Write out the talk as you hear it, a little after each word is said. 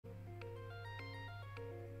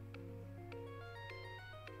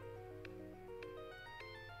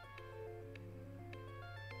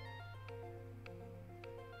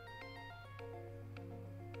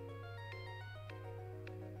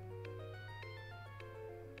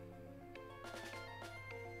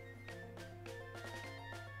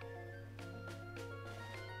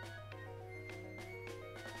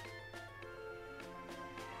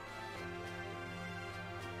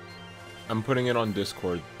I'm putting it on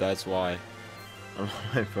Discord. That's why. I'm on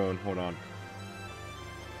my phone. Hold on.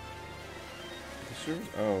 The servers,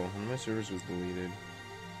 oh, one of my servers was deleted.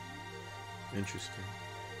 Interesting.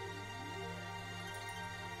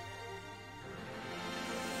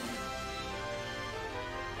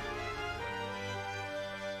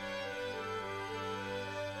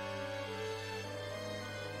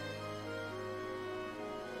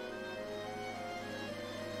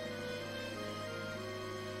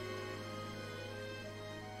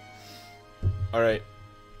 Alright.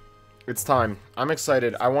 It's time. I'm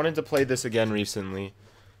excited. I wanted to play this again recently.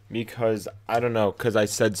 Because, I don't know, because I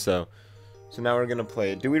said so. So now we're gonna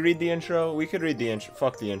play it. Do we read the intro? We could read the intro.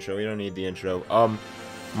 Fuck the intro. We don't need the intro.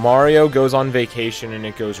 Mario goes on vacation and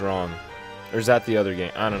it goes wrong. Or is that the other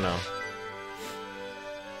game? I don't know.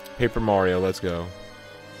 Paper Mario, let's go.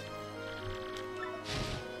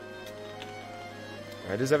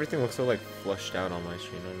 Why does everything look so, like, flushed out on my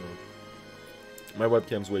screen? I don't know. My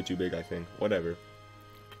webcam's way too big, I think. Whatever.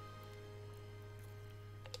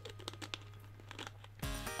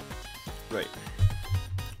 Right.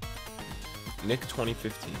 Nick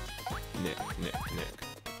 2015. Nick.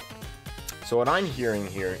 So what I'm hearing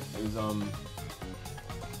here is,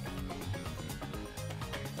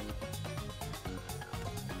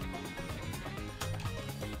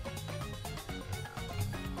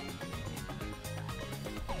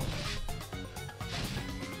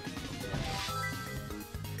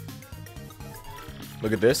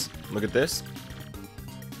 look at this. Look at this.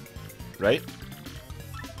 Right?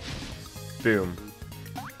 Boom.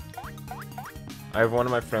 I have one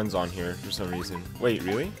of my friends on here for some reason. Wait,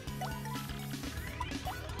 really?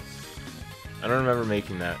 I don't remember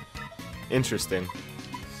making that. Interesting.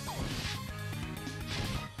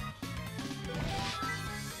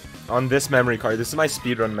 On this memory card, this is my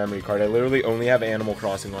speedrun memory card. I literally only have Animal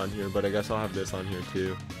Crossing on here, but I guess I'll have this on here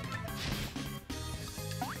too.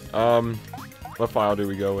 What file do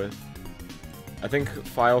we go with? I think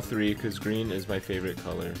file 3, because green is my favorite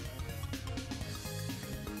color.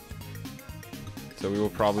 So we will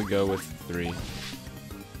probably go with 3.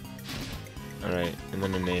 Alright, and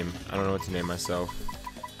then a name. I don't know what to name myself.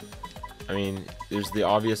 I mean, there's the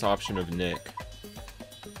obvious option of Nick.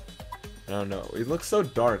 I don't know. It looks so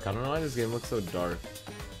dark. I don't know why this game looks so dark.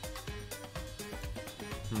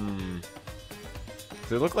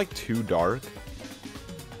 Does it look like too dark?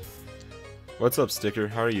 What's up, Sticker?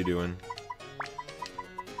 How are you doing?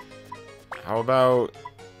 How about...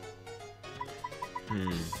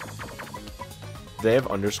 Do they have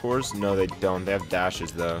underscores? No, they don't. They have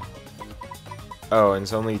dashes, though. Oh, and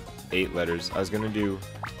it's only 8 letters. I was gonna do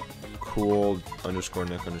cool underscore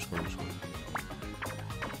Nick underscore underscore.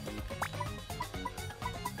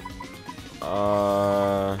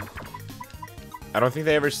 I don't think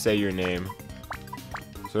they ever say your name.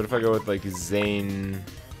 So what if I go with, like, Zane...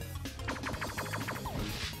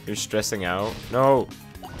 You're stressing out? No!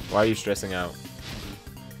 Why are you stressing out?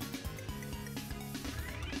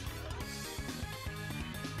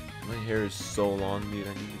 My hair is so long, dude.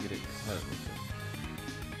 I need to get it cut.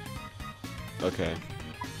 Okay.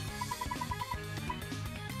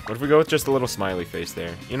 What if we go with just a little smiley face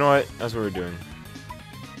there? You know what? That's what we're doing.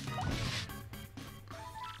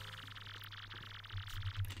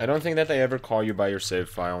 I don't think that they ever call you by your save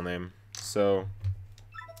file name. So...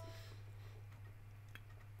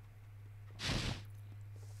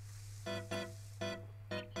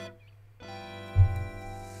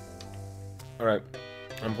 Alright.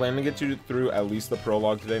 I'm planning to get you through at least the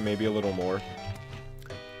prologue today, maybe a little more.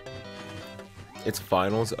 It's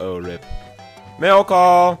finals? Oh, rip. Mail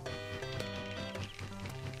call!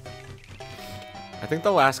 I think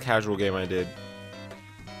the last casual game I did...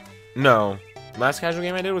 No. Last casual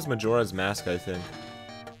game I did was Majora's Mask, I think.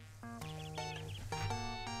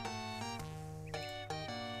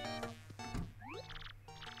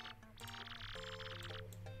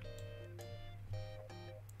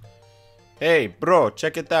 Hey, bro,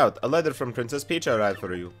 check it out. A letter from Princess Peach arrived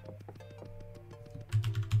for you.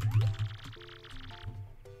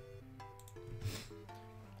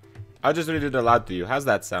 I'll just read it aloud to you. How's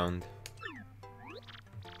that sound?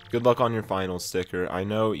 Good luck on your finals, Sticker. I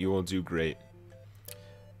know you will do great.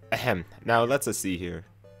 Ahem. Now, let's see here.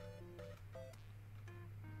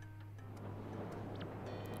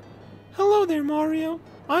 Hello there, Mario.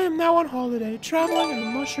 I am now on holiday, traveling in the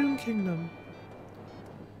Mushroom Kingdom.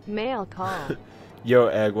 Mail call. Yo,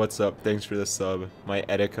 Egg, what's up? Thanks for the sub. My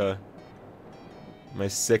Etika. My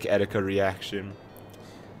sick Etika reaction.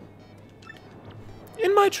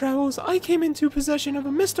 In my travels, I came into possession of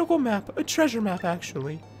a mystical map. A treasure map,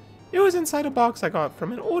 actually. It was inside a box I got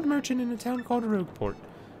from an old merchant in a town called Rogueport.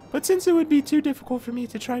 But since it would be too difficult for me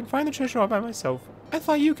to try and find the treasure all by myself, I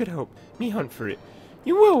thought you could help me hunt for it.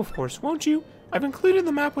 You will, of course, won't you? I've included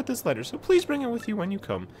the map with this letter, so please bring it with you when you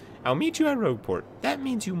come. I'll meet you at Rogueport. That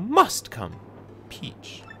means you must come.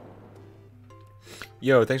 Peach.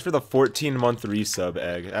 Yo, thanks for the 14-month resub,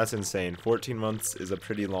 Egg. That's insane. 14 months is a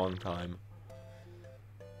pretty long time.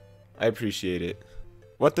 I appreciate it.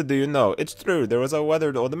 What do you know? It's true. There was a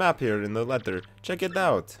weathered old map here in the letter. Check it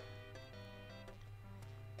out.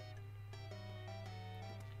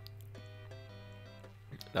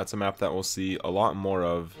 That's a map that we'll see a lot more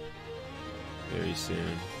of very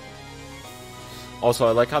soon. Also,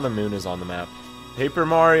 I like how the moon is on the map. Paper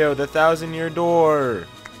Mario, the 1,000-year door!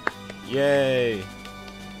 Yay!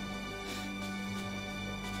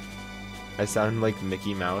 I sound like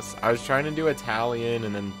Mickey Mouse. I was trying to do Italian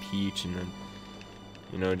and then Peach and then,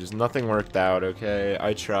 you know, just nothing worked out, okay?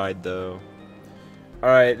 I tried, though.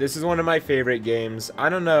 Alright, this is one of my favorite games. I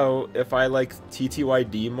don't know if I like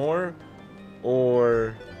TTYD more,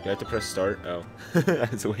 or... You have to press start? Oh. I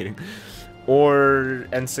was waiting. Or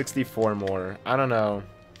N64 more. I don't know.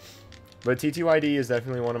 But TTYD is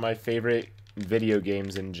definitely one of my favorite video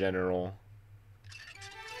games in general.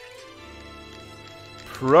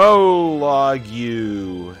 Prologue.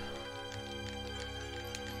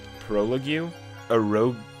 Prologue? A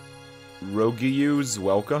Rogue's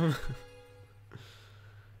welcome?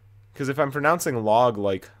 Because if I'm pronouncing log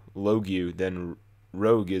like Logu, then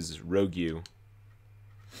rogue is Rogue.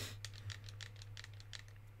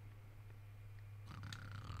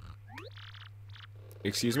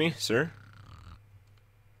 Excuse me, sir?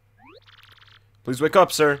 Please wake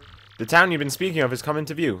up, sir. The town you've been speaking of has come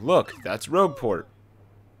into view. Look, that's Rogueport.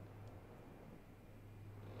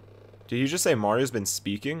 Did you just say Mario's been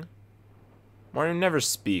speaking? Mario never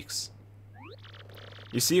speaks.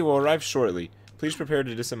 You see, we'll arrive shortly. Please prepare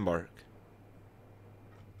to disembark.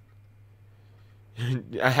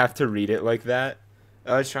 I have to read it like that?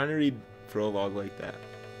 I was trying to read prologue like that.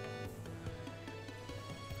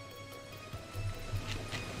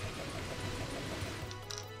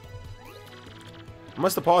 I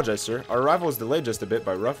must apologize, sir. Our arrival was delayed just a bit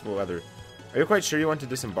by rough weather. Are you quite sure you want to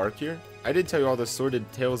disembark here? I did tell you all the sordid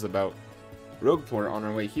tales about Rogueport on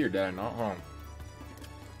our way here, did I not? Hold on.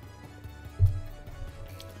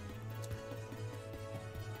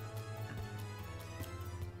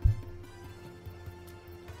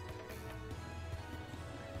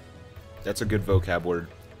 That's a good vocab word.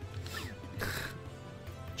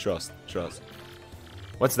 Trust.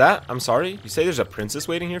 What's that? I'm sorry? You say there's a princess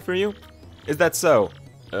waiting here for you? Is that so?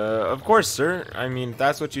 Of course, sir. I mean, if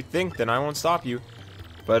that's what you think, then I won't stop you.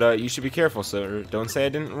 But, you should be careful, sir. Don't say I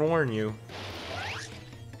didn't warn you.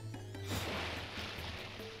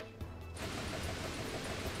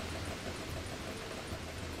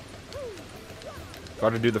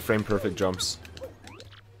 Gotta do the frame-perfect jumps.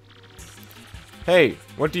 Hey,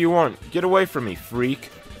 what do you want? Get away from me, freak.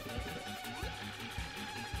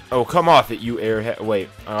 Oh, come off it, you airhead. Wait,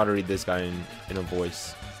 I ought to read this guy in a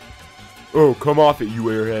voice. Oh, come off it, you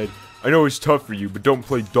airhead. I know it's tough for you, but don't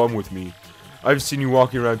play dumb with me. I've seen you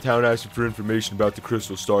walking around town asking for information about the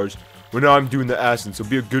crystal stars. Well, now I'm doing the asking, so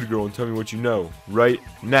be a good girl and tell me what you know. Right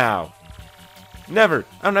now. Never.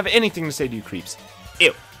 I don't have anything to say to you creeps.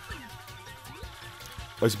 Ew.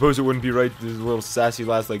 I suppose it wouldn't be right there's a little sassy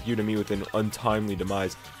lass like you to me with an untimely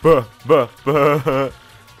demise. Buh.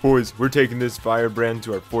 Boys, we're taking this firebrand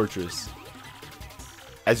to our fortress.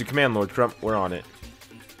 As you command, Lord Crump, we're on it.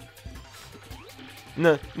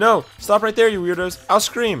 No, stop right there, you weirdos. I'll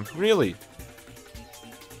scream, really.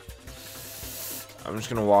 I'm just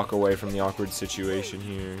gonna walk away from the awkward situation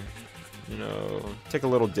here. You know, take a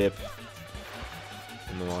little dip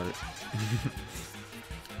in the water.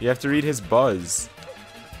 You have to read his buzz.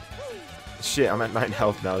 Shit, I'm at 9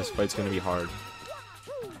 health now. This fight's gonna be hard.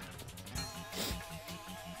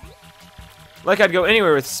 Like I'd go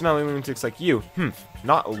anywhere with smelly lunatics like you.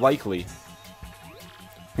 Not likely.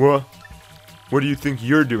 What? What do you think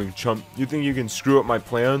you're doing, chump? You think you can screw up my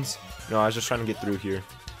plans? No, I was just trying to get through here.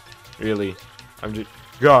 Really. I'm just...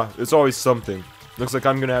 God, it's always something. Looks like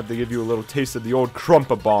I'm gonna have to give you a little taste of the old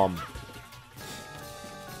Crumpa-Bomb.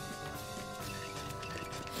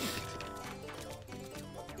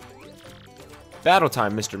 Battle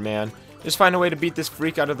time, Mr. Man. Just find a way to beat this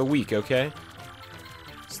freak out of the week, okay?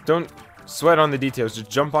 Just don't sweat on the details. Just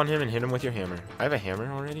jump on him and hit him with your hammer. I have a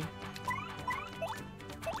hammer already?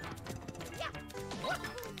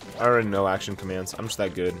 I already know action commands. I'm just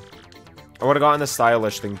that good. I would have gotten the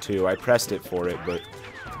stylish thing too. I pressed it for it, but...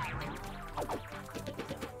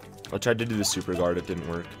 I tried to do the super guard. It didn't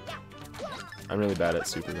work. I'm really bad at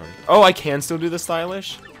super guard. Oh, I can still do the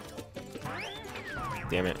stylish?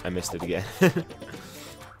 Damn it, I missed it again.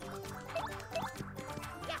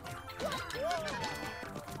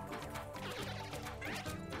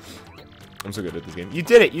 I'm so good at this game. You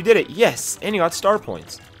did it! You did it! Yes! And you got star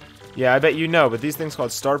points. Yeah, I bet you know, but these things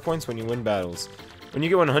called star points when you win battles. When you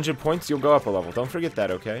get 100 points, you'll go up a level. Don't forget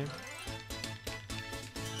that, okay?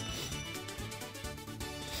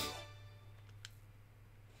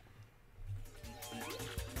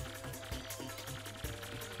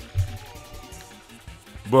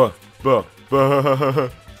 Buh.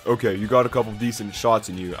 Okay, you got a couple decent shots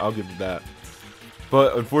in you. I'll give you that.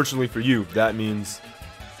 But unfortunately for you, that means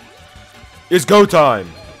it's go time.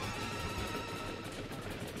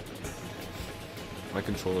 My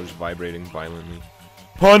controller's vibrating violently.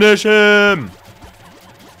 Punish him!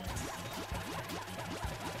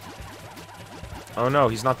 Oh no,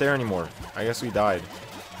 he's not there anymore. I guess we died.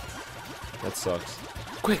 That sucks.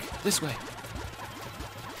 Quick, this way.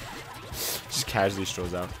 Just casually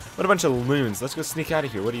strolls out. What a bunch of loons. Let's go sneak out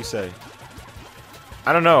of here. What do you say?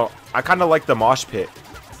 I don't know. I kind of like the mosh pit.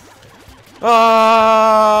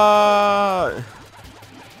 Ah!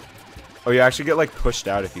 Oh, you actually get like pushed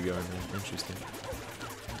out if you go in there. Interesting.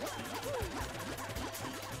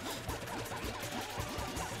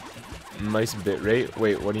 Nice bit rate.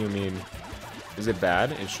 Wait, what do you mean? Is it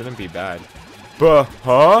bad? It shouldn't be bad.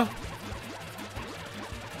 Huh?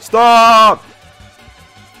 Stop!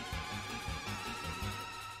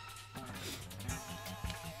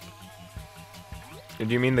 Do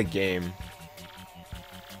you mean the game?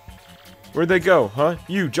 Where'd they go, huh?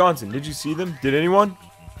 You, Johnson, did you see them? Did anyone?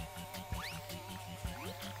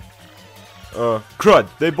 Crud,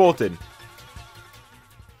 they bolted.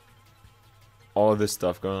 All of this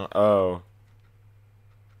stuff going on. Oh.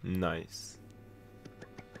 Nice.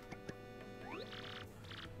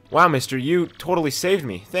 Wow, mister, you totally saved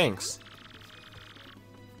me. Thanks.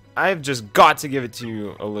 I've just got to give it to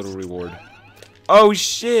you a little reward. Oh,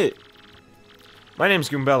 shit. My name's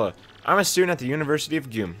Goombella. I'm a student at the University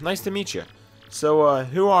of Goom. Nice to meet you. So,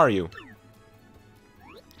 who are you?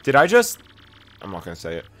 Did I just... I'm not gonna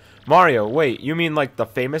say it. Mario, wait, you mean like the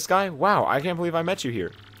famous guy? Wow, I can't believe I met you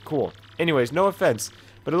here. Cool. Anyways, no offense,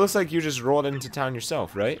 but it looks like you just rolled into town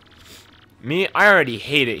yourself, right? Me? I already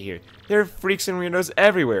hate it here. There are freaks and weirdos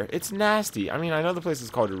everywhere. It's nasty. I mean, I know the place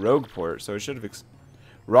is called Rogueport, so I should have...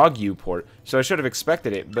 Rogueport, so I should have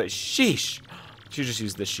expected it, but sheesh. She just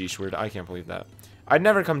used the sheesh word. I can't believe that. I'd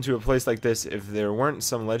never come to a place like this if there weren't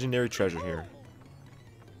some legendary treasure here.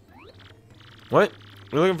 What?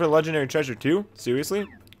 You're looking for legendary treasure too? Seriously?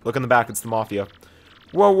 Look in the back, it's the Mafia.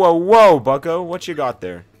 Whoa, bucko. What you got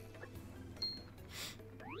there?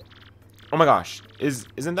 Oh my gosh.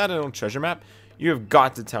 Isn't that an old treasure map? You have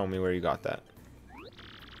got to tell me where you got that.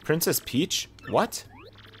 Princess Peach? What?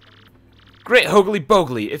 Great Hoogly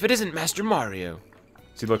Boogly, if it isn't Master Mario.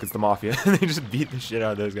 See, look, it's the Mafia. They just beat the shit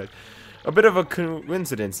out of those guys. A bit of a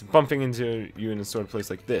coincidence, bumping into you in a sort of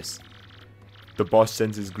place like this. The boss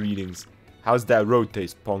sends his greetings. How's that road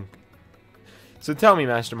taste, punk? So tell me,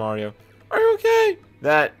 Master Mario, are you okay?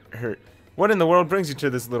 That hurt. What in the world brings you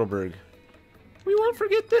to this little burg? We won't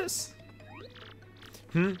forget this.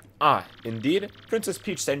 Ah, indeed. Princess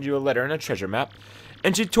Peach sent you a letter and a treasure map,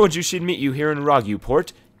 and she told you she'd meet you here in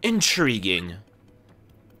Rogueport. Intriguing.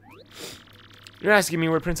 You're asking me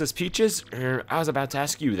where Princess Peach is? I was about to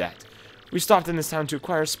ask you that. We stopped in this town to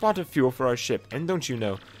acquire a spot of fuel for our ship, and don't you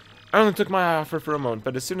know, I only took my eye off her for a moment,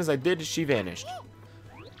 but as soon as I did, she vanished.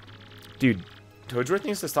 Dude, Toadsworth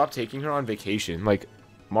needs to stop taking her on vacation. Like,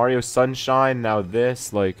 Mario Sunshine, now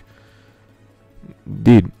this, like...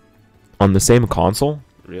 Dude, on the same console?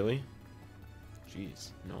 Really?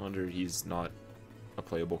 Jeez, no wonder he's not a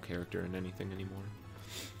playable character in anything anymore.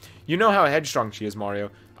 You know how headstrong she is,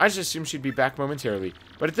 Mario. I just assumed she'd be back momentarily.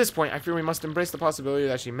 But at this point, I fear we must embrace the possibility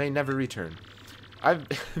that she may never return. I've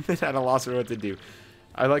been at a loss for what to do.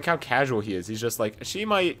 I like how casual he is. He's just like, she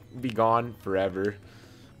might be gone forever.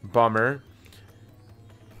 Bummer.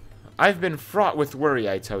 I've been fraught with worry,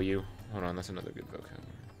 I tell you. Hold on, that's another good vocabulary.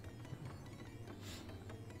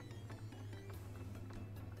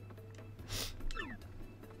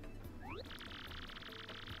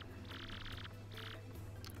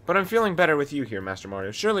 But I'm feeling better with you here, Master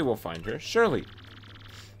Mario. Surely we'll find her. Surely.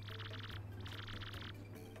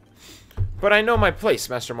 But I know my place,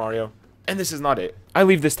 Master Mario. And this is not it. I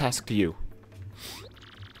leave this task to you.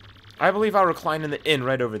 I believe I'll recline in the inn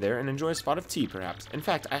right over there and enjoy a spot of tea, perhaps. In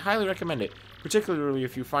fact, I highly recommend it, particularly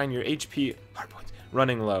if you find your HP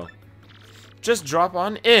running low. Just drop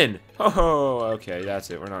on in. Oh, okay, that's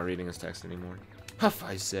it. We're not reading this text anymore. Huff,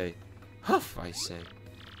 I say. Huff, I say.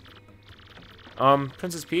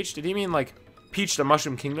 Princess Peach? Did he mean, like, Peach the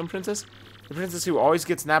Mushroom Kingdom princess? The princess who always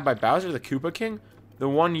gets nabbed by Bowser, the Koopa King? The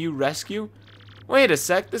one you rescue? Wait a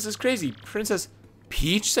sec, this is crazy. Princess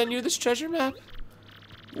Peach sent you this treasure map?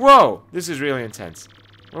 Whoa, this is really intense.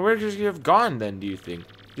 Well, where could she have gone then, do you think?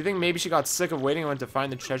 Do you think maybe she got sick of waiting and went to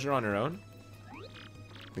find the treasure on her own?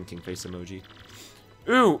 Thinking face emoji.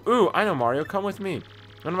 Ooh, I know, Mario, come with me.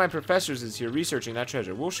 One of my professors is here researching that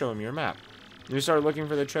treasure. We'll show him your map. When we start looking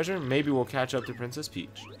for the treasure, maybe we'll catch up to Princess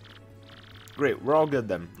Peach. Great, we're all good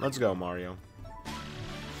then. Let's go, Mario.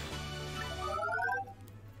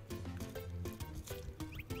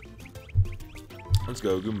 Let's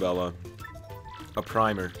go, Goombella. A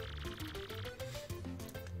primer.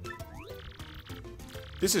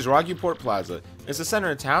 This is Roggyport Plaza. It's the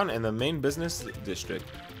center of town and the main business district.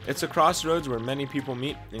 It's a crossroads where many people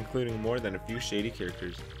meet, including more than a few shady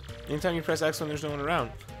characters. Anytime you press X when there's no one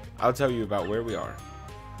around, I'll tell you about where we are.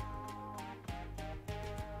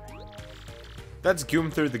 That's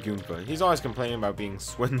Goomthur the Goomba. He's always complaining about being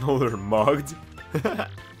swindled or mugged.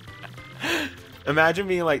 Imagine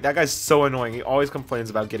being like, that guy's so annoying. He always complains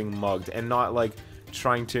about getting mugged and not like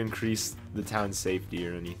trying to increase the town's safety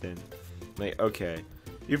or anything. Like, okay.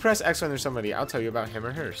 You press X when there's somebody, I'll tell you about him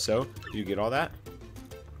or her. So, do you get all that?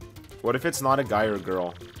 What if it's not a guy or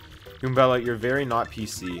girl? Goombella, you're very not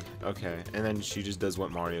PC. Okay, and then she just does what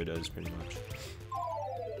Mario does, pretty much.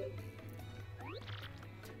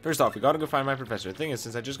 First off, we gotta go find my professor. The thing is,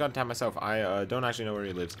 since I just got town myself, I don't actually know where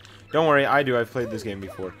he lives. Don't worry, I do. I've played this game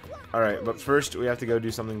before. Alright, but first, we have to go do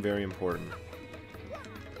something very important.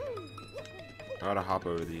 I gotta hop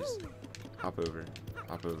over these. Hop over.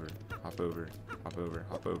 Hop over. Hop over. Hop over.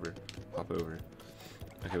 Hop over. Hop over.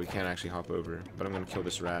 Okay, we can't actually hop over, but I'm gonna kill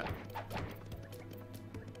this rat.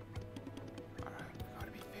 Alright, we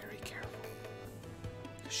gotta be very careful.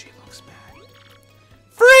 She looks bad.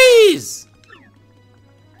 Freeze!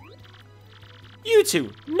 You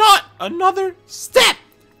two, not another step!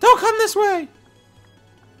 Don't come this way!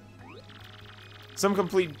 Some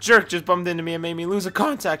complete jerk just bumped into me and made me lose a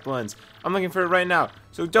contact lens. I'm looking for it right now,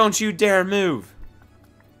 so don't you dare move.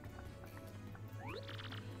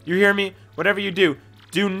 You hear me? Whatever you do,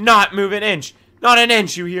 do not move an inch. Not an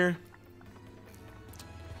inch, you hear?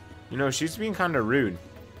 You know, she's being kind of rude.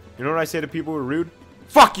 You know what I say to people who are rude?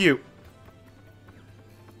 Fuck you!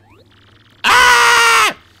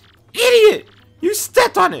 Ah! Idiot! You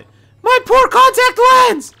stepped on it! My poor contact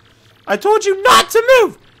lens! I told you not to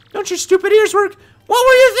move! Don't your stupid ears work? What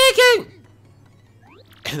were you thinking?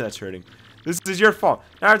 That's hurting. This is your fault.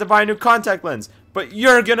 Now I have to buy a new contact lens. But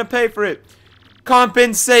you're gonna pay for it.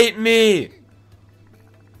 Compensate me!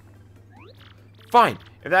 Fine.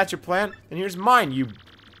 If that's your plan, then here's mine, you...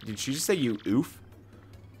 Did she just say you oof?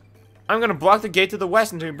 I'm gonna block the gate to the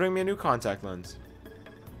west until you bring me a new contact lens.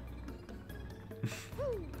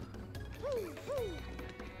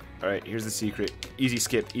 Alright, here's the secret. Easy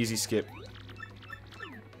skip, easy skip.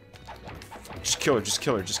 Just kill her, just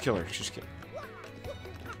kill her, just kill her. Just kill.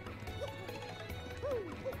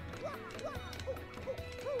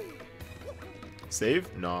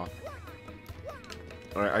 Save? Nah.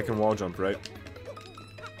 Alright, I can wall jump, right?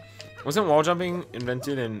 Wasn't wall jumping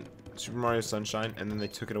invented in Super Mario Sunshine and then they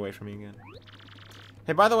took it away from me again?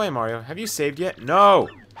 Hey, by the way, Mario, have you saved yet? No!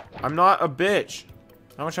 I'm not a bitch.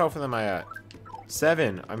 How much health am I at?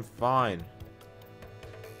 7. I'm fine.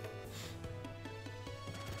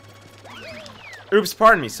 Oops,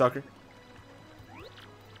 pardon me, sucker.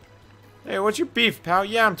 Hey, what's your beef, pal?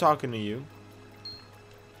 Yeah, I'm talking to you.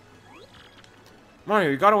 Mario,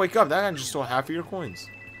 you gotta wake up. That guy just stole half of your coins.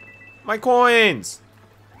 My coins!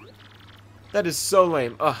 That is so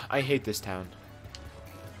lame. Ugh, I hate this town.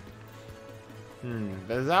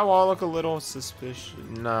 Does that wall look a little suspicious?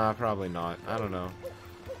 Nah, probably not. I don't know.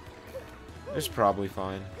 It's probably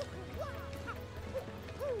fine.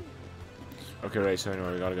 Okay, right, so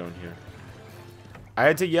anyway, we gotta go in here. I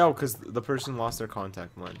had to yell because the person lost their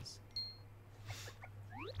contact lens.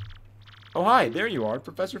 Oh, hi, there you are,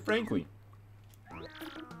 Professor Frankly.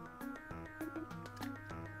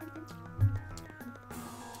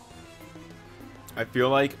 I feel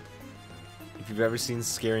like if you've ever seen a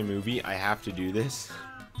scary movie, I have to do this.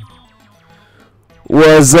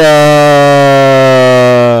 What's up?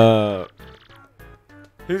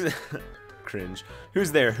 Who's cringe?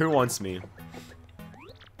 Who's there? Who wants me?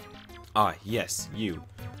 Ah, yes, you.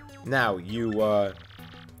 Now, you,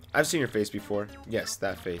 I've seen your face before. Yes,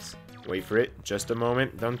 that face. Wait for it. Just a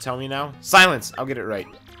moment. Don't tell me now. Silence! I'll get it right.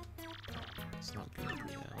 It's not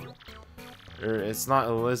Gabrielle. It's not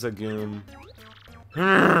Eliza Goom.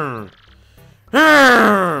 Aha!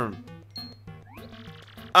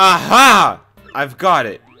 I've got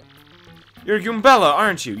it. You're Goombella,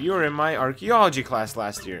 aren't you? You were in my archaeology class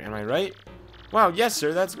last year. Am I right? Wow, yes,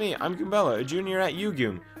 sir, that's me. I'm Goombella, a junior at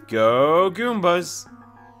UGoom. Go Goombas!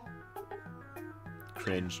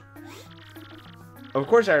 Cringe. Of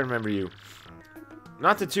course I remember you.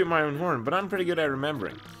 Not to toot my own horn, but I'm pretty good at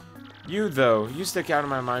remembering. You, though, you stick out in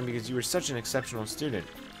my mind because you were such an exceptional student.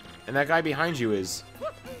 And that guy behind you is...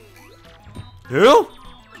 Who?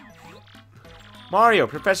 Mario,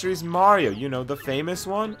 Professor East Mario, you know, the famous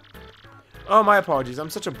one? Oh, my apologies, I'm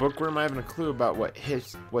such a bookworm I haven't a clue about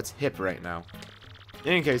what's hip right now.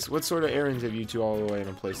 In any case, what sort of errands have you two all the way in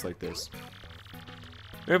a place like this?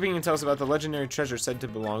 We're hoping you can tell us about the legendary treasure said to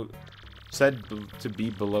be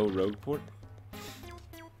below Rogueport.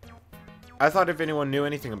 I thought if anyone knew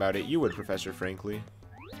anything about it, you would, Professor Frankly.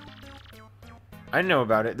 I know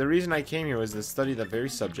about it. The reason I came here was to study that very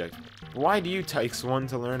subject. Why do you tykes want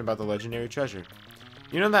to learn about the legendary treasure?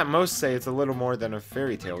 You know that most say it's a little more than a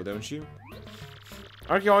fairy tale, don't you?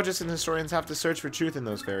 Archaeologists and historians have to search for truth in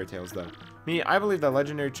those fairy tales, though. Me, I believe that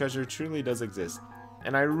legendary treasure truly does exist,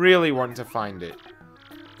 and I really want to find it.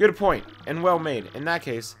 Good point, and well made. In that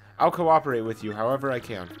case, I'll cooperate with you however I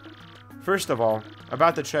can. First of all,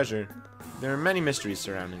 about the treasure, there are many mysteries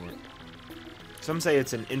surrounding it. Some say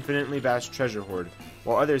it's an infinitely vast treasure hoard,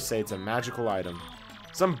 while others say it's a magical item.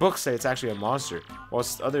 Some books say it's actually a monster,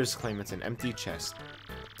 whilst others claim it's an empty chest.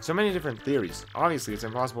 So many different theories. Obviously, it's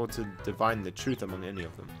impossible to divine the truth among any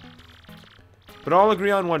of them. But all agree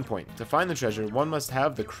on one point. To find the treasure, one must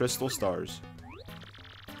have the crystal stars.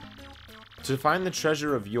 To find the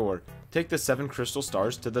treasure of yore, take the 7 crystal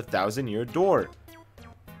stars to the 1,000-year door.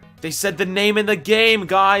 They said the name in the game,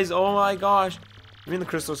 guys! Oh my gosh! You mean the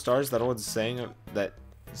crystal stars, that old saying that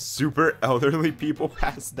super elderly people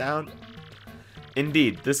pass down?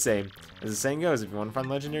 Indeed, the same. As the saying goes, if you want to find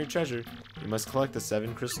legendary treasure, you must collect the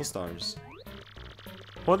 7 crystal stars.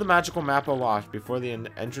 Hold the magical map aloft before the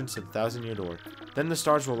entrance to the 1,000-year door. Then the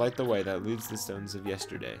stars will light the way that leads the stones of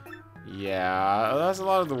yesterday. Yeah, that's a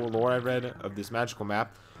lot of the lore I read of this magical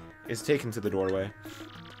map is taken to the doorway.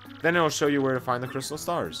 Then it will show you where to find the crystal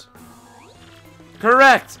stars.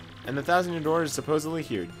 Correct! And the 1,000-year door is supposedly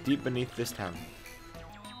here, deep beneath this town.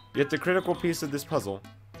 Yet the critical piece of this puzzle,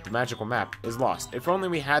 the magical map, is lost. If only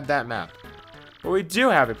we had that map. But we do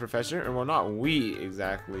have it, Professor. Or, well, not we,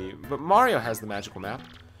 exactly. But Mario has the magical map.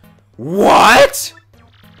 What?!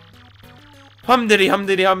 Hum-diddy,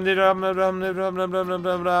 hum-diddy, hum-diddy,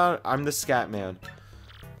 hum-diddy, I'm the scat man.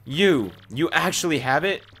 You actually have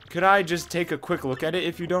it? Could I just take a quick look at it,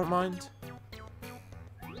 if you don't mind?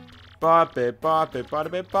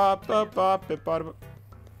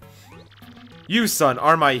 You, son,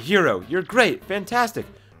 are my hero. You're great, fantastic,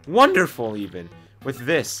 wonderful even. With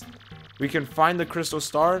this, we can find the crystal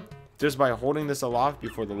star just by holding this aloft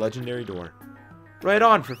before the legendary door. Right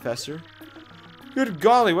on, Professor. Good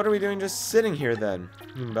golly, what are we doing just sitting here then?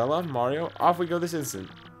 Bella, Mario, off we go this instant.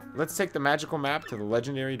 Let's take the magical map to the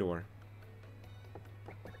legendary door.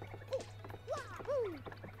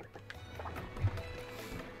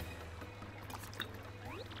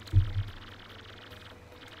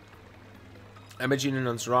 I bet you didn't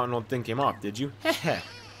know this rotten old thing came off, did you? Heh.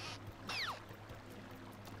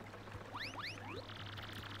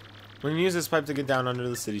 We can use this pipe to get down under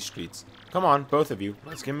the city streets. Come on, both of you.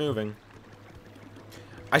 Let's get moving.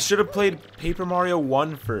 I should have played Paper Mario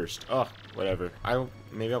 1 first. Oh, whatever.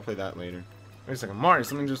 Maybe I'll play that later. Wait a second. Mario,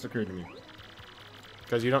 something just occurred to me.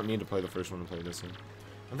 Because you don't need to play the first one to play this one.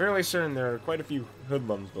 I'm fairly certain there are quite a few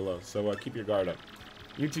hoodlums below, so keep your guard up.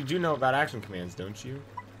 You two do know about action commands, don't you?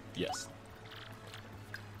 Yes.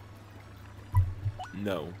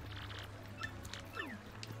 No.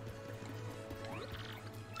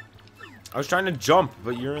 I was trying to jump,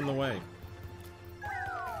 but you're in the way.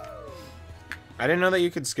 I didn't know that you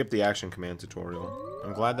could skip the action command tutorial.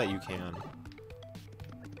 I'm glad that you can.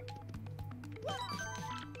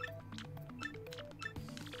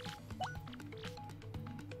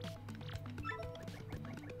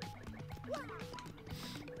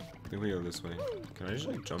 I think we go this way. Can I just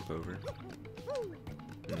like jump over?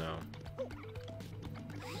 No.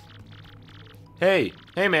 Hey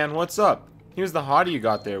man, what's up? Here's the hottie you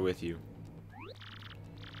got there with you.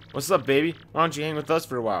 What's up, baby? Why don't you hang with us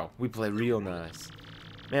for a while? We play real nice.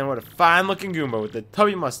 Man, what a fine-looking Goomba with the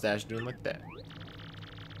tubby mustache doing like that.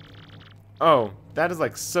 Oh, that is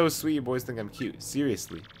like so sweet you boys think I'm cute.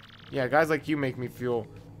 Seriously. Yeah, guys like you make me feel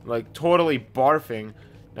like totally barfing.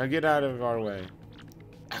 Now get out of our way.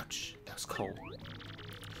 Ouch, that was cold.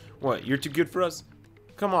 What, you're too good for us?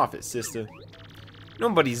 Come off it, sister.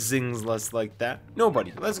 Nobody zings us like that.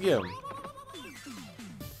 Nobody. Let's go.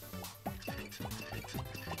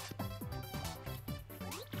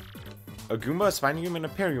 A Goomba is finding him in a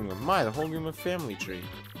Paragoomba. My, the whole Goomba family tree.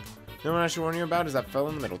 The one I should warn you about is that fellow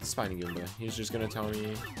in the middle, the Spiny Goomba. He's just gonna tell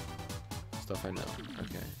me stuff I know.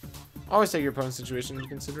 Okay. Always take your opponent's situation into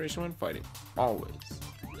consideration when fighting. Always.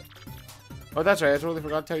 Oh, that's right. I totally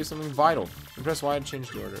forgot to tell you something vital. You press Y to change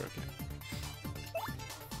the order. Okay.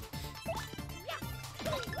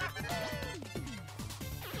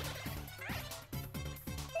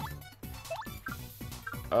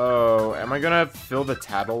 Oh, am I gonna fill the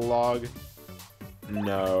tattle log?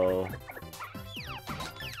 No.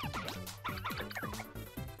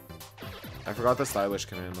 I forgot the stylish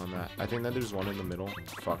command on that. I think that there's one in the middle.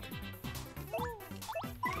 Fuck.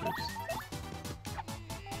 Oops.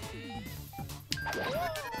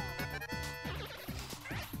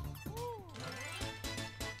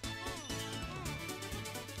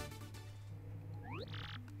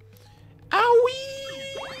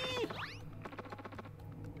 Owie!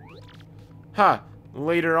 Ha!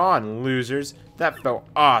 Later on, losers. That felt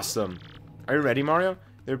awesome. Are you ready, Mario?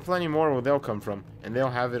 There are plenty more where they'll come from, and they'll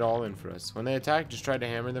have it all in for us. When they attack, just try to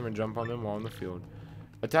hammer them and jump on them while in the field.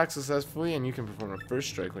 Attack successfully, and you can perform a first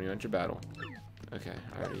strike when you enter battle. Okay,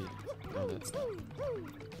 I already know that's that.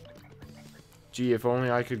 Gee, if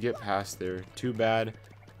only I could get past there. Too bad.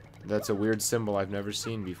 That's a weird symbol I've never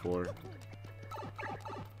seen before.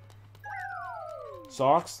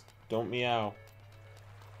 Socks? Don't meow.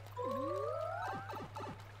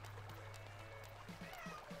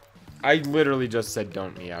 I literally just said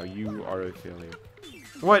don't meow. You are a failure.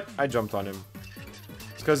 What? I jumped on him.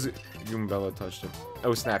 It's because Goombella touched him.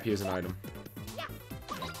 Oh snap, he has an item.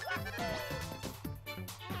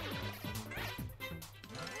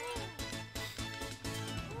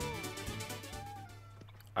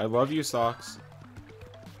 I love you, Socks.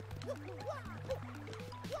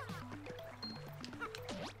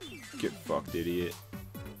 Get fucked, idiot.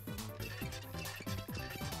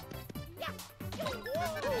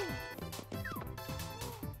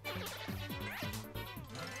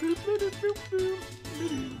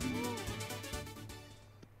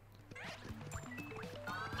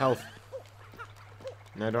 Health.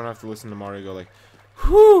 And I don't have to listen to Mario go like,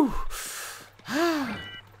 whew.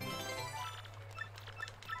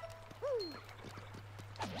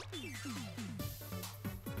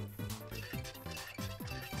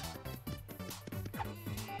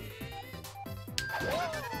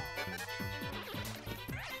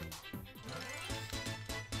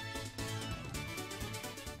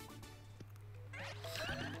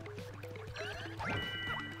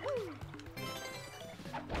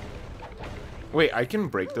 Wait, I can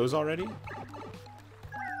break those already?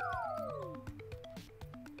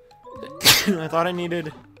 I thought I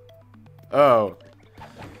needed... Oh.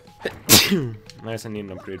 I guess I need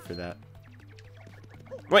an upgrade for that.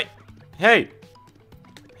 Wait! Hey!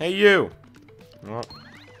 Hey, you! Well,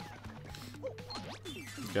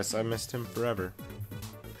 guess I missed him forever.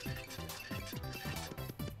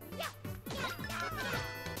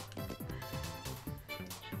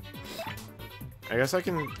 I guess I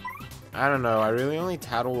can... I don't know, I really only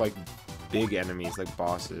tattle, like, big enemies, like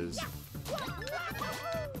bosses.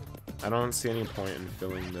 I don't see any point in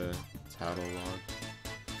filling the tattle log.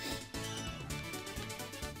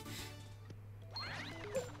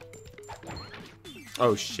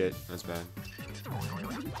 Oh shit, that's bad.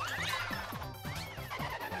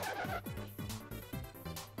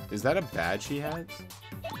 Is that a badge he has?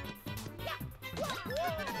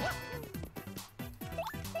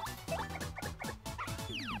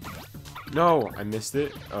 No, I missed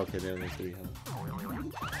it. Okay, they only 3 health.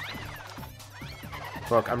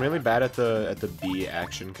 Fuck, I'm really bad at the B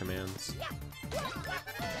action commands.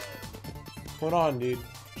 Hold on, dude.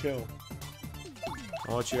 Chill.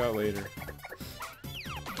 I'll let you out later.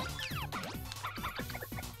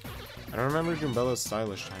 I don't remember Goombella's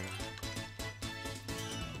stylish timing.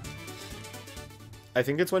 I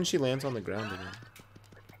think it's when she lands on the ground again.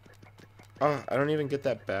 Oh, I don't even get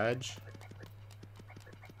that badge.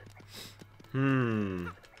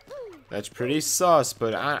 That's pretty sus,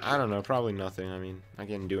 but I don't know, probably nothing. I mean, I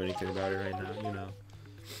can't do anything about it right now, you know.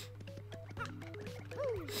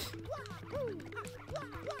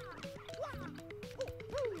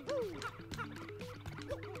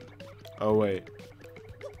 Oh, wait.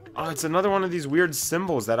 Oh, it's another one of these weird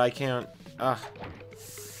symbols that I can't... Ah.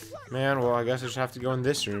 Man, well, I guess I just have to go in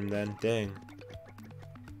this room then. Dang.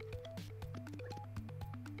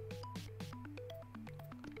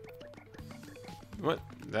 What?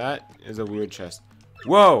 That is a weird chest.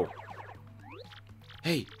 Whoa!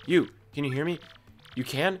 Hey, you! Can you hear me? You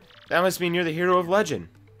can? That must mean you're the hero of legend.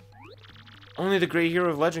 Only the great hero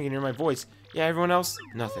of legend can hear my voice. Yeah, everyone else?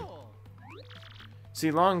 Nothing. See,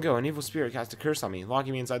 long ago, an evil spirit cast a curse on me,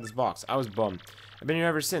 locking me inside this box. I was bummed. I've been here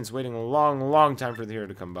ever since, waiting a long, long time for the hero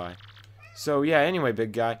to come by. So, yeah, anyway,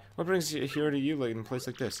 big guy, what brings you here to you like, in a place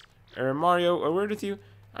like this? Mario, a word with you?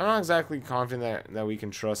 I'm not exactly confident that we can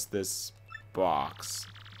trust this box.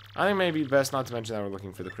 I think maybe best not to mention that we're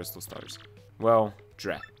looking for the crystal stars. Well,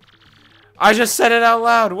 drat. I just said it out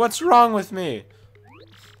loud! What's wrong with me?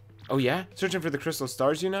 Oh, yeah? Searching for the crystal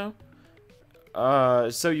stars, you know?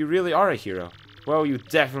 So you really are a hero. Well, you're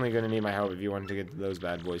definitely gonna need my help if you want to get to those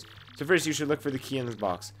bad boys. So first, you should look for the key in this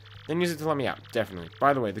box. Then use it to let me out. Definitely.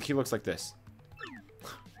 By the way, the key looks like this.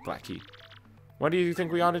 Black key. What do you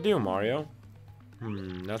think we ought to do, Mario?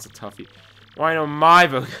 That's a toughie. Well, I know my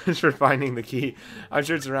vocabulary for finding the key. I'm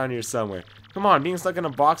sure it's around here somewhere. Come on, being stuck in a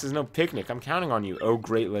box is no picnic. I'm counting on you, oh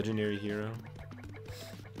great legendary hero.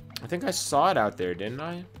 I think I saw it out there, didn't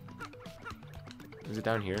I? Is it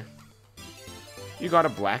down here? You got a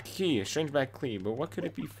black key, a strange black key, but what could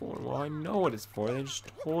it be for? Well, I know what it's for. They just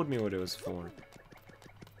told me what it was for.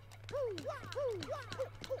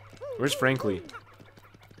 Where's Frankly?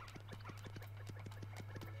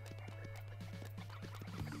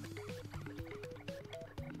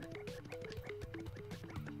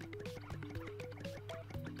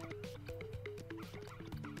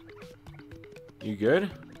 You good?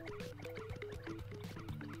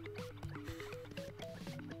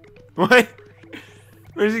 What?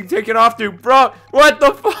 Where's he taking off to? Bro, what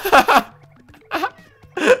the fuck?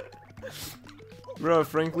 Bro,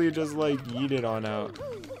 frankly, just like yeeted on out.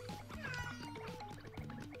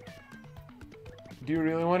 Do you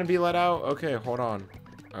really want to be let out? Okay, hold on.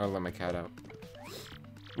 I'll let my cat out.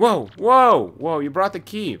 Whoa, whoa, whoa, you brought the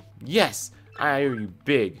key. Yes, I owe you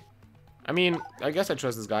big. I mean, I guess I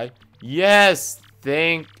trust this guy. Yes,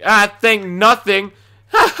 think nothing.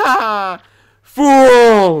 Haha,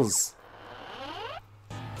 fools.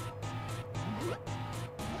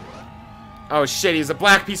 Oh shit, he's a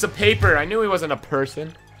black piece of paper. I knew he wasn't a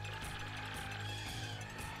person.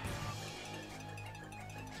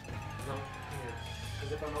 No, here.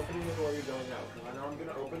 Because if I'm opening the door, you're going out. I know I'm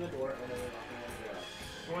gonna open the door and then you're not gonna get out.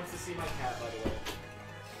 Who wants to see my cat, by the way?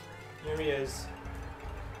 Here he is.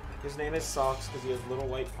 His name is Socks because he has little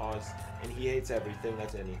white paws and he hates everything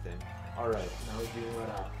that's anything. Alright, now he's being let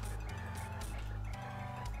out.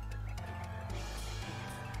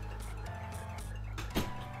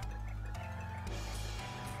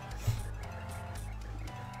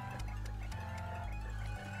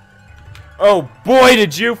 Oh boy,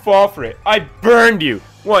 did you fall for it. I burned you.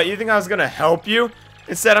 What, you think I was gonna help you?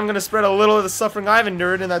 Instead, I'm gonna spread a little of the suffering I've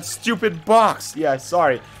endured in that stupid box. Yeah,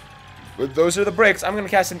 sorry. But those are the bricks. I'm gonna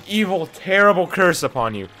cast an evil, terrible curse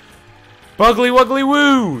upon you. Buggly wuggly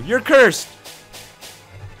woo! You're cursed!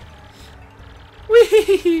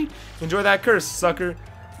 Whee! Enjoy that curse, sucker.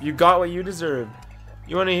 You got what you deserved.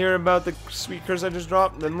 You wanna hear about the sweet curse I just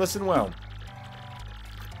dropped? Then listen well.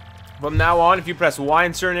 From now on, if you press Y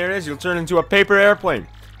in certain areas, you'll turn into a paper airplane.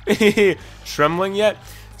 Trembling yet?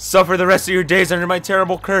 Suffer the rest of your days under my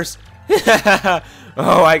terrible curse.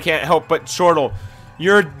 Oh, I can't help but chortle.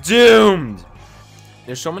 You're doomed!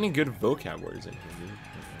 There's so many good vocab words in here, dude.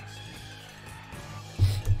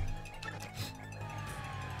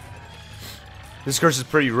 This curse is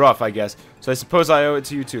pretty rough, I guess, so I suppose I owe it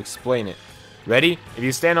to you to explain it. Ready? If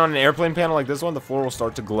you stand on an airplane panel like this one, the floor will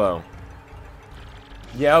start to glow.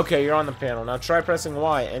 Yeah, okay, you're on the panel. Now try pressing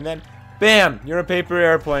Y, and then, BAM! You're a paper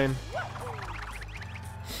airplane.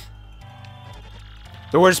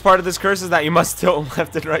 The worst part of this curse is that you must tilt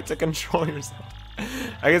left and right to control yourself.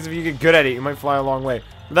 I guess if you get good at it, you might fly a long way.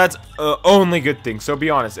 But that's only good thing, so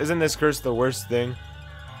be honest. Isn't this curse the worst thing?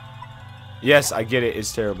 Yes, I get it.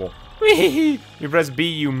 It's terrible. You press B,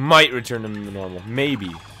 you might return to normal.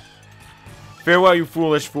 Maybe. Farewell, you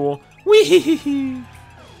foolish fool.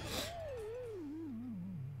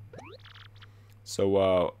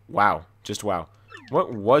 So, wow. Just wow.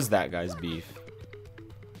 What was that guy's beef?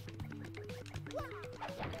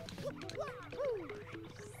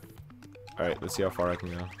 Alright, let's see how far I can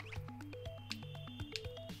go.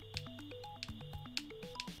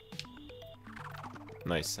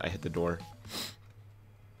 Nice, I hit the door.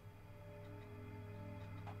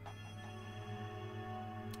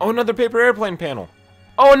 Oh, another paper airplane panel.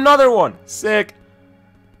 Oh, another one! Sick!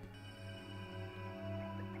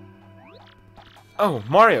 Oh,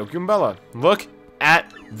 Mario, Goombella, look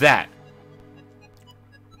at that.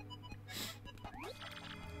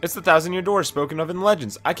 It's the 1,000-year door spoken of in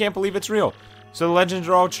legends. I can't believe it's real. So the legends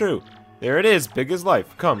are all true. There it is, big as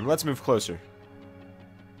life. Come, let's move closer.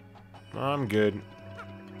 I'm good.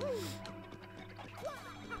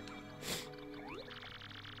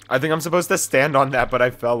 I think I'm supposed to stand on that, but I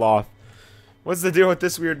fell off. What's the deal with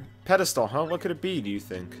this weird pedestal, huh? What could it be, do you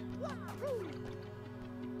think?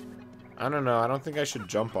 I don't know. I don't think I should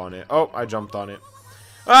jump on it. Oh, I jumped on it.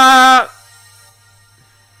 Ah!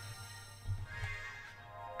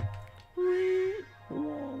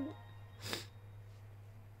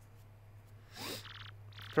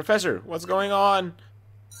 Professor, what's going on?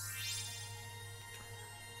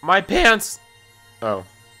 My pants! Oh.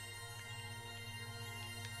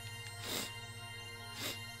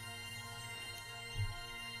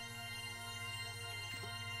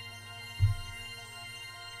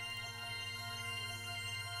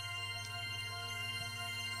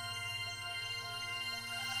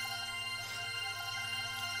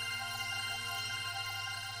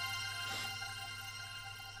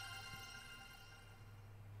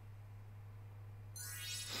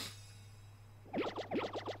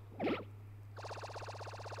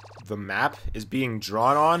 The map is being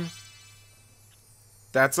drawn on?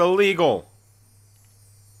 That's illegal.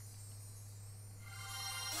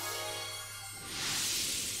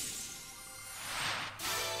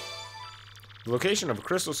 The location of a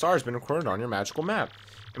crystal star has been recorded on your magical map.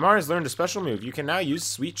 Imari has learned a special move. You can now use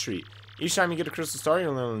Sweet Treat. Each time you get a crystal star,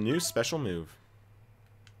 you'll learn a new special move.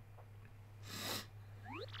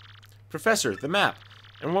 Professor, the map.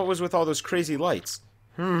 And what was with all those crazy lights?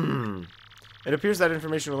 It appears that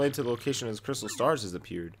information related to the location of the crystal stars has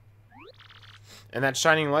appeared. And that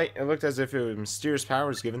shining light, it looked as if it was mysterious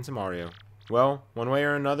powers given to Mario. Well, one way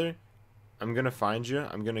or another, I'm gonna find you.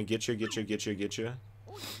 I'm gonna get you.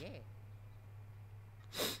 Oh, yeah.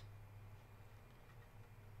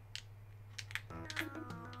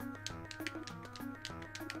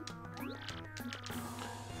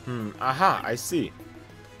 Aha, I see.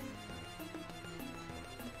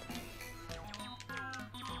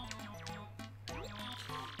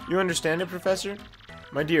 You understand it, Professor?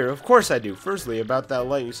 My dear, of course I do. Firstly, about that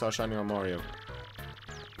light you saw shining on Mario.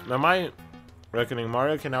 Now, my reckoning,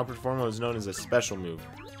 Mario can now perform what is known as a special move.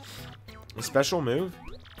 A special move?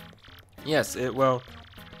 Yes, well...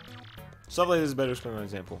 Stuff like this is better to explain an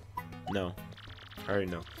example. No. I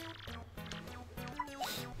already know.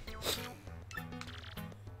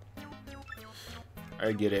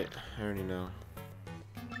 I get it. I already know.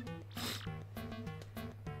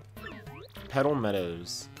 Petal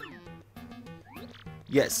Meadows.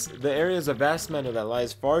 Yes, the area is a vast meadow that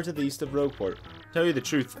lies far to the east of Rogueport. Tell you the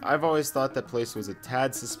truth, I've always thought that place was a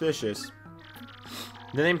tad suspicious.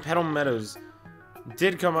 The name Petal Meadows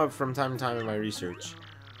did come up from time to time in my research.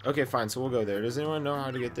 Okay, fine, so we'll go there. Does anyone know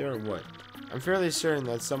how to get there or what? I'm fairly certain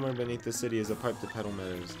that somewhere beneath the city is a pipe to Petal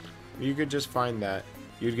Meadows. If you could just find that,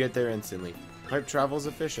 you'd get there instantly. Pipe travel's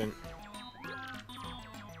efficient.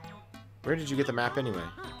 Where did you get the map anyway?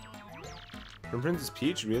 From Princess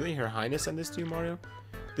Peach? Really? Her Highness sent this to you, Mario?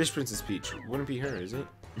 This Princess Peach. Wouldn't be her, is it?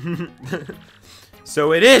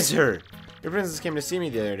 So it is her! Your princess came to see me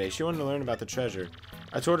the other day. She wanted to learn about the treasure.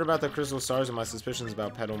 I told her about the crystal stars and my suspicions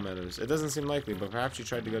about Petal Meadows. It doesn't seem likely, but perhaps she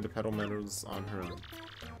tried to go to Petal Meadows on her own.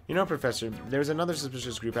 You know, Professor, there's another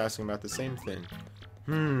suspicious group asking about the same thing.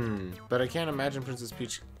 But I can't imagine Princess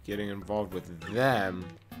Peach getting involved with them.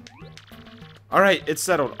 Alright, it's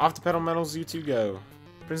settled. Off to Petal Meadows you two go.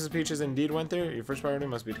 Princess Peach has indeed went there. Your first priority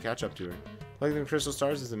must be to catch up to her. Collecting crystal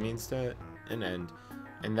stars is a means to an end.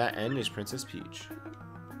 And that end is Princess Peach.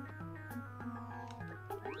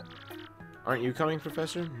 Aren't you coming,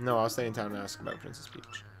 Professor? No, I'll stay in town and ask about Princess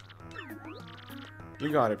Peach.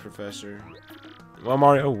 You got it, Professor. Well,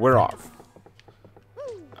 Mario, we're off.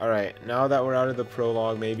 Alright, now that we're out of the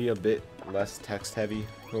prologue, maybe a bit less text heavy,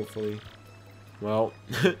 hopefully. Well,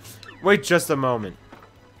 wait just a moment.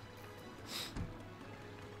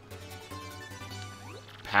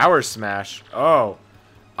 Power Smash. Oh,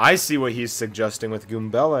 I see what he's suggesting with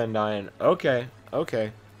Goombella and Nyan. Okay,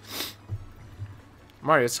 okay.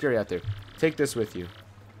 Mario, it's scary out there. Take this with you.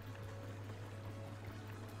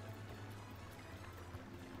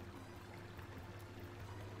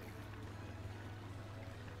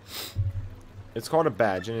 It's called a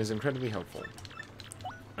badge and is incredibly helpful.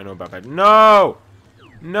 I know about badge. No!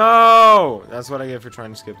 No! That's what I get for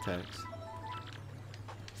trying to skip text.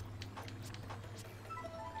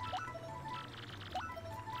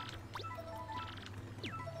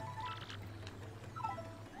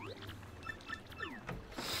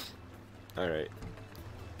 Alright.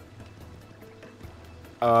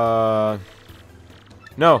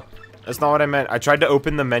 No. That's not what I meant. I tried to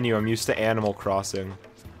open the menu. I'm used to Animal Crossing.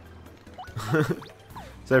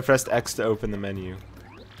 So I pressed X to open the menu.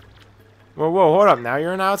 Whoa, whoa, hold up. Now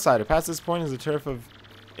you're an outsider. Past this point is the turf of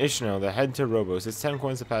Ishno, the head to Robos. It's 10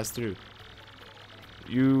 coins to pass through.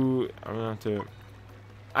 I'm gonna have to...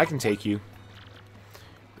 I can take you.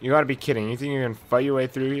 You gotta be kidding. You think you can fight your way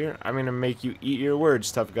through here? I'm gonna make you eat your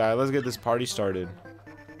words, tough guy. Let's get this party started.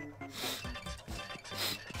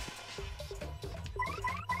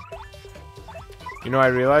 You know, I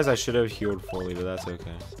realized I should have healed fully, but that's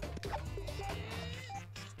okay.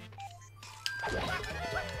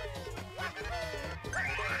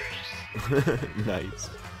 Nice.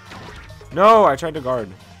 No, I tried to guard.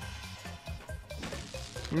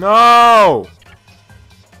 No!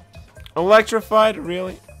 Electrified?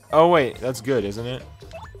 Really? Oh, wait. That's good, isn't it?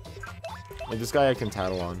 Like, this guy I can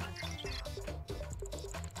tattle on.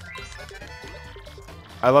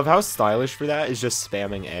 I love how stylish for that is just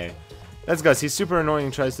spamming A. That's Gus. He's super annoying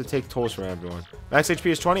and tries to take tolls from everyone. Max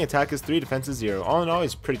HP is 20, attack is 3, defense is 0. All in all,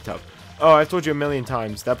 he's pretty tough. Oh, I've told you a million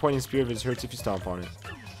times. That pointing spear of his hurts if you stomp on it.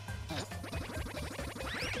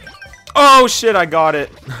 Oh, shit, I got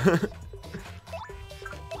it.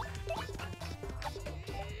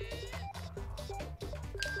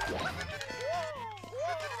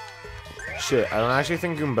 Shit, I don't actually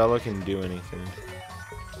think Goombella can do anything.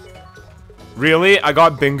 Really? I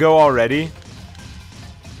got bingo already?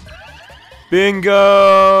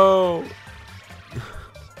 Bingo!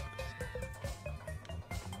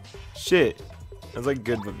 Shit. That's like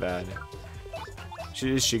good but bad.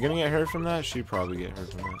 Is she gonna get hurt from that? She'd probably get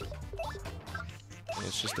hurt from that. Yeah,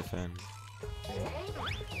 it's just defend.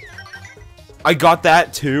 I got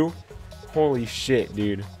that too? Holy shit,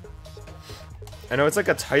 dude. I know it's like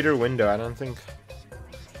a tighter window. I don't think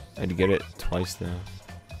I'd get it twice though.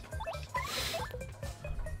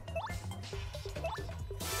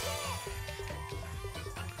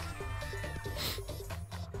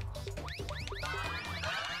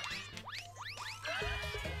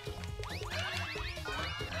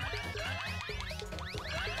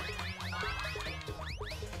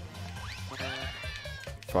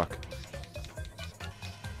 Fuck.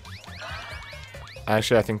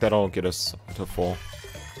 Actually, I think that'll get us to full.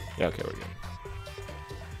 Yeah, okay, we're good.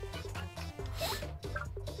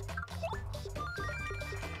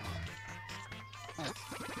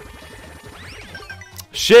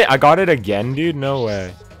 Shit, I got it again, dude? No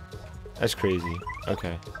way. That's crazy.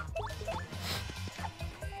 Okay.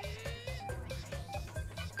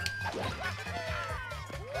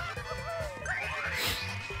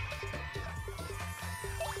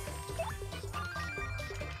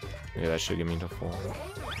 Yeah, that should get me to full.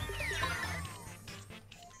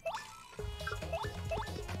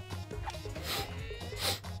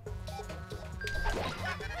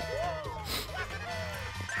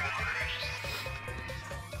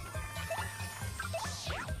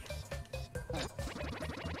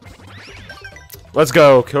 Let's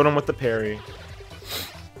go. Killed him with the parry.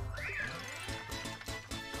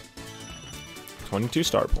 22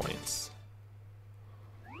 star points.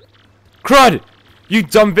 Crud! You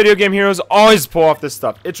dumb video game heroes always pull off this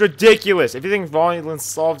stuff. It's ridiculous. If you think violence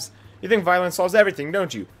solves everything,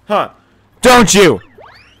 don't you? Huh? Don't you?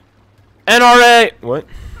 NRA. What?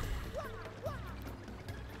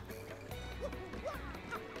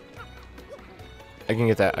 I can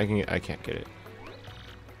get that. I can't get it.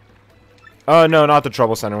 Oh no, not the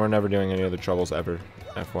trouble center. We're never doing any of the troubles ever.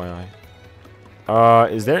 FYI.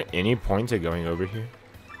 Is there any point to going over here?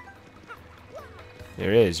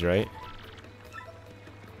 There is, right?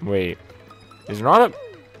 Wait, is there not a...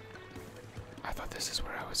 I thought this is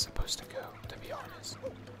where I was supposed to go, to be honest.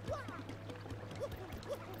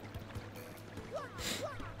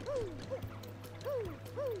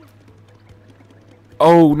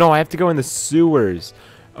 Oh, no, I have to go in the sewers.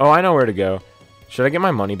 Oh, I know where to go. Should I get my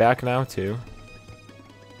money back now, too?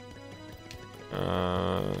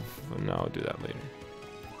 No, I'll do that later.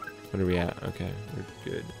 What are we at? Okay, we're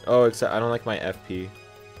good. Oh, except I don't like my FP.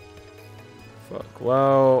 Fuck.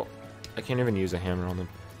 Well, I can't even use a hammer on the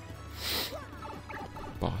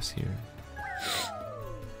boss here.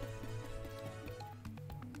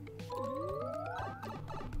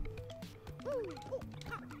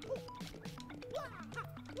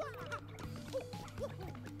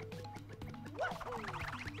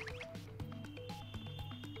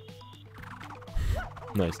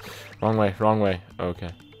 Nice. Wrong way, wrong way.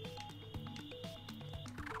 Okay.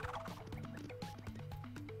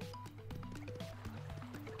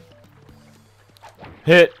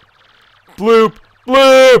 Hit. Bloop.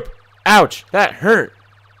 Bloop. Ouch. That hurt.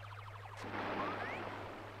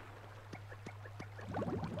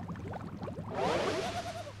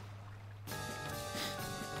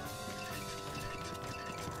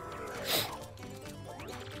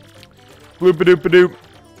 Bloop-a-doop-a-doop.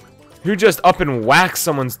 Who just up and whacks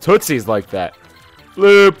someone's tootsies like that?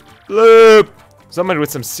 Bloop. Bloop. Somebody with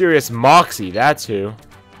some serious moxie. That's who.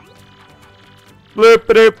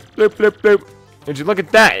 Bloop-a-doop. Bloop-bloop-bloop. Would you look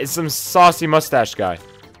at that? It's some saucy mustache guy.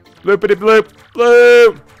 Bloopity bloop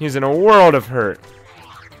bloop. He's in a world of hurt.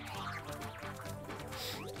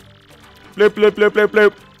 Bloop bloop bloop bloop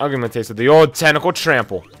bloop. I'll give him a taste of the old tentacle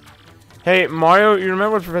trample. Hey, Mario, you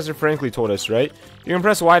remember what Professor Frankly told us, right? You can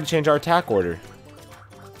press Y to change our attack order.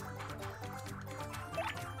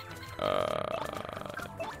 I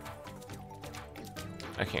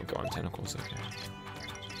can't go on tentacles, okay.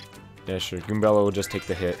 Yeah, sure. Goombella will just take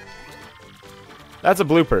the hit. That's a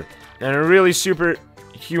blooper. And a really super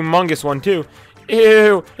humongous one, too.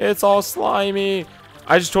 Ew, it's all slimy.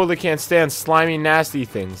 I just totally can't stand slimy, nasty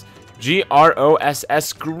things.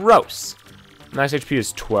 Gross. Gross. Nice HP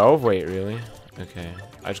is 12. Wait, really? Okay.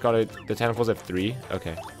 I just got it. The tentacles have 3.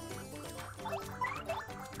 Okay.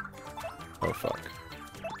 Oh, fuck.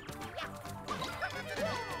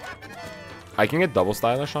 I can get double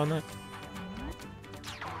stylish on that?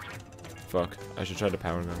 Fuck. I should try to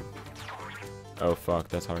power gun. Oh, fuck.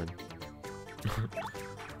 That's hard.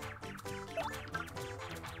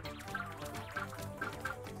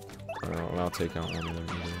 I'll take out one of them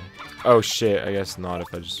either. Oh, shit. I guess not if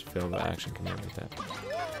I just fail the action command with that.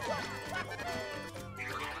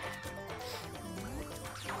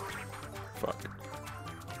 Fuck.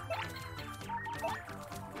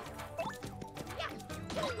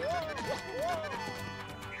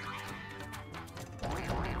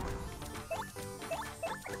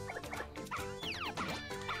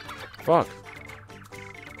 Fuck.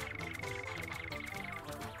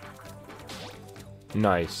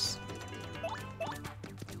 Nice.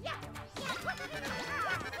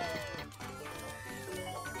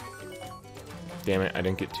 Damn it, I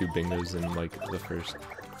didn't get 2 bingos in, like, the first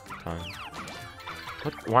time.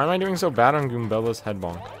 What? Why am I doing so bad on Goombella's head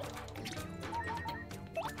bonk?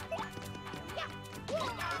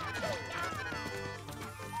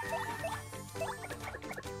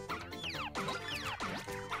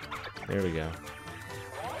 There we go.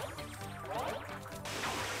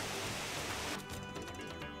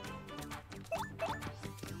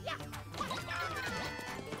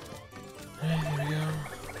 There we go.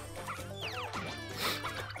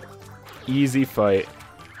 Easy fight.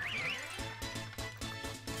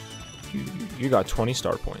 You got 20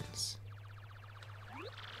 star points.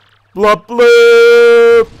 Blup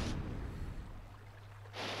bloop!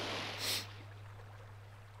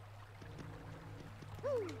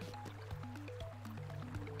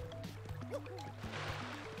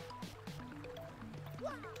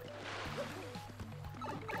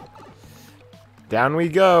 Down we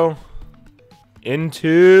go.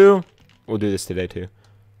 Into... We'll do this today too.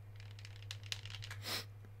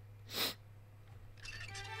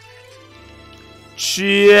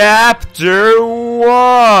 Chapter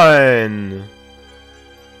 1.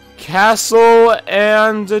 Castle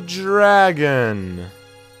and a Dragon.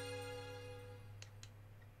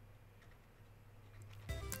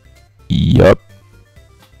 Yup.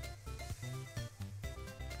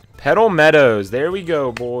 Petal Meadows. There we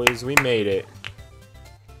go, boys. We made it.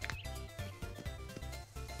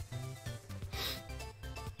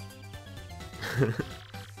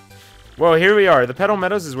 Well, here we are. The Petal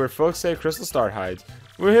Meadows is where folks say Crystal Star hides.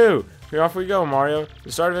 Woohoo! Here off we go, Mario.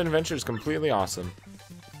 The start of an adventure is completely awesome.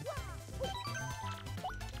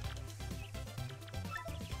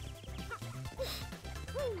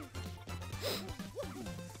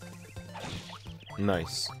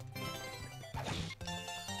 Nice.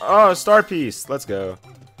 Oh, star piece. Let's go.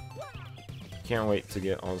 Can't wait to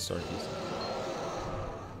get all the star pieces.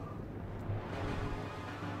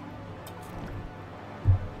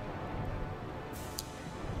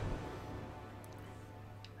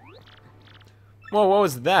 Whoa, what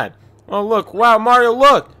was that? Oh, look. Wow, Mario,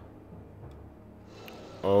 look.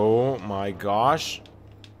 Oh, my gosh.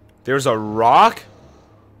 There's a rock?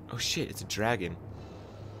 Oh, shit. It's a dragon.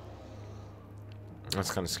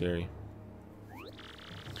 That's kind of scary.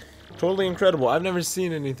 Totally incredible. I've never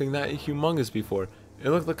seen anything that humongous before. It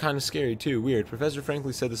looked kind of scary, too. Weird. Professor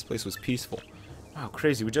Frankly said this place was peaceful. Wow,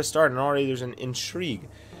 crazy. We just started and already there's an intrigue.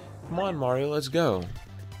 Come on, Mario. Let's go.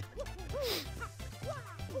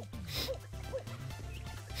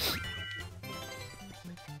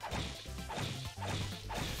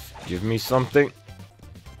 Give me something.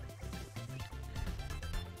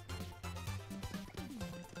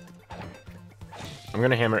 I'm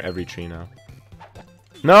gonna hammer every tree now.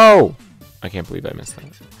 No! I can't believe I missed that.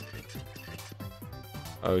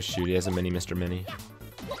 Oh shoot, he has a mini Mr. Mini.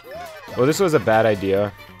 Well, this was a bad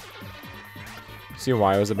idea. See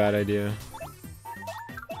why it was a bad idea?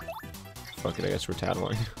 Fuck it, I guess we're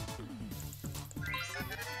tattling.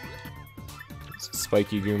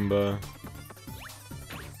 Spiky Goomba.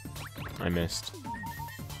 I missed.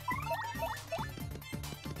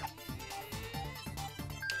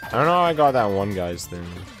 I don't know how I got that one guy's thing.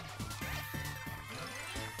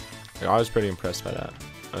 I was pretty impressed by that.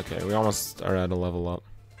 Okay, we almost are at a level up.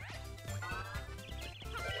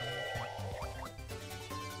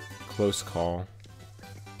 Close call.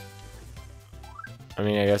 I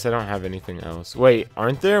mean, I guess I don't have anything else. Wait,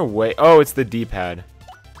 aren't there way... Oh, it's the D-pad.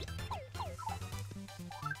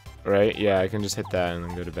 Right? Yeah, I can just hit that and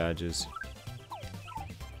then go to badges.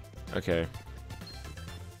 Okay.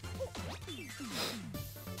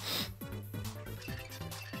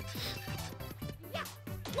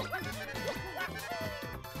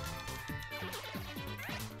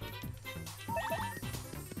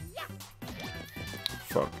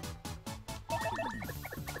 Fuck.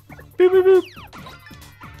 Boop, boop, boop.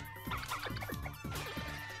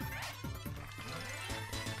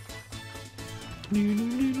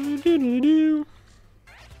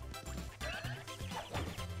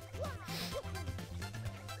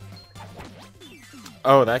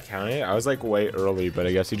 Oh, that counted? I was like way early, but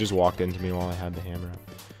I guess he just walked into me while I had the hammer out.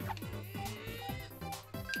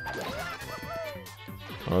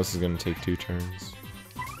 Oh, this is gonna take 2 turns.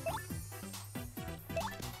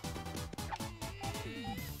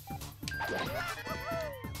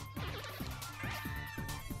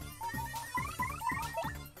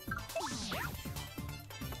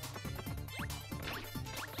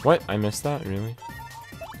 What? I missed that? Really?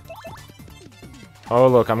 Oh,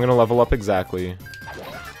 look, I'm gonna level up exactly.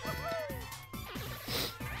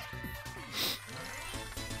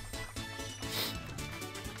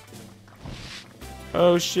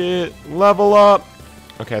 Oh shit, level up!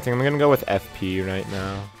 Okay, I think I'm gonna go with FP right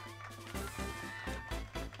now.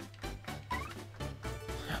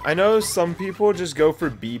 I know some people just go for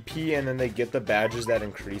BP and then they get the badges that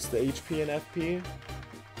increase the HP and FP.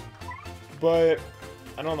 But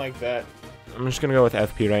I don't like that. I'm just gonna go with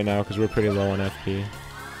FP right now because we're pretty low on FP.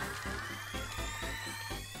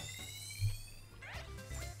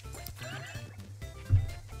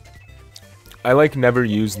 I like never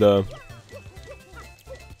use the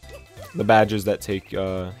badges that take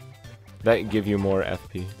that give you more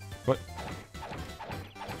FP. What?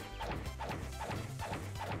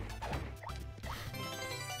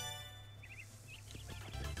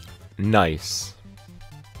 Nice.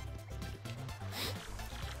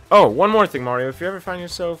 Oh, one more thing, Mario. If you ever find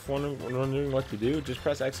yourself wondering what to do, just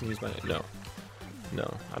press X and use my... No.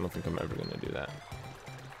 No, I don't think I'm ever going to do that.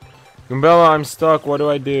 Goombella, I'm stuck. What do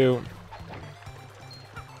I do?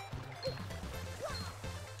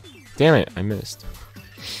 Damn it, I missed.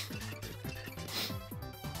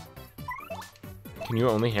 Can you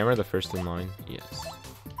only hammer the first in line? Yes.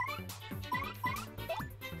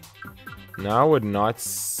 Now would not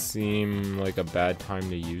seem like a bad time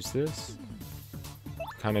to use this.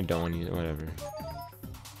 Kind of don't use it, whatever.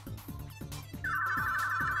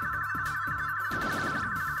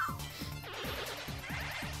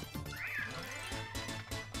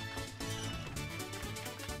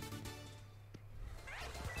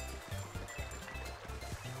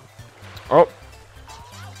 Oh!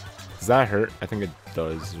 Does that hurt? I think it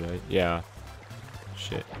does, right? Yeah.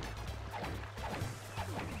 Shit.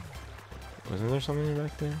 Wasn't there something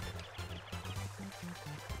back there?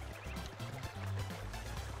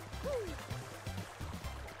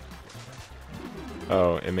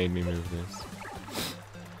 Oh, it made me move this.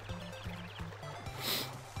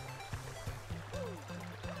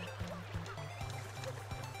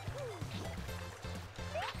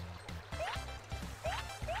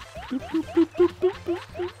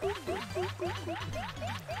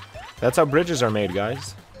 That's how bridges are made,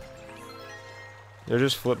 guys. They're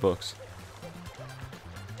just flip books.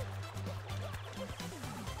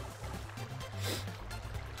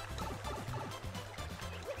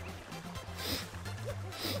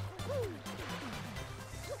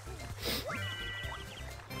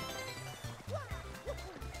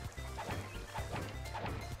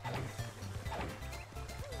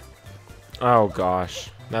 Oh gosh,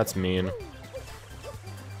 that's mean.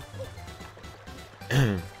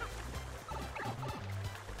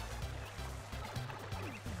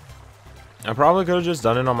 I probably could have just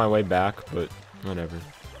done it on my way back, but whatever.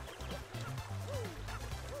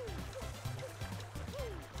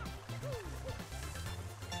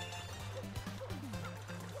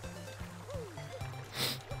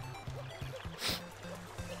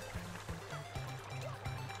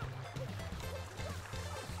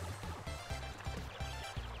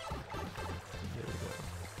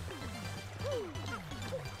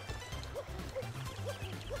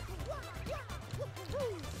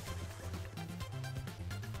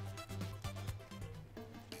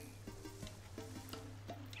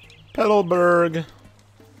 Petalburg.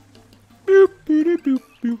 Boop, boop, boop,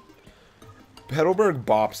 boop. Petalburg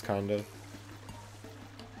bops, kind of.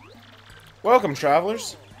 Welcome,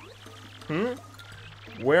 travelers.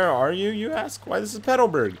 Where are you, you ask? Why, this is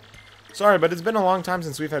Petalburg. Sorry, but it's been a long time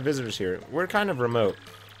since we've had visitors here. We're kind of remote.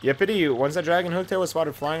 Yippity, once that dragon hooktail was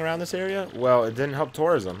spotted flying around this area, well, it didn't help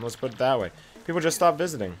tourism. Let's put it that way. People just stopped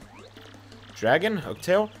visiting. Dragon?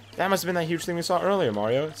 Hooktail? That must have been that huge thing we saw earlier,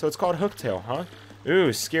 Mario. So it's called Hooktail, huh?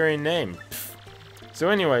 Ooh, scary name. Pfft. So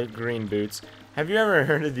anyway, Green Boots, have you ever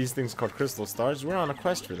heard of these things called crystal stars? We're on a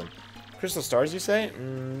quest for them. Crystal stars, you say?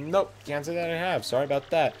 Nope, can't say that I have. Sorry about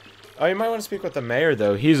that. Oh, you might want to speak with the mayor,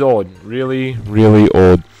 though. He's old. Really, really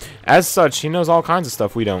old. As such, he knows all kinds of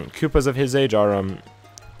stuff we don't. Koopas of his age are,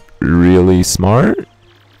 really smart?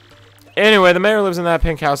 Anyway, the mayor lives in that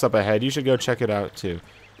pink house up ahead. You should go check it out, too.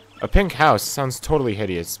 A pink house sounds totally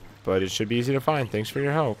hideous, but it should be easy to find. Thanks for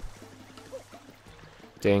your help.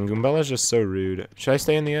 Dang, Goombella's just so rude. Should I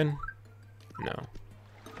stay in the inn? No.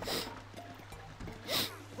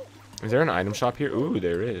 Is there an item shop here? Ooh,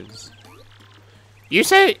 there is. You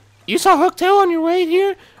say you saw Hooktail on your way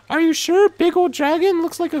here? Are you sure? Big old dragon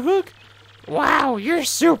looks like a hook. Wow, you're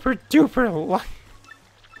super duper lucky.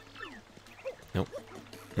 Nope.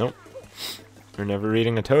 Nope. We're never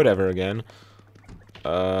eating a toad ever again.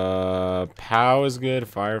 Pow is good.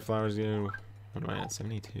 Fireflower is good. What am I at?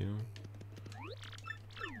 72.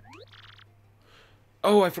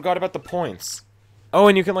 Oh, I forgot about the points. Oh,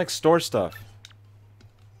 and you can, like, store stuff.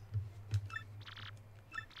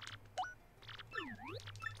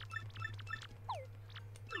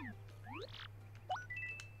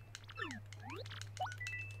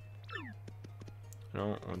 I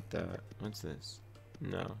don't want that. What's this?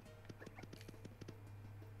 No.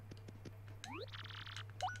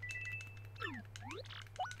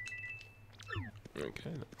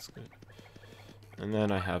 Okay, that's good. And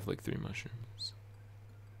then I have like 3 mushrooms.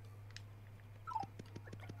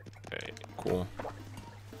 Okay, cool.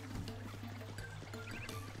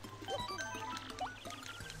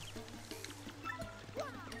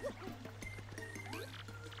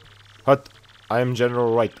 Hut, I am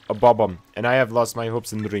General Wright, a Bob-omb, and I have lost my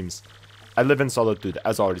hopes and dreams. I live in solitude,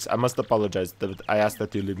 as always. I must apologize that I asked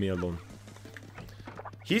that you leave me alone.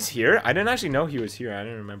 He's here? I didn't actually know he was here. I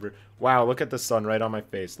didn't remember. Wow, look at the sun right on my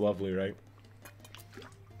face. Lovely, right?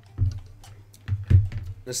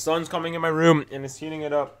 The sun's coming in my room, and it's heating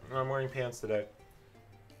it up. I'm wearing pants today.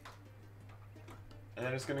 And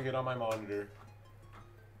then it's going to get on my monitor.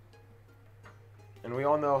 And we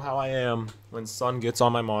all know how I am when sun gets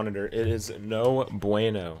on my monitor. It is no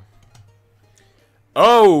bueno.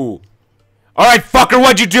 Oh! Alright, fucker,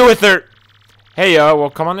 what'd you do with her? Hey, well,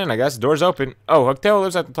 come on in, I guess. Door's open. Oh, Hooktail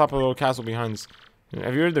lives at the top of the little castle behind us.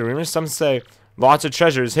 Have you heard the rumors? Some say lots of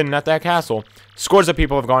treasure is hidden at that castle. Scores of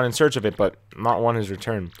people have gone in search of it, but not one has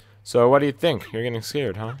returned. So, what do you think? You're getting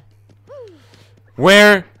scared, huh?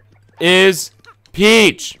 Where is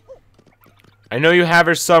Peach? I know you have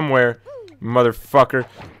her somewhere, motherfucker.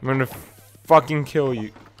 I'm gonna fucking kill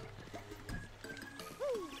you.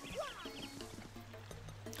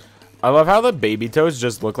 I love how the baby toads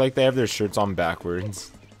just look like they have their shirts on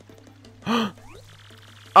backwards.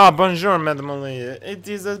 Ah, bonjour, mademoiselle. It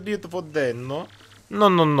is a beautiful day, no? No,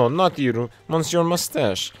 not you, Monsieur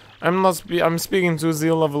Mustache. I'm speaking to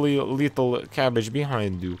the lovely little cabbage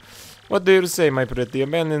behind you. What do you say, my pretty?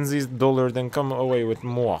 Abandon these dullard and come away with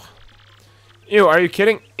moi. Ew, are you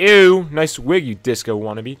kidding? Ew, nice wig, you disco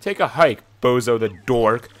wannabe. Take a hike, bozo the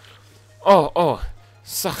dork. Oh,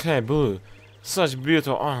 sacre bleu. Such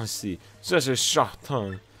beautiful honesty. Such a sharp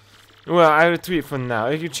tongue. Well, I retreat for now.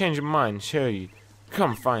 If you change your mind, cherry,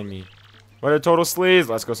 come find me. What a total sleaze.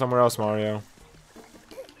 Let's go somewhere else, Mario.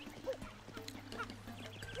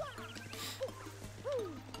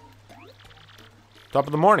 Top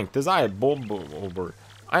of the morning. 'Tis I, Bulbober.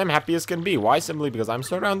 I am happy as can be. Why? Simply because I'm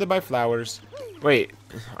surrounded by flowers. Wait,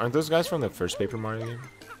 aren't those guys from the first Paper Mario game?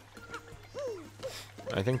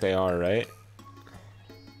 I think they are, right?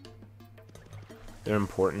 They're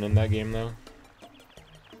important in that game, though.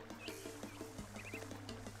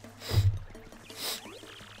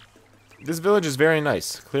 This village is very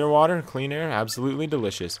nice. Clear water, clean air, absolutely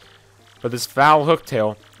delicious. But this foul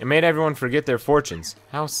Hooktail, it made everyone forget their fortunes.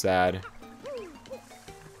 How sad.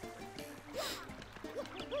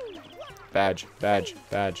 Badge, badge,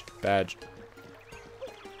 badge, badge.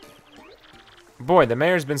 Boy, the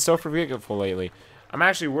mayor's been so forgetful lately. I'm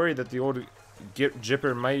actually worried that the old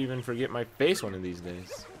Jipper might even forget my face one of these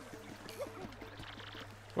days.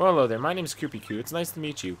 Well, hello there. My name's Koopy Koo. It's nice to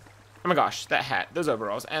meet you. Oh my gosh, that hat, those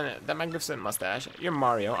overalls, and that magnificent mustache. You're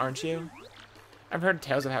Mario, aren't you? I've heard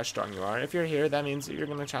tales of how strong you are. If you're here, that means that you're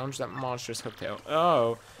going to challenge that monstrous Hooktail.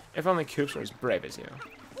 Oh, if only Koops were as brave as you.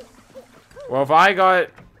 Well, if I got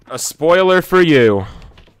a spoiler for you.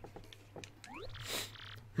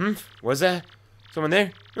 Was that someone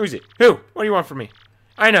there? Who is it? Who? What do you want from me?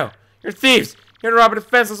 I know. You're thieves. You're to rob a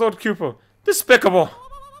defenseless old Koopa. Despicable.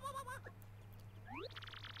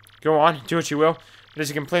 Go on, do what you will. But as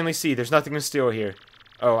you can plainly see, there's nothing to steal here.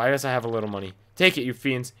 Oh, I guess I have a little money. Take it, you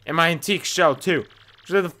fiends. And my antique shell, too.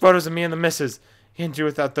 These are the photos of me and the missus. Can't do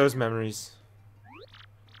without those memories.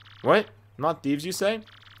 What? Not thieves, you say?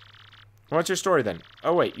 What's your story, then?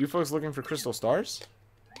 Oh, wait, you folks looking for crystal stars?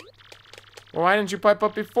 Well, why didn't you pipe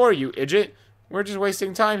up before, you idiot? We're just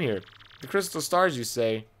wasting time here. The crystal stars, you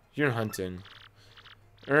say? You're hunting.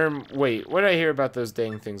 Wait, what did I hear about those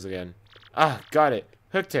dang things again? Ah, got it.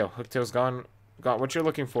 Hooktail. Hooktail's gone. Got what you're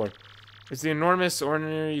looking for. It's the enormous,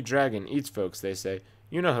 ordinary dragon. Eats folks, they say.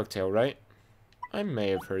 You know Hooktail, right? I may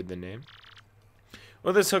have heard the name.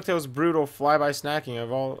 Well, this Hooktail's brutal fly-by snacking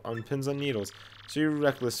of all on pins and needles. So you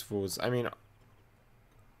reckless fools. I mean,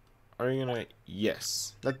 are you gonna...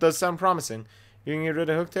 Yes. That does sound promising. If you can get rid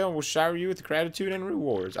of Hooktail, we'll shower you with gratitude and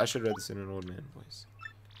rewards. I should have read this in an old man voice.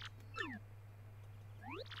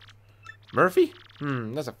 Murphy?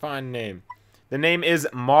 That's a fine name. The name is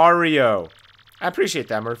Mario. I appreciate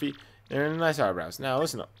that, Murphy. They're nice eyebrows. Now,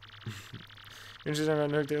 listen up. Interested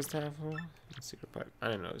in Hooktail's taffel? Secret pipe. I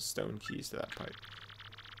didn't know. Stone keys to that pipe.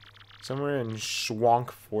 Somewhere in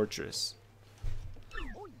Schwank Fortress.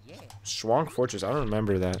 Schwank Fortress. I don't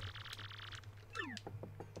remember that.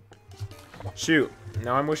 Shoot.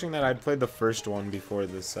 Now I'm wishing that I'd played the first one before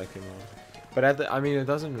the second one. But I mean, it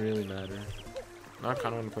doesn't really matter. I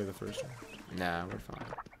kind of want to play the first one. Nah, we're fine.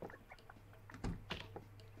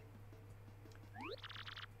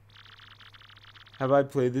 Have I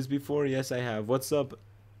played this before? Yes, I have. What's up,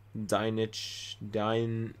 Dynich?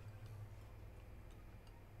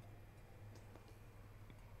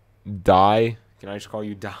 Die? Can I just call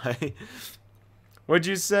you Die? What'd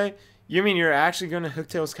you say? You mean you're actually going to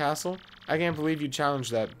Hooktail's castle? I can't believe you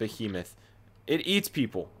challenged that behemoth. It eats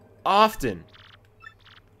people. Often.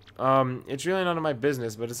 It's really none of my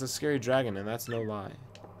business, but it's a scary dragon, and that's no lie.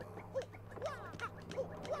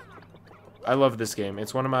 I love this game.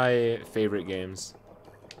 It's one of my favorite games.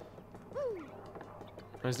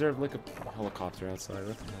 Is there like a helicopter outside?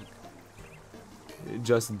 What the heck? It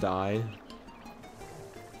just died.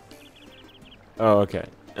 Oh, okay.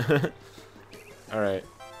 Alright.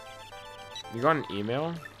 You got an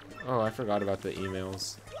email? Oh, I forgot about the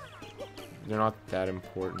emails. They're not that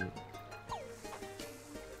important.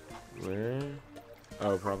 Where?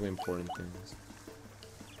 Oh, probably important things.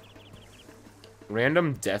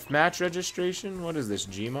 Random deathmatch registration? What is this,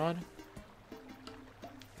 Gmod?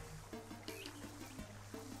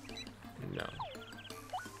 No.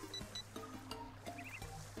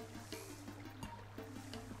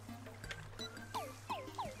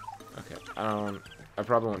 Okay, I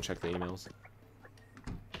probably won't check the emails.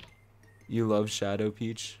 You love Shadow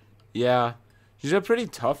Peach? Yeah. She's a pretty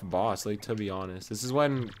tough boss, like, to be honest. This is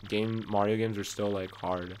when Mario games are still, like,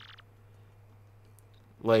 hard.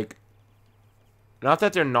 Like, not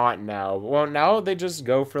that they're not now. Well, now they just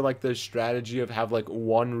go for, like, the strategy of have, like,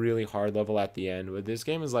 one really hard level at the end. But this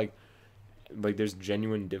game is, like there's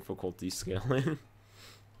genuine difficulty scaling.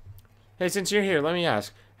 Hey, since you're here, let me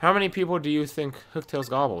ask. How many people do you think Hooktail's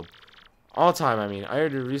gobbled? All time, I mean. I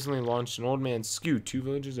heard you recently launched an old man Scoot 2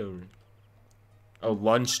 villages over. Oh,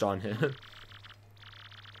 lunched on him.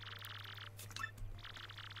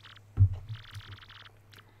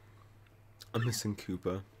 I'm missing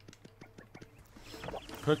Koopa.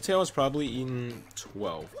 Hooktail has probably eaten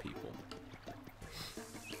 12 people.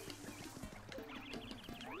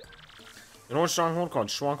 An old stronghold called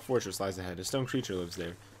Schwank Fortress lies ahead. A stone creature lives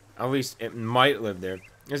there. At least it might live there.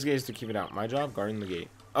 This gate is to keep it out. My job, guarding the gate.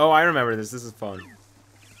 Oh, I remember this. This is fun.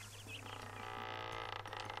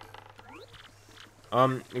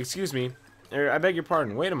 Excuse me. I beg your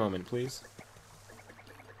pardon. Wait a moment, please.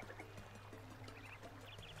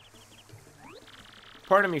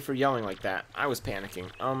 Pardon me for yelling like that. I was panicking.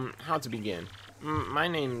 How to begin? My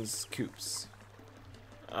name's Koops.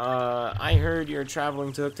 I heard you're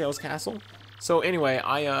traveling to Hooktail's castle. So anyway,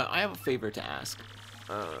 I have a favor to ask.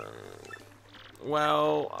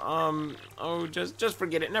 Oh, just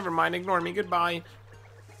forget it. Never mind. Ignore me. Goodbye.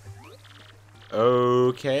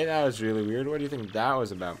 Okay, that was really weird. What do you think that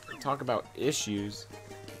was about? Talk about issues.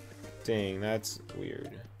 Dang, that's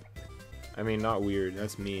weird. I mean, not weird.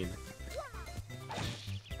 That's mean.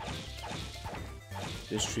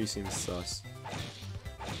 This tree seems sus.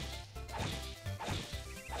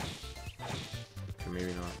 Or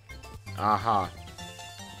maybe not. Aha.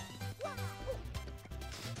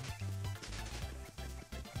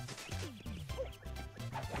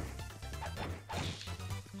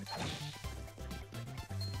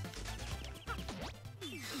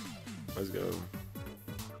 Let's go.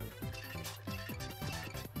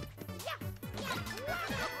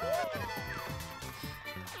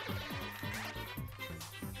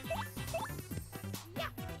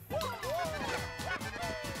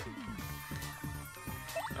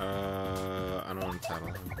 I don't want to tattle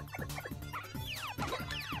him.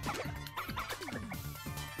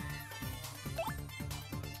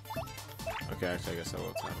 Okay, actually, I guess I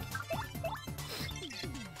will tattle him.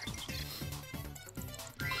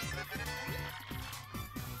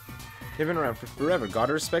 They've been around for forever.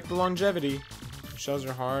 Gotta respect the longevity. Shells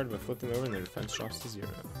are hard, but flip them over and their defense drops to 0.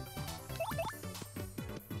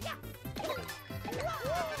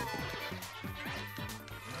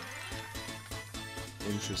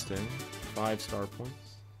 Interesting. 5 star points.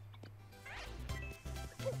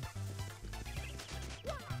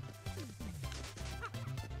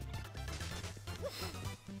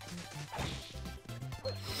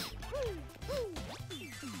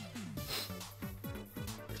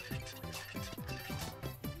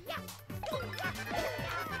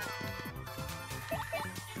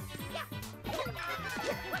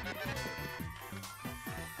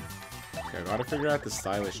 Okay, I gotta figure out the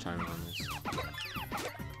stylish timing on this.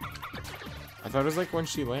 I thought it was like when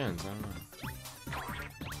she lands. I don't know.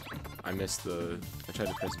 I missed the... I tried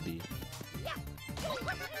to press B.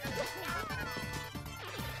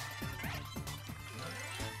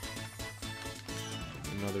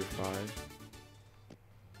 Another 5.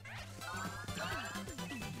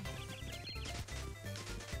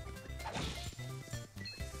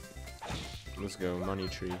 Let's go, money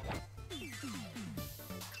tree.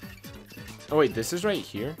 Oh wait, this is right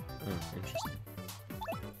here? Oh, interesting.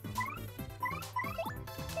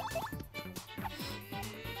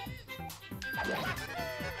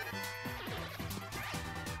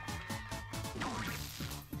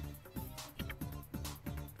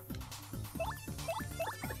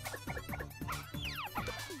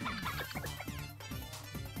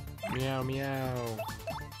 Meow, meow.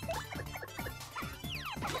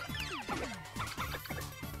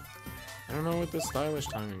 I don't know what the stylish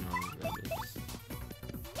timing on that is.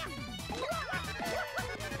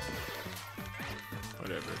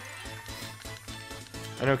 Whatever.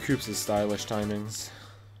 I know Koops is stylish timings.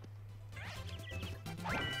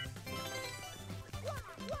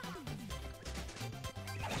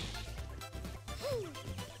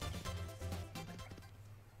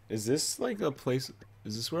 Is this like a place?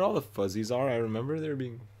 Is this where all the fuzzies are? I remember there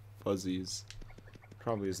being fuzzies.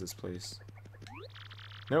 Probably is this place.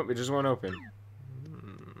 Nope, it just won't open.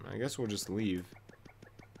 I guess we'll just leave.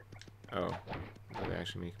 Oh, they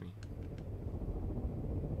actually make me.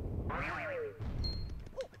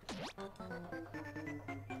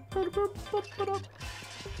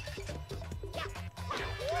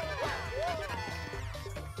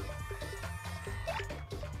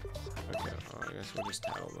 Okay, well, I guess we'll just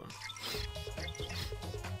tattle them.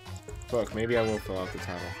 Fuck, maybe I will fill out the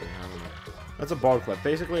tattle thing, I don't know. That's a bald clip.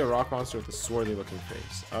 Basically a rock monster with a swarthy looking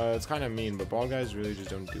face. It's kind of mean, but bald guys really just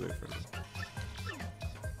don't do it for me.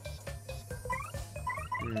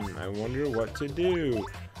 I wonder what to do.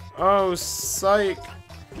 Oh, psych!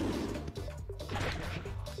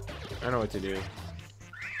 I know what to do.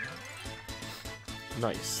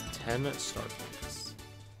 Nice. 10 star points.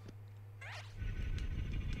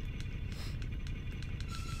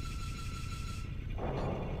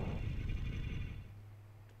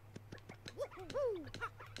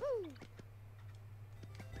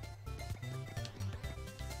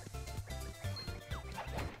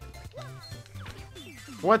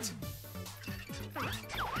 What?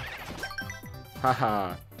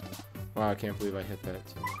 Haha. Wow, I can't believe I hit that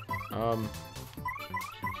too.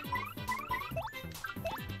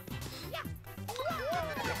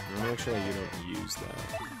 Make sure you don't use that.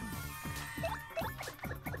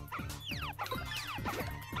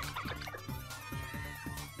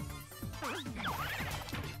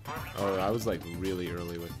 Oh, I was like really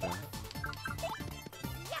early with that.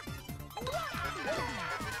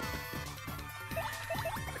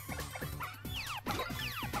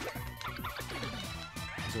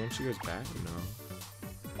 So when she goes back, no.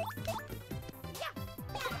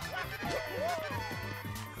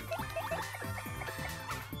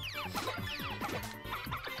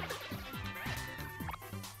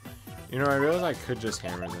 You know, I realized I could just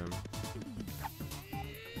hammer them.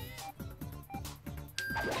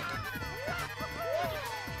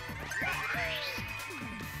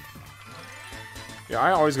 Yeah,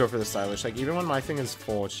 I always go for the stylish. Like, even when my thing is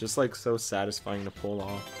full, it's just, like, so satisfying to pull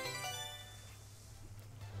off.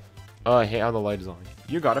 Oh, I hate how the light is on.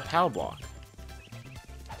 You got a POW block.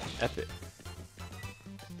 Epic.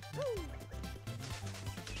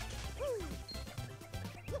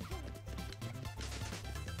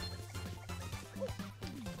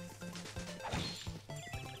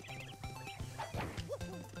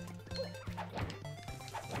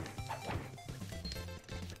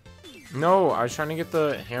 No, I was trying to get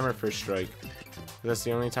the hammer first strike. That's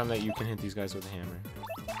the only time that you can hit these guys with a hammer.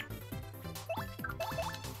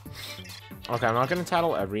 Okay, I'm not gonna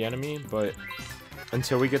tattle every enemy, but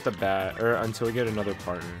until we get the bat, or until we get another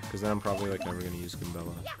partner, because then I'm probably like never gonna use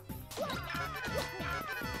Goombella.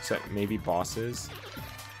 Except maybe bosses.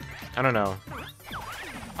 I don't know.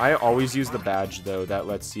 I always use the badge though. That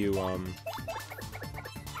lets you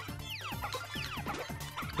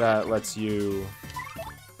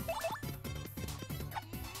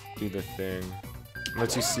do the thing.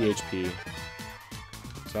 Lets you CHP.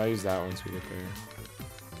 So I use that once we get there.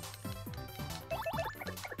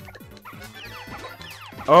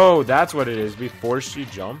 Oh, that's what it is. Before she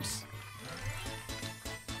jumps.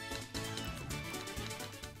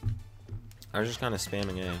 I was just kind of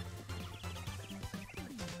spamming A.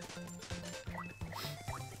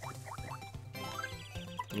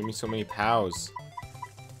 Give me so many POWs.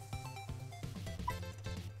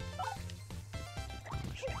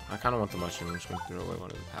 I kind of want the mushroom. I'm just going to throw away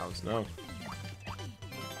one of the POWs. No.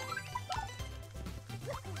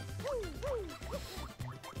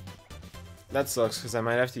 That sucks because I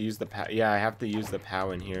might have to use the POW. Yeah, I have to use the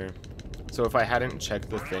POW in here. So if I hadn't checked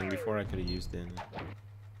the thing before, I could have used it.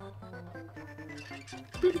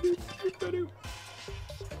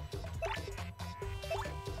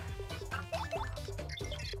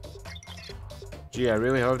 Gee, I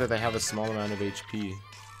really hope that they have a small amount of HP.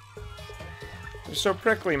 They're so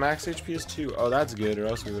prickly. Max HP is 2. Oh, that's good, or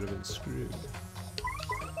else we would have been screwed.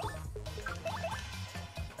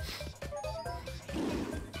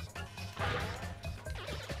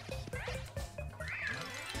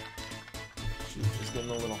 She's just getting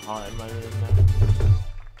a little hot in my room now.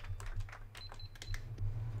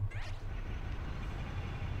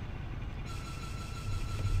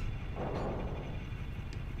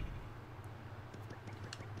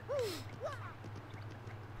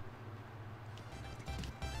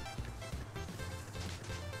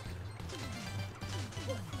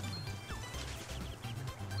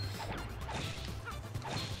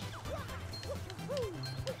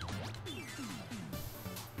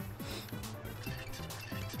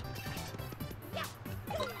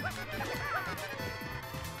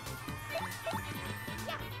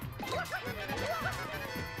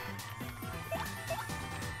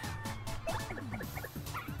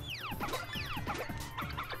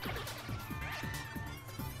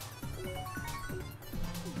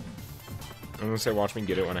 I'm gonna say watch me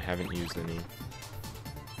get it when I haven't used any.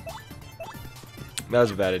 That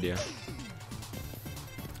was a bad idea.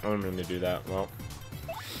 I wasn't going to do that. Well.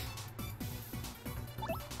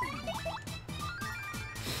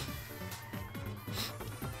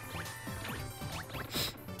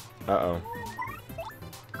 Uh-oh.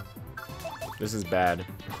 This is bad.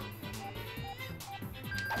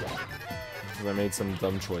 Because I made some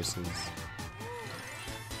dumb choices.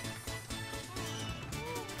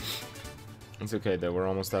 It's okay though, we're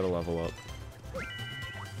almost at a level up.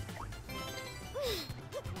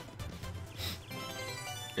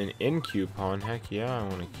 An in coupon, heck yeah, I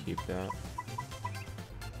want to keep that.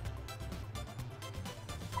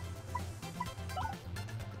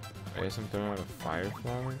 I guess I'm throwing out a fire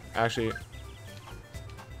flower. Actually,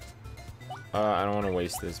 I don't want to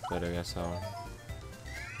waste this, but I guess I'll.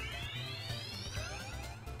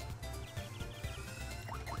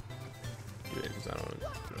 Do it because I don't want to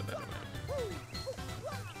throw that away.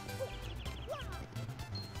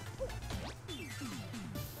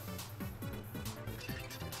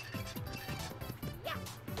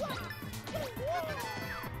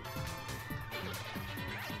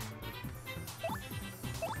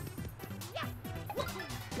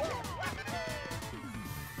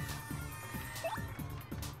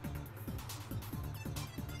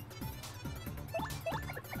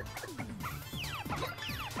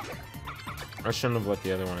 I shouldn't have let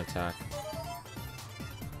the other one attack.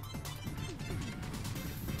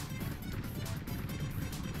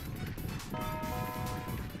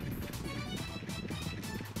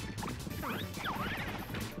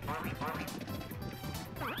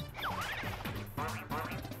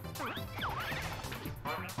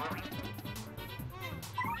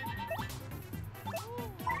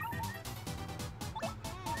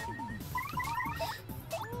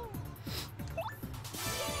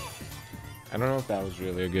 I don't know if that was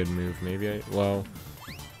really a good move. Maybe I... Well...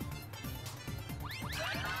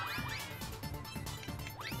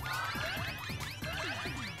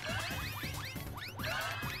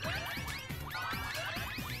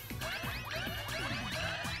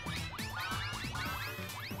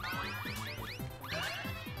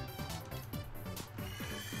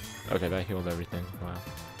 Okay, that healed everything. Wow.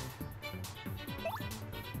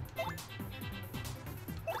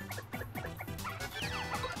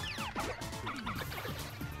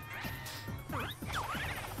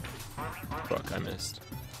 Fuck, I missed.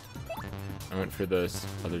 I went for this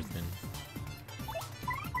other thing.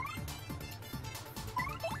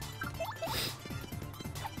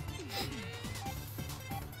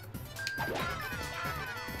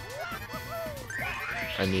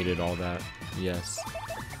 I needed all that. Yes.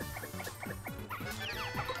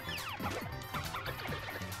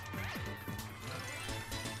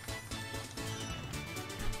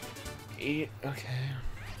 Eight. Okay.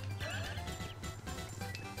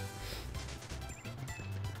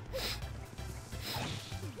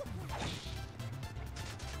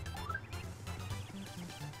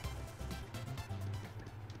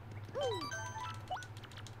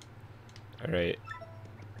 All right.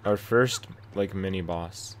 Our first like mini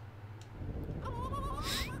boss.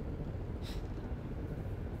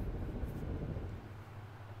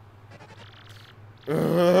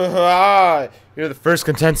 You're the first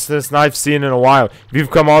contestant I've seen in a while. If you've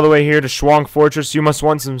come all the way here to Schwang Fortress, you must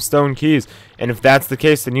want some stone keys. And if that's the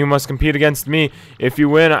case, then you must compete against me. If you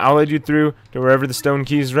win, I'll lead you through to wherever the stone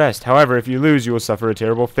keys rest. However, if you lose, you will suffer a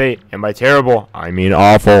terrible fate. And by terrible, I mean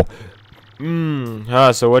awful.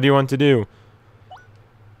 So what do you want to do?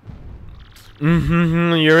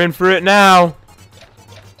 You're in for it now.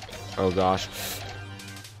 Oh gosh.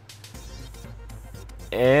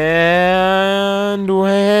 And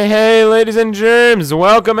hey, ladies and germs,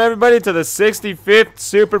 welcome everybody to the 65th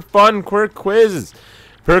super fun quirk quiz.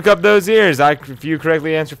 Perk up those ears. If you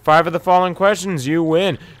correctly answer 5 of the following questions, you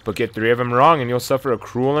win. But get 3 of them wrong and you'll suffer a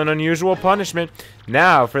cruel and unusual punishment.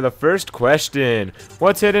 Now for the first question.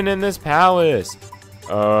 What's hidden in this palace?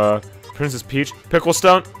 Princess Peach,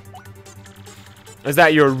 Picklestone. Is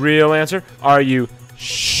that your real answer? Are you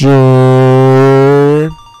sure?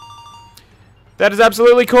 That is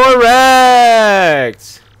absolutely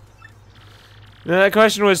correct! Now, that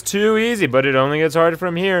question was too easy, but it only gets harder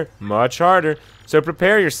from here. Much harder. So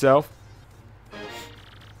prepare yourself.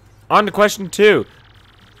 On to question 2.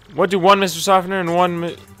 What do 1 Mr. Softener and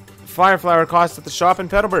 1 Fire Flower cost at the shop in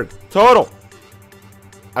Petalburg? Total!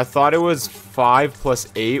 I thought it was 5 plus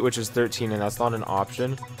 8, which is 13, and that's not an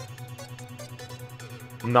option.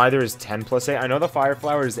 Neither is 10 plus 8. I know the Fire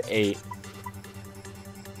Flower is 8.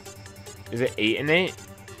 Is it 8 and 8?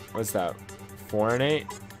 What's that? 4 and 8?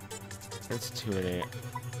 It's 2 and 8. I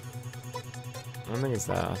don't think it's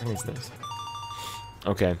that. I think it's this.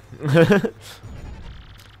 Okay.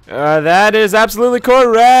 That is absolutely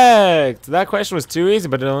correct. That question was too easy,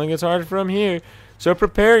 but it only gets harder from here. So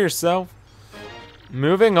prepare yourself.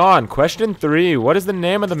 Moving on. Question 3. What is the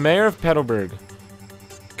name of the mayor of Petalburg?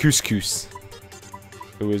 Couscous.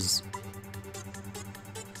 It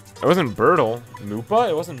wasn't Bertle. Moopa?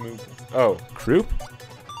 It wasn't Moopa. Oh, Croup?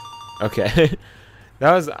 Okay.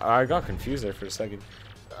 I got confused there for a second.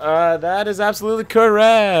 That is absolutely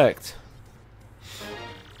correct.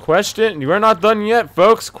 You are not done yet,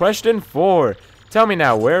 folks. Question 4. Tell me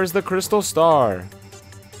now, where is the crystal star?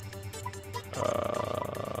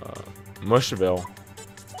 Mushville.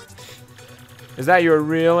 Is that your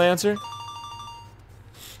real answer?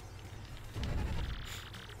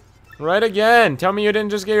 Right again. Tell me you didn't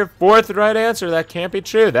just get your 4th right answer. That can't be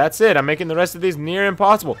true. That's it. I'm making the rest of these near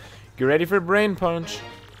impossible. Get ready for Brain Punch.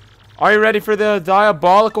 Are you ready for the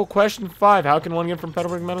diabolical question 5? How can one get from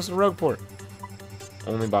Petalburg Meadows to Rogueport?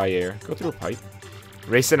 Only by air. Go through a pipe.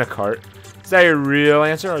 Race in a cart. Is that your real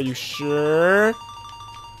answer? Are you sure?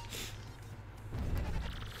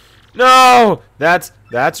 No! That's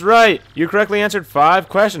right. You correctly answered 5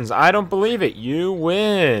 questions. I don't believe it. You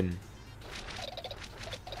win.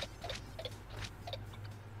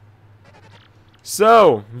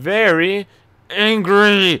 So, very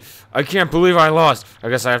angry. I can't believe I lost. I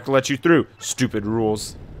guess I have to let you through. Stupid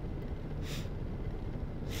rules.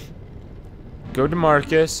 Go to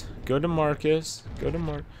Marcus. Go to Marcus. Go to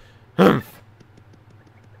Marcus.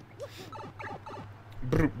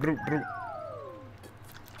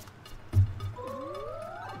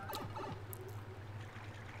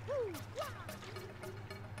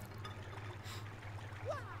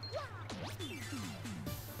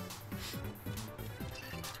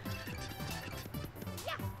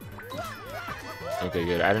 Okay,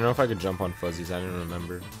 good. I don't know if I could jump on fuzzies. I didn't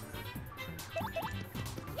remember.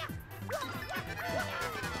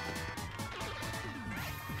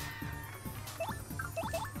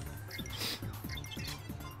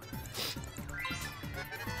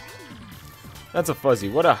 That's a fuzzy.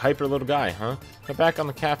 What a hyper little guy, huh? Get back on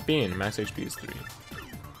the caffeine. Max HP is 3.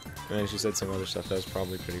 And then she said some other stuff that was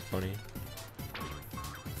probably pretty funny.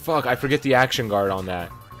 Fuck, I forget the action guard on that.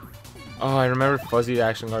 Oh, I remember fuzzy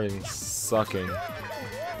action guard and sucking.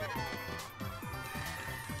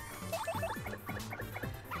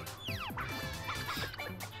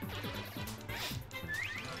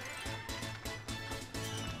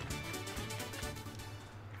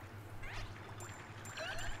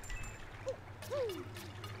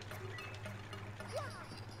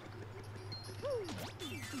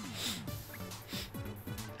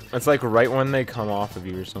 It's like right when they come off of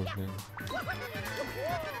you or something.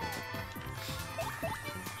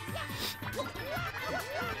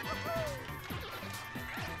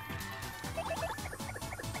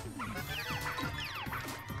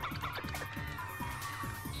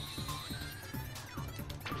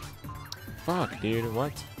 Fuck, dude,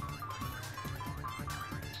 what?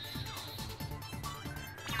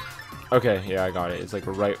 Okay, yeah, I got it. It's like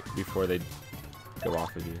right before they go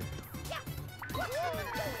off of you.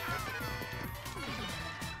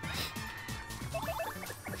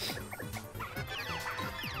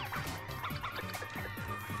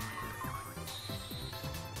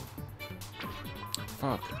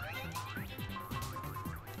 Fuck.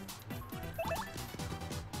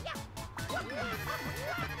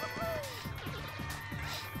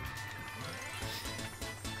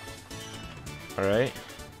 All right.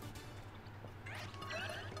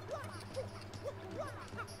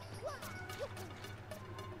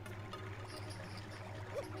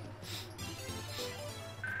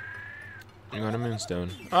 You got a moonstone.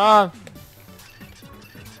 Ah!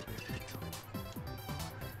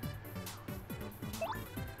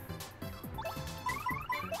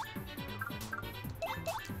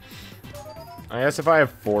 I guess if I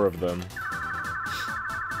have 4 of them.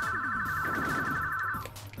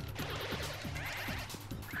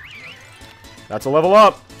 That's a level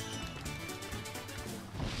up!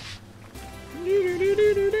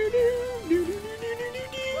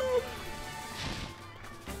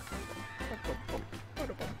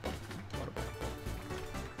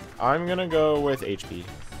 I'm gonna go with HP.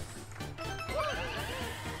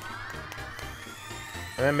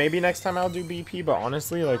 And then maybe next time I'll do BP, but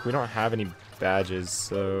honestly, like, we don't have any badges,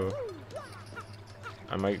 so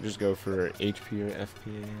I might just go for HP or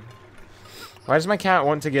FP. Why does my cat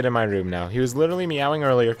want to get in my room now? He was literally meowing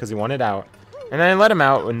earlier because he wanted out. And then I let him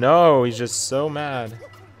out. No, he's just so mad.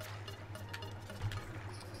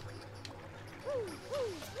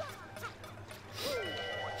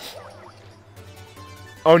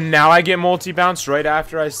 Oh, now I get multi-bounce right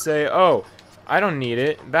after I say, oh, I don't need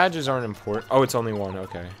it. Badges aren't important. Oh, it's only 1.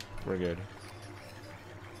 Okay, we're good.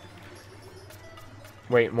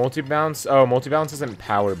 Wait, multi-bounce? Oh, multi-bounce isn't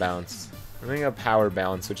power bounce. I'm thinking of power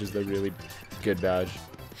bounce, which is the really good badge.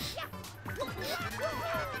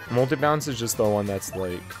 Multi-bounce is just the one that's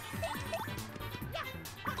like...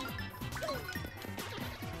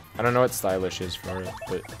 I don't know what stylish is for it,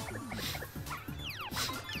 but...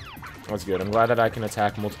 That's good. I'm glad that I can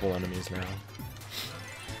attack multiple enemies now.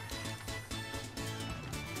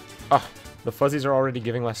 Ah, the fuzzies are already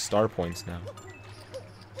giving less star points now.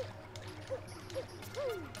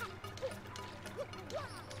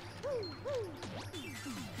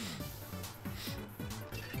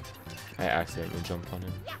 I accidentally jumped on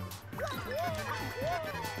him.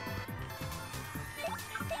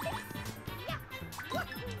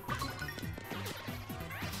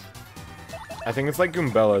 I think it's like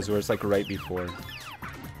Goombella's, where it's like right before.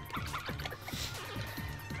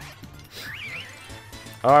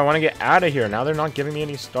 Oh, I want to get out of here. Now they're not giving me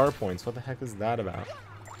any star points. What the heck is that about?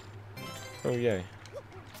 Oh, yay.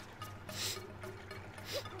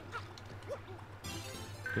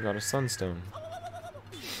 We got a sunstone.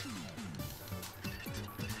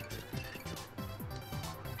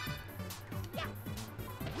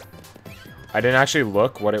 I didn't actually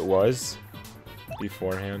look what it was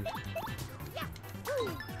beforehand.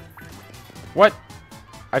 What?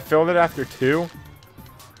 I filled it after 2?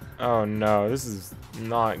 Oh no, this is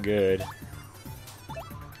not good.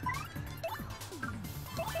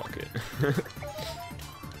 Fuck it.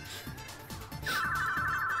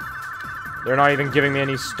 They're not even giving me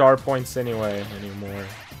any star points anyway anymore.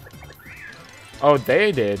 Oh,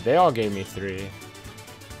 they did. They all gave me 3.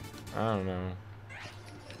 I don't know.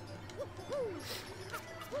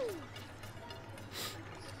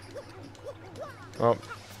 Well,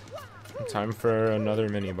 time for another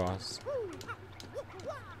mini boss.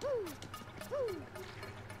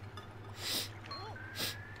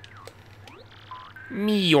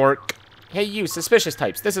 Me York. Hey you, suspicious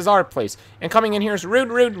types, this is our place. And coming in here is rude,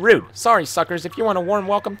 rude, rude. Sorry, suckers, if you want a warm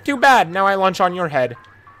welcome, too bad. Now I lunch on your head.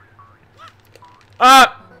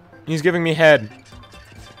 Ah! He's giving me head.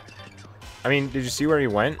 I mean, did you see where he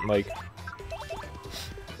went? Like...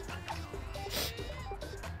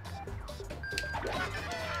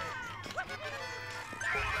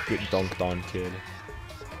 Get dunked on, kid.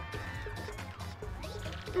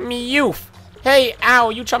 Me youth. Hey, ow,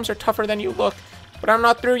 you chumps are tougher than you look. But I'm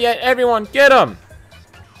not through yet. Everyone, get him!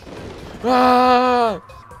 Ah!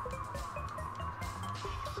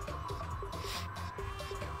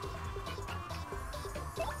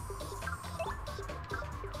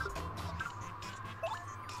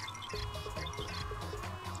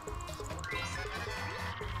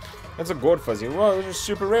 That's a gold fuzzy. Whoa, those are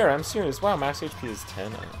super rare. I'm serious. Wow, max HP is 10.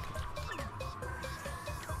 Okay.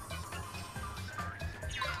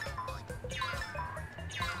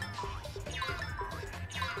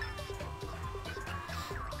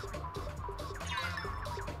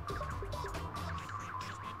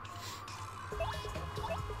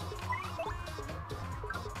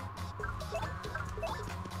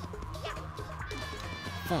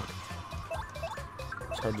 Fuck.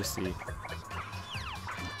 It's hard to see.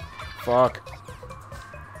 Fuck.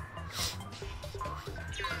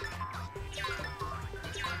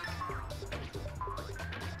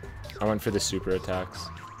 I went for the super attacks.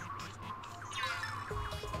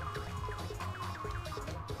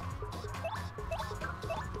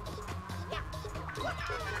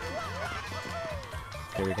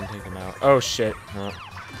 Okay, we can take him out. Oh shit. Oh.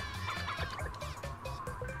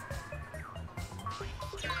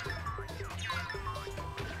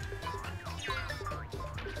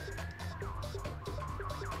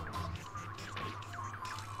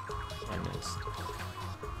 I missed.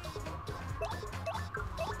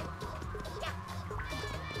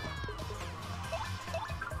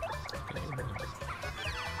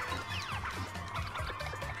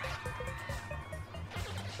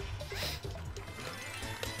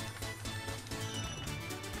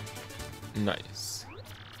 Nice.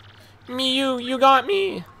 Mew, you got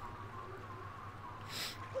me!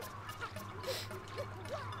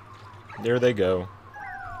 There they go.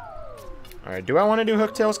 Alright, do I want to do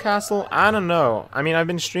Hooktail's Castle? I don't know. I mean, I've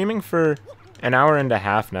been streaming for an hour and a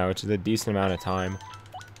half now, which is a decent amount of time.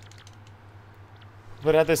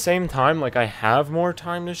 But at the same time, like, I have more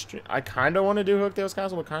time to stream. I kind of want to do Hooktail's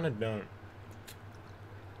Castle, but kind of don't.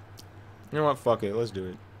 You know what? Fuck it. Let's do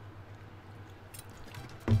it.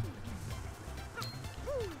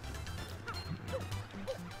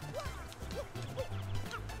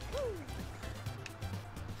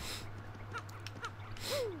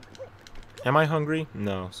 Am I hungry?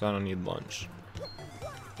 No, so I don't need lunch.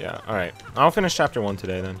 Yeah, alright. I'll finish chapter 1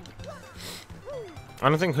 today then. I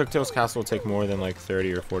don't think Hooktail's Castle will take more than like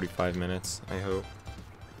 30 or 45 minutes, I hope.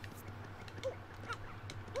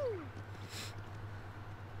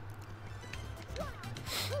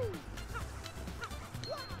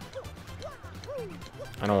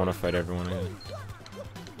 I don't want to fight everyone again.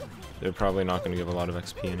 They're probably not going to give a lot of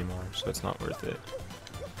XP anymore, so it's not worth it.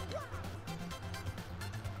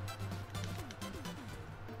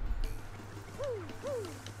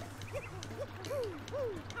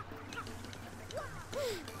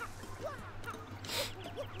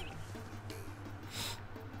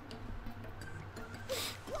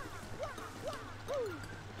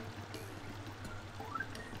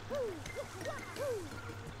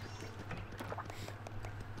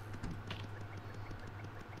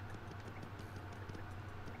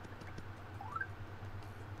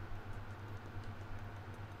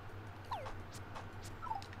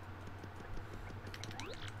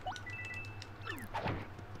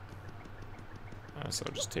 So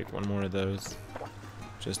I'll just take one more of those,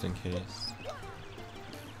 just in case.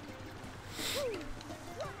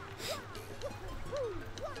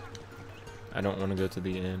 I don't want to go to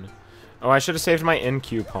the inn. Oh, I should have saved my inn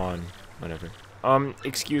coupon. Whatever.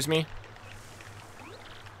 Excuse me?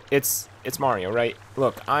 It's Mario, right?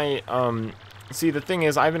 Look, see, the thing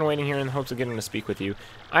is, I've been waiting here in the hopes of getting to speak with you.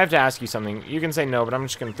 I have to ask you something. You can say no, but I'm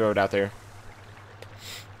just gonna throw it out there.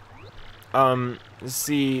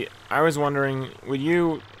 See, I was wondering, would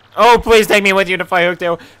you... Oh, please take me with you to fight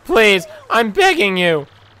Hooktail. Please, I'm begging you.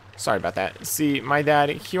 Sorry about that. See, my dad,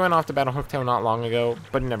 he went off to battle Hooktail not long ago,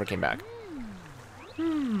 but he never came back.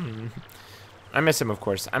 I miss him, of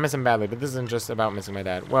course. I miss him badly, but this isn't just about missing my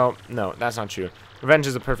dad. Well, no, that's not true. Revenge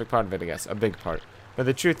is a perfect part of it, I guess. A big part. But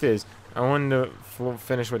the truth is, I wanted to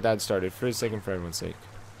finish what Dad started, for his sake and for everyone's sake.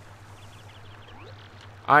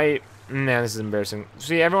 Nah, this is embarrassing.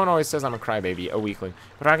 See, everyone always says I'm a crybaby, a weakling.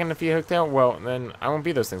 But if I can defeat Hooktail, well, then I won't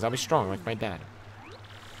be those things. I'll be strong, like my dad.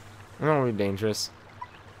 I don't want to be dangerous.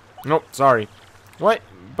 Nope, sorry. What?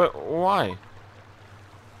 But why?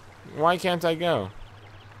 Why can't I go?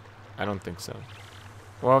 I don't think so.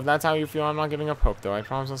 Well, if that's how you feel, I'm not giving up hope, though. I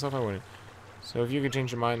promised myself I wouldn't. So if you could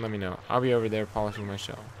change your mind, let me know. I'll be over there polishing my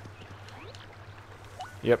shell.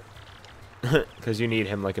 Yep. Because you need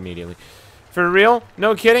him, like, immediately. For real?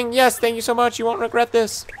 No kidding? Yes, thank you so much. You won't regret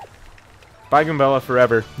this. Bye, Goombella,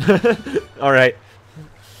 forever. Alright.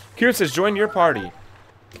 Cute says, join your party.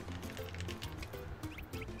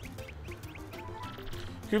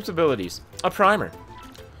 Coop's abilities. A primer.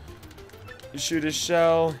 You shoot his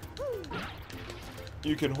shell.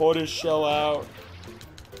 You can hold his shell out.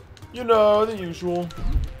 You know, the usual.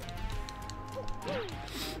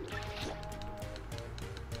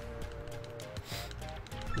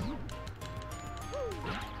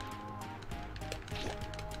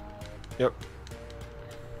 Yep.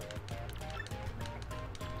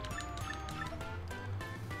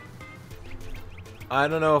 I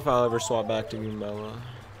don't know if I'll ever swap back to Goombella.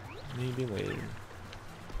 Maybe later.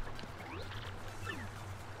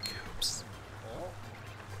 Goops.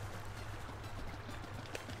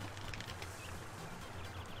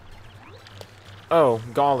 Oh,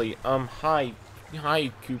 golly. Hi,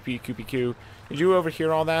 Koopy Koo. Did you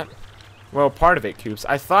overhear all that? Well, part of it, Koops.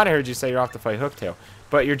 I thought I heard you say you're off to fight Hooktail.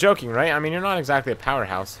 But you're joking, right? I mean, you're not exactly a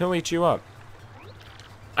powerhouse. He'll eat you up.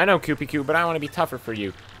 I know, Koopy Koo, but I want to be tougher for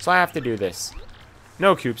you. So I have to do this.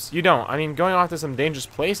 No, Koops, you don't. I mean, going off to some dangerous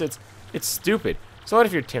place, it's stupid. So what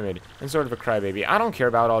if you're timid and sort of a crybaby? I don't care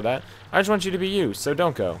about all that. I just want you to be you, so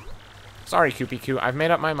don't go. Sorry, Koopy Koo. I've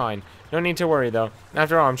made up my mind. No need to worry, though.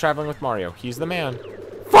 After all, I'm traveling with Mario. He's the man.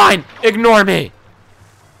 Fine! Ignore me!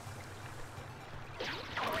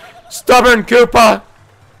 Stubborn Koopa!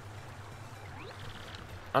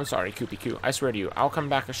 I'm sorry, Koopy Koo. I swear to you, I'll come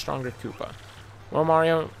back a stronger Koopa. Well,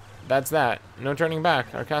 Mario, that's that. No turning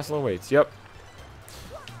back. Our castle awaits. Yep.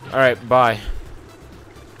 Alright, bye.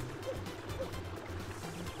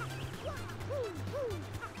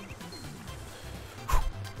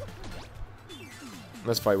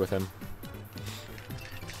 Let's fight with him.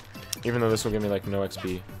 Even though this will give me, like, no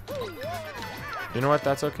XP. You know what?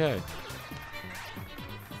 That's okay.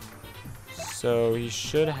 So, he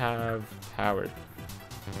should have powered.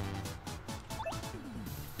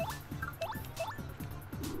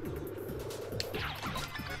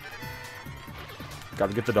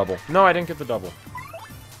 Gotta get the double. No, I didn't get the double.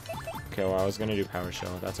 Okay, well, I was gonna do Power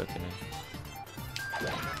Shell. That's okay.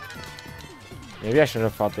 Maybe I shouldn't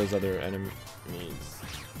have fought those other enemies.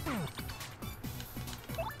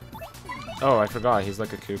 Oh, I forgot. He's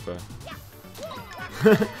like a Koopa.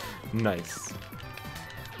 Nice.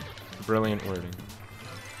 Brilliant wording.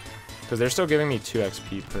 Because they're still giving me 2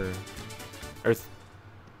 XP per... Earth.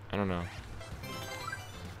 I don't know.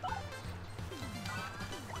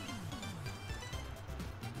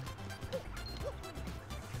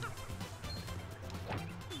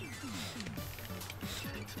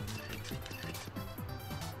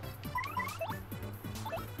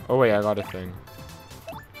 Oh wait, I got a thing.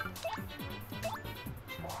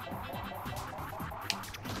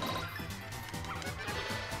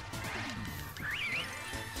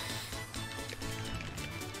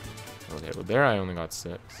 Okay, well there I only got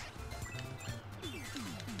 6.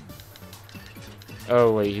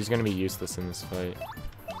 Oh wait, he's gonna be useless in this fight.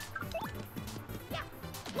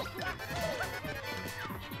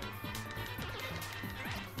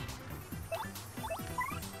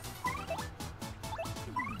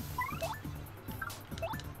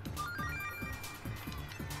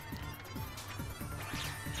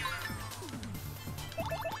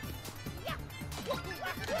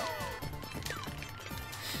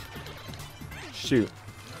 Shoot.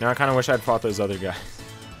 Now I kind of wish I'd fought those other guys.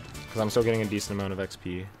 Because I'm still getting a decent amount of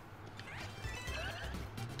XP.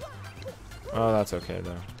 Oh, that's okay,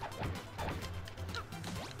 though.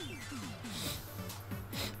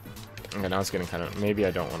 Okay, now it's getting kind of... Maybe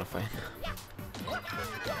I don't want to fight.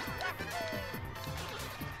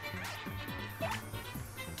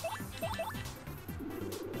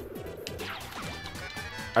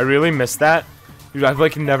 I really missed that? Dude, I've,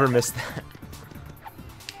 like, never missed that.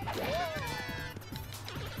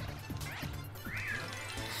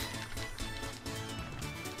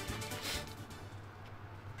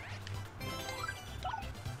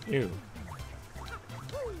 Ew.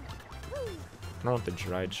 I don't want the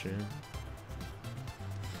dried shroom.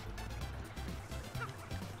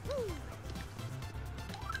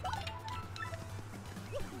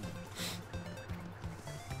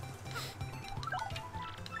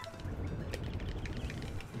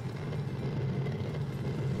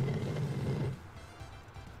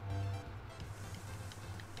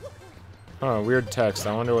 Oh, weird text.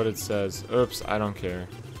 I wonder what it says. Oops, I don't care.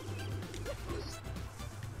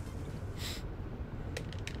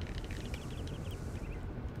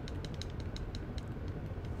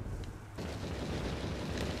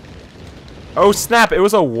 Oh snap, it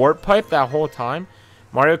was a warp pipe that whole time?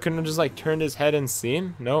 Mario couldn't have just like turned his head and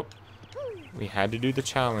seen? Nope. We had to do the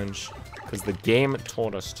challenge because the game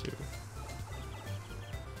told us to.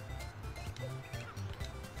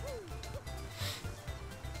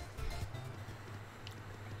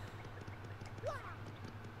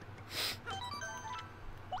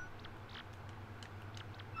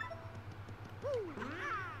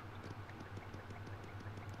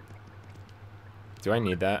 Do I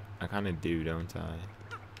need that? I kind of do, don't I?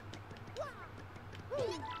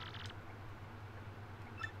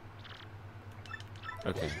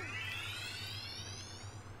 Okay.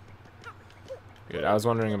 Good. I was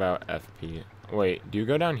wondering about FP. Wait, do you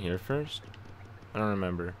go down here first? I don't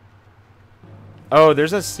remember. Oh,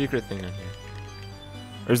 there's a secret thing in here.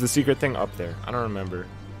 Or is the secret thing up there? I don't remember.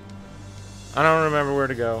 I don't remember where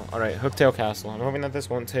to go. Alright, Hooktail Castle. I'm hoping that this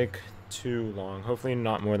won't take too long. Hopefully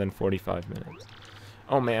not more than 45 minutes.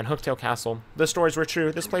 Oh man, Hooktail Castle. The stories were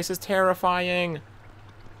true. This place is terrifying.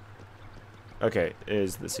 Okay,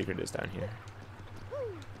 the secret is down here.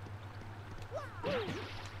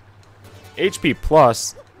 HP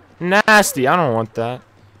plus. Nasty. I don't want that.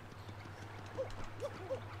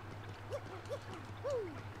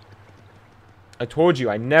 I told you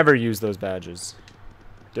I never use those badges.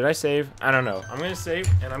 Did I save? I don't know. I'm going to save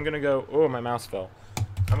and I'm going to go. Oh, my mouse fell.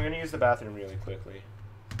 I'm going to use the bathroom really quickly.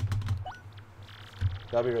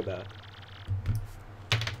 I'll be right back.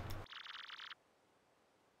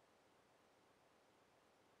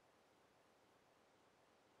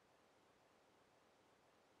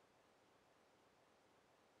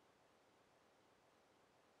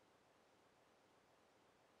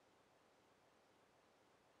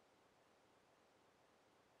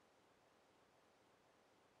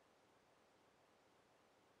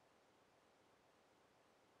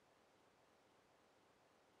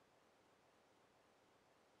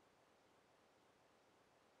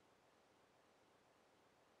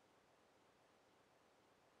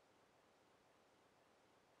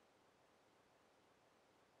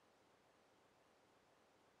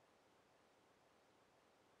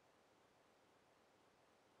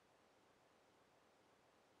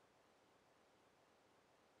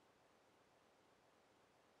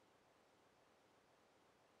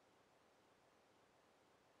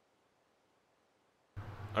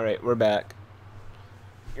 Alright, we're back.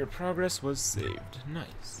 Your progress was saved.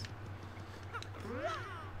 Nice.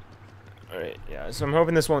 Alright, yeah, so I'm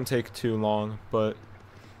hoping this won't take too long, but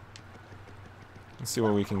let's see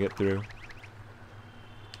what we can get through.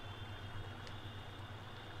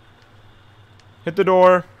 Hit the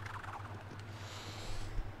door.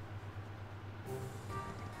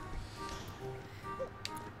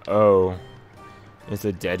 Oh, it's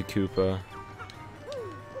a dead Koopa.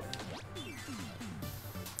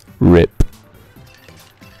 Rip.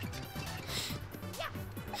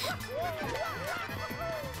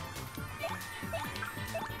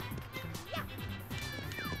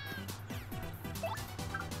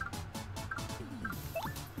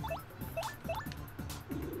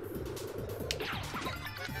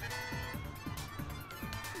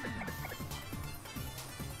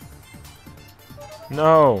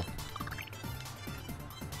 No.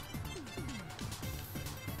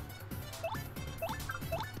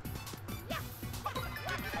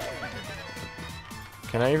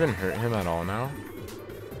 Can I even hurt him at all now?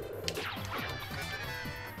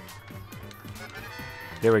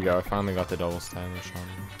 There we go, I finally got the double stylish on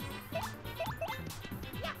him.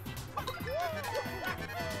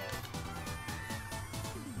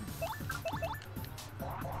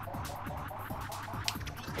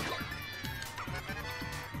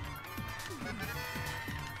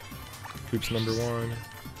 Coops number 1.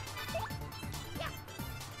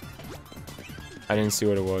 I didn't see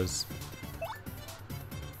what it was.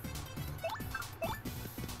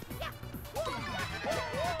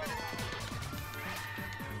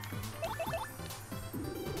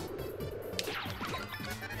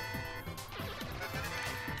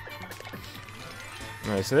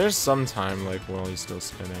 Alright, so there's some time, like, while he's still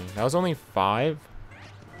spinning. That was only 5?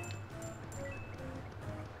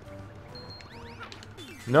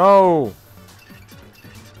 No!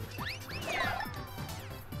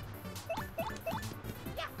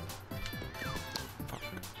 Fuck.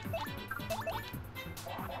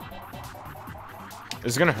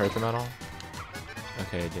 Is it gonna hurt them at all?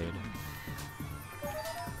 Okay, it did.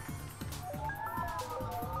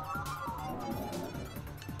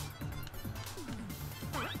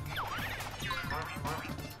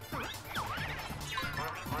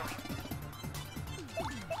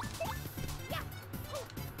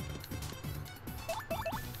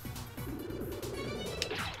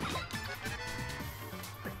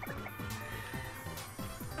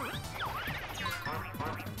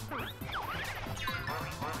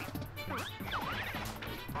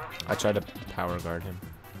 I tried to power guard him.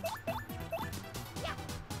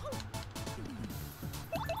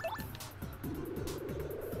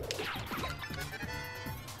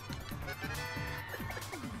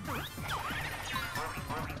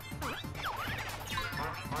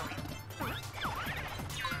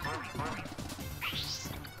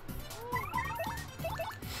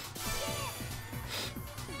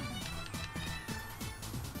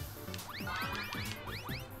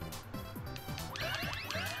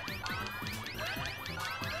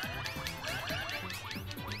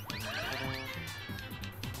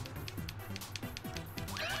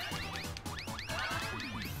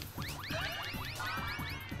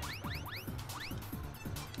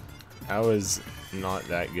 That was not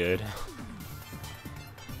that good.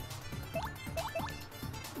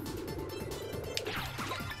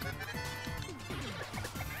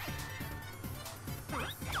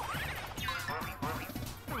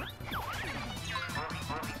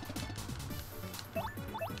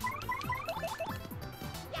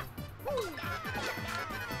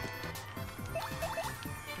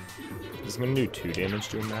 Is it gonna do 2 damage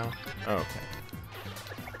to him now? Oh, okay.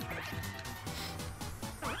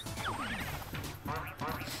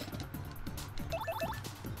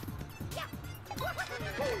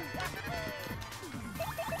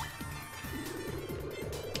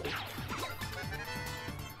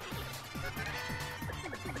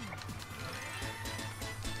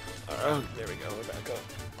 Oh, there we go. We're back up.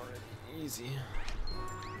 Already easy.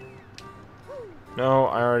 No,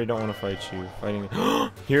 I already don't want to fight you. Fighting.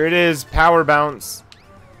 Here it is. Power bounce.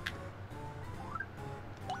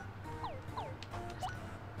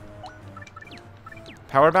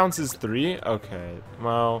 Power bounce is 3? Okay.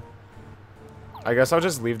 Well, I guess I'll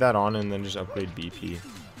just leave that on and then just upgrade BP.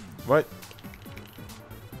 What?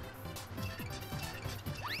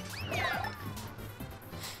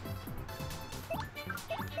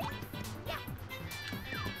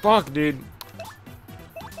 Fuck, dude.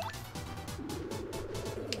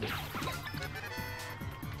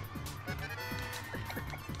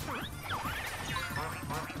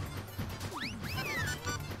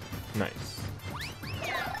 Nice.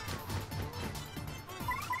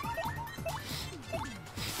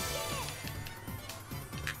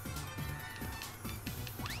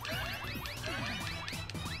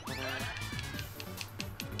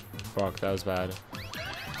 Fuck, that was bad.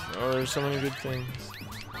 Oh, there's so many good things.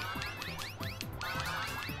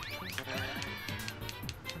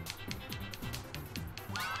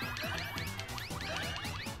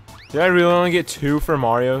 Did I really only get 2 for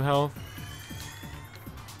Mario health?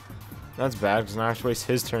 That's bad, because now I have to waste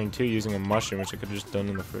his turn too using a mushroom, which I could have just done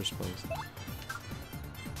in the first place.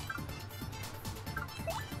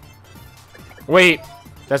 Wait!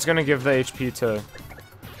 That's gonna give the HP to...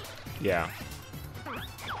 Yeah.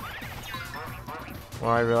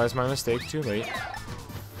 Well, I realized my mistake too late.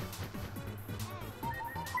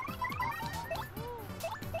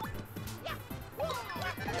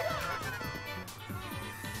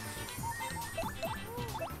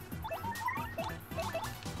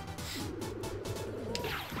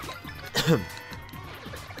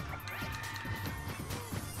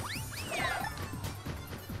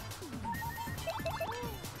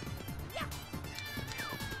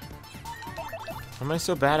 Why am I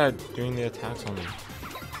so bad at doing the attacks on them?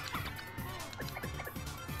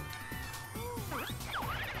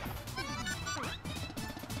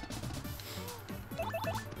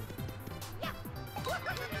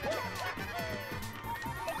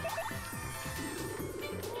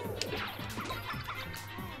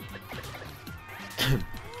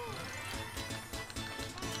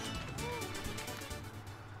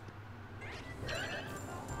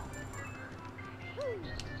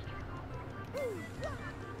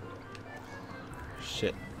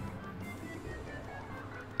 Shit.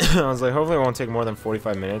 I was like, hopefully it won't take more than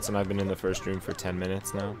 45 minutes, and I've been in the first room for 10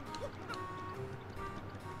 minutes now.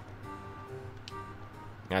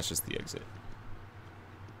 That's just the exit.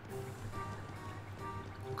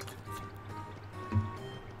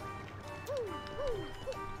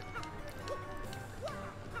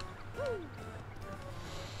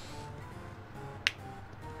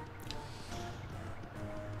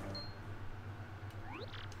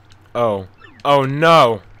 Oh. Oh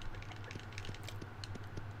no!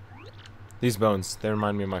 These bones, they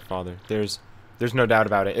remind me of my father. There's no doubt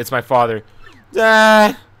about it. It's my father.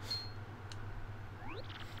 Ah!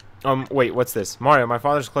 Wait, what's this? Mario, my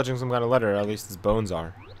father's clutching some kind of letter, or at least his bones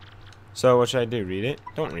are. So, what should I do? Read it?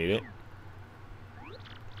 Don't read it.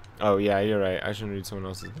 Oh, yeah, you're right. I shouldn't read someone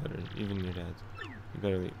else's letter. Even your dad's. You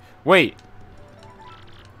better leave. Wait!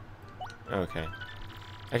 Okay.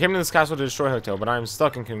 I came to this castle to destroy Hooktail, but I am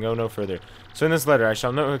stuck and can go no further. So in this letter, I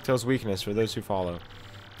shall note Hooktail's weakness for those who follow.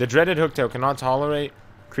 The dreaded Hooktail cannot tolerate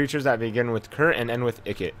creatures that begin with Kurt and end with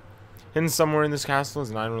Icket. Hidden somewhere in this castle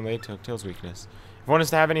is an item related to Hooktail's weakness. If one is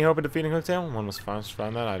to have any hope of defeating Hooktail, one must first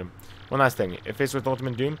find that item. One last thing. If faced with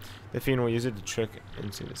ultimate doom, the fiend will use it to trick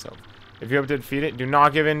and save itself. If you hope to defeat it, do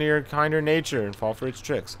not give in to your kinder nature and fall for its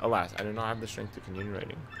tricks. Alas, I do not have the strength to continue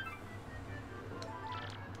writing.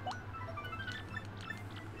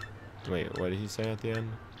 Wait, what did he say at the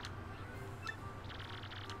end?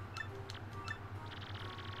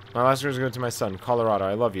 My last words go to my son, Colorado.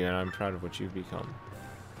 I love you, and I'm proud of what you've become.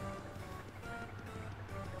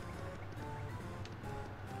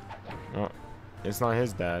 Oh, it's not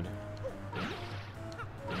his dad.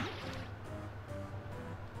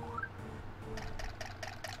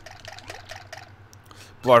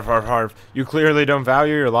 Blarf, harf, harf. You clearly don't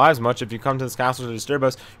value your lives much. If you come to this castle to disturb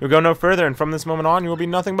us, you'll go no further, and from this moment on, you will be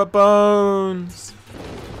nothing but bones.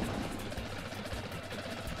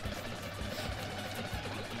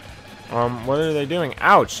 What are they doing?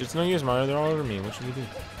 Ouch! It's no use, Mario. They're all over me. What should we do?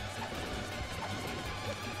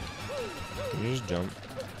 Can you just jump?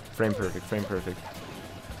 Frame perfect, frame perfect.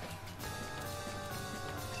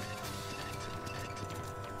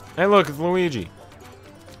 Hey, look, it's Luigi.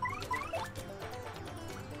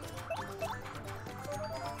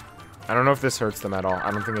 I don't know if this hurts them at all.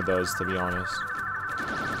 I don't think it does, to be honest.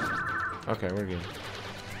 Okay, we're good.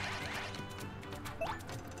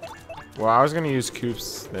 Well, I was gonna use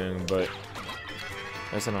Coop's thing, but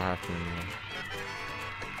I guess I don't have to anymore.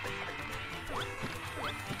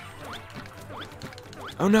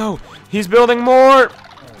 Oh no! He's building more!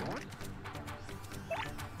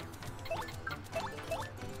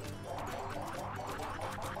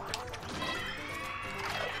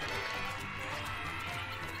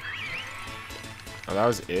 Oh, that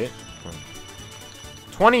was it?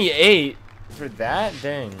 28 for that?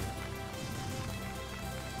 Dang.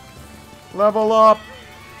 Level up!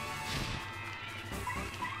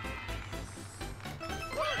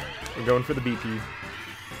 I'm going for the BP.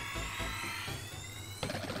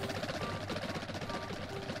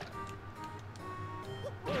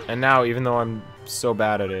 And now, even though I'm so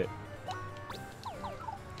bad at it,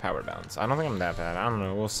 power bounce. I don't think I'm that bad. I don't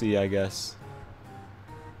know. We'll see, I guess.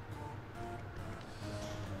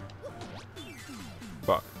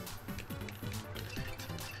 Fuck.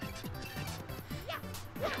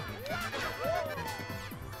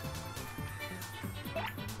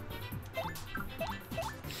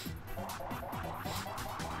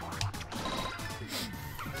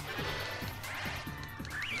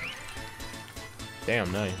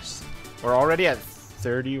 Damn, nice. We're already at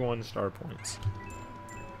 31 star points.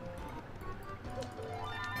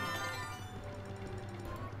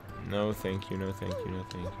 No, thank you, no, thank you, no,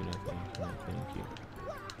 thank you, no, thank you, no, thank you.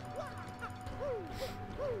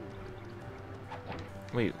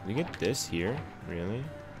 Wait, we get this here? Really?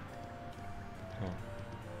 Oh.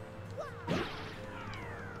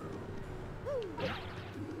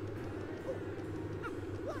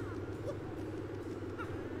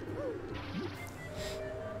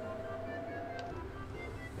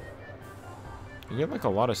 You get like a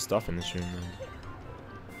lot of stuff in this room then.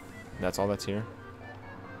 That's all that's here?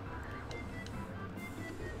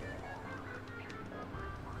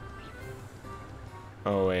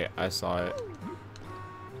 Oh wait, I saw it.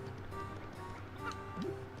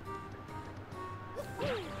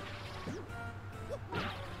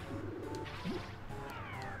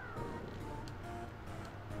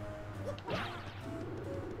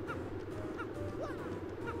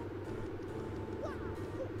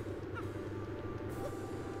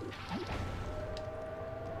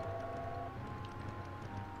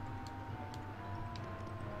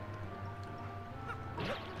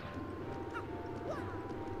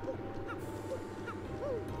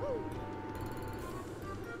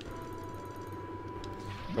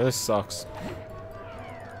 Oh, this sucks.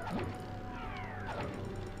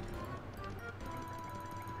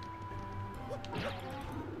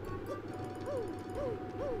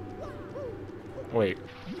 Wait.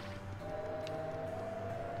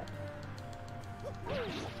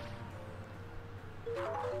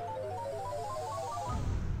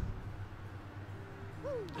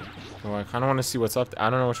 Oh, I kind of want to see what's up. I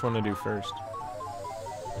don't know which one to do first.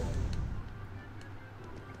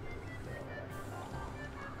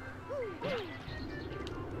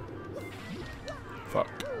 Fuck.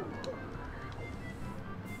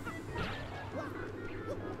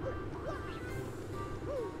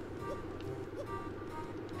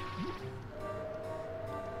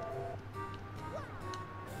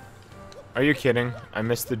 Are you kidding? I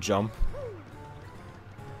missed the jump.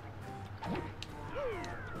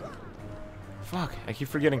 Fuck, I keep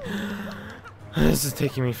forgetting. This is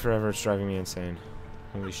taking me forever. It's driving me insane.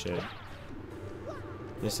 Holy shit.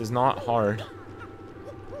 This is not hard.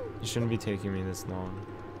 It shouldn't be taking me this long.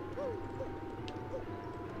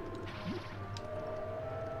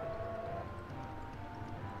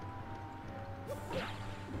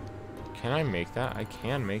 Can I make that? I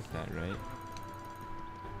can make that, right?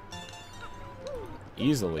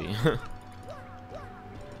 Easily.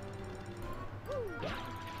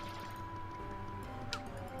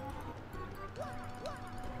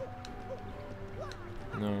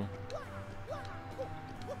 No.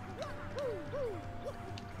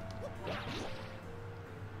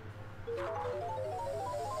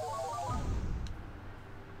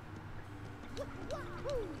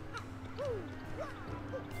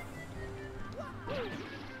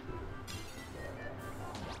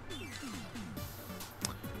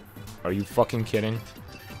 Are you fucking kidding?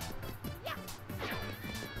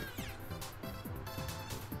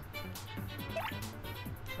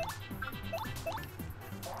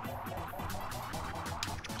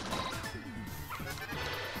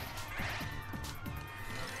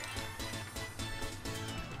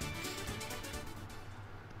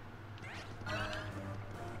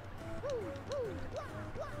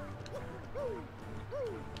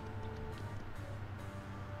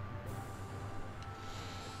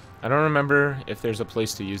 I don't remember if there's a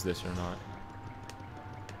place to use this or not.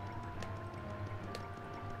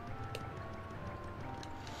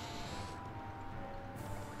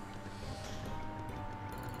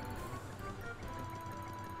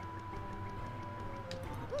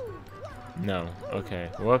 No.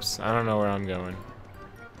 Okay. Whoops. I don't know where I'm going.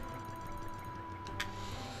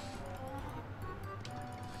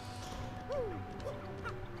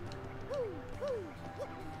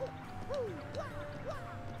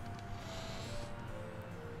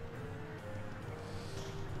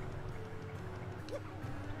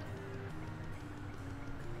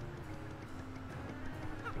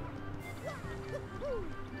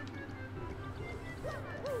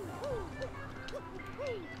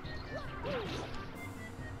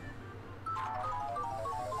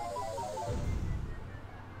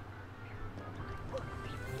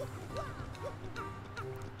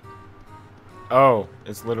 Oh,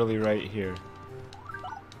 it's literally right here.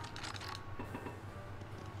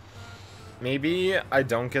 Maybe I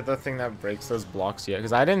don't get the thing that breaks those blocks yet,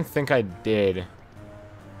 because I didn't think I did.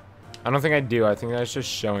 I don't think I do. I think that's just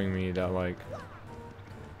showing me that, like...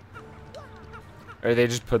 Or they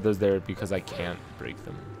just put those there because I can't break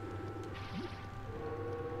them.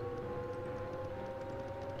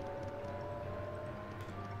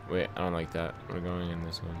 Wait, I don't like that. We're going in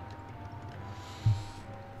this one.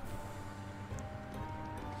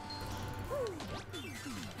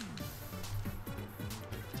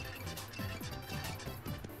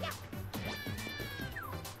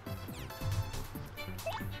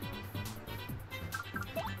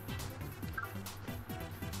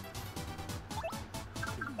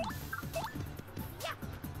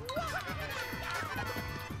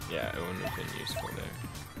 Yeah, it wouldn't have been useful there.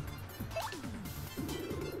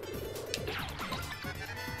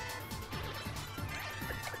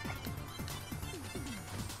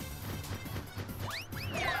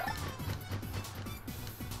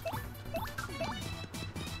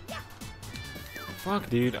 Fuck,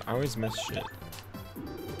 dude. I always miss shit.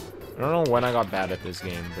 I don't know when I got bad at this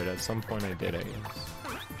game, but at some point I did, I guess.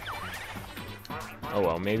 Oh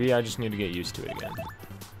well, maybe I just need to get used to it again.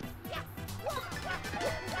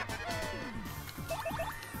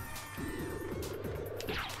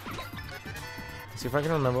 See if I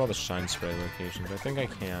can remember all the shine spray locations. I think I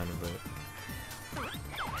can, but...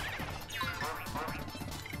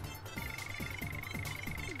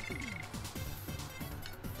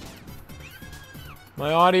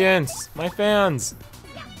 My audience! My fans!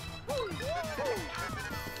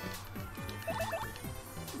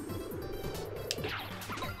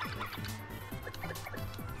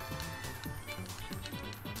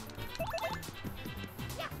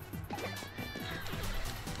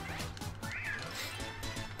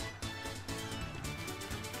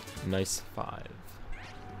 Nice 5.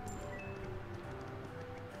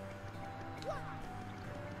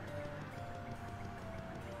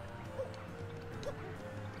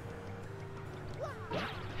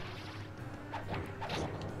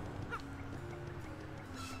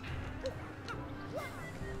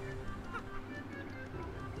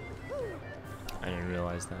 I didn't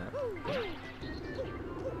realize that.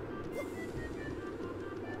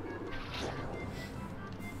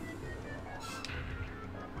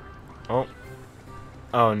 Oh.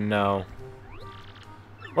 Oh no.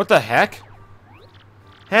 What the heck?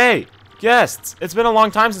 Hey! Guests! It's been a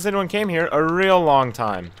long time since anyone came here. A real long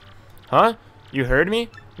time. Huh? You heard me?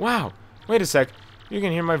 Wow. Wait a sec. You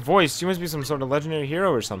can hear my voice. You must be some sort of legendary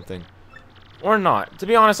hero or something. Or not. To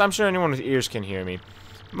be honest, I'm sure anyone with ears can hear me.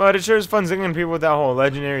 But it sure is fun singing people with that whole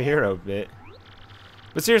legendary hero bit.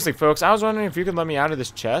 But seriously, folks, I was wondering if you could let me out of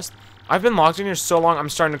this chest. I've been locked in here so long, I'm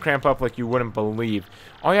starting to cramp up like you wouldn't believe.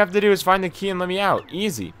 All you have to do is find the key and let me out.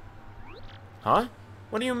 Easy. Huh?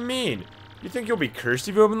 What do you mean? You think you'll be cursed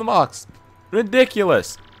if you open the box?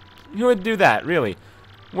 Ridiculous. Who would do that, really?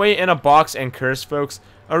 Wait in a box and curse, folks?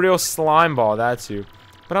 A real slime ball, that's who.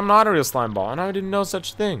 But I'm not a real slime ball, and I didn't know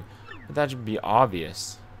such thing. But that should be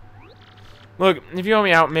obvious. Look, if you help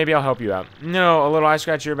me out, maybe I'll help you out. No, a little I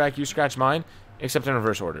scratch your back, you scratch mine. Except in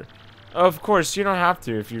reverse order. Of course, you don't have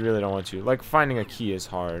to if you really don't want to. Like, finding a key is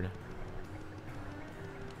hard.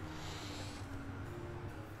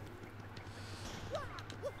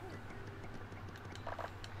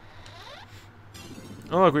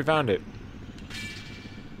 Oh, look, we found it.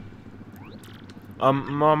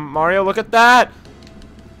 Mario, look at that!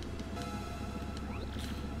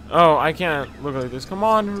 Oh, I can't look like this. Come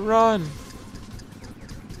on, run!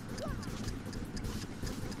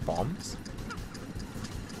 Bombs?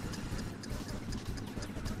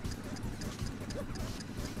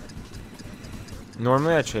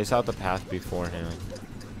 Normally I chase out the path beforehand.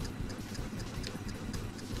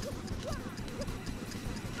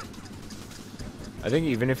 I think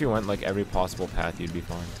even if you went like every possible path, you'd be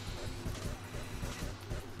fine.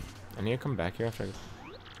 I need to come back here after I get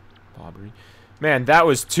Bobbery. Man, that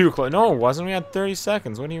was too close. No, it wasn't. We had 30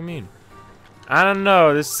 seconds. What do you mean? I don't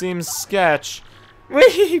know. This seems sketch.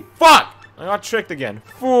 Wee! Fuck! I got tricked again.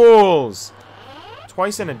 Fools!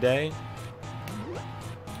 Twice in a day.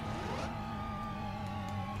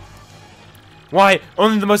 Why?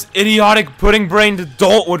 Only the most idiotic, pudding-brained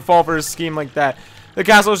adult would fall for a scheme like that. The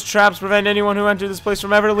castle's traps prevent anyone who enters this place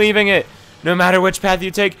from ever leaving it. No matter which path you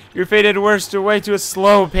take, you're fated worse away to a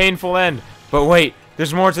slow, painful end. But wait,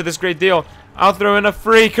 there's more to this great deal. I'll throw in a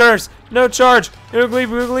free curse. No charge. Oogly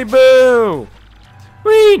boogly boo.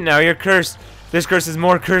 Whee! Now you're cursed. This curse is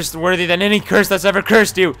more curse-worthy than any curse that's ever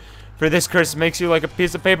cursed you. For this curse makes you like a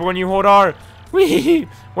piece of paper when you hold R. Whee!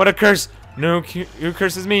 What a curse. No, who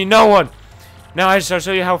curses me? No one. Now I shall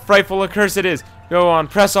show you how frightful a curse it is. Go on,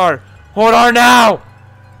 press R. Hold R now!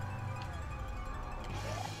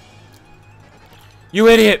 You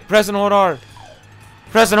idiot! Press and hold R.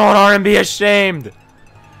 Press and hold R and be ashamed.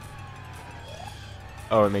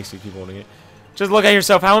 Oh, it makes you keep holding it. Just look at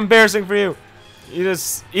yourself. How embarrassing for you. Eat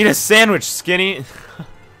a sandwich, skinny.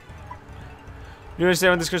 You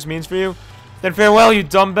understand what this curse means for you? Then farewell, you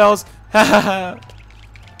dumbbells. This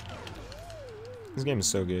game is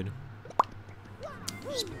so good.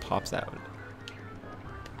 Just pops out.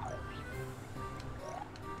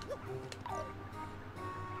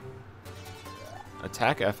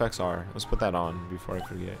 Attack FXR. Let's put that on before I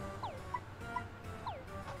forget.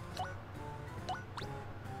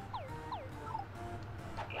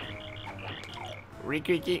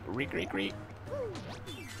 Re.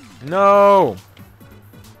 No!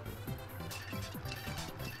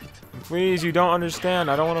 Please, you don't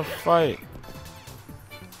understand. I don't want to fight.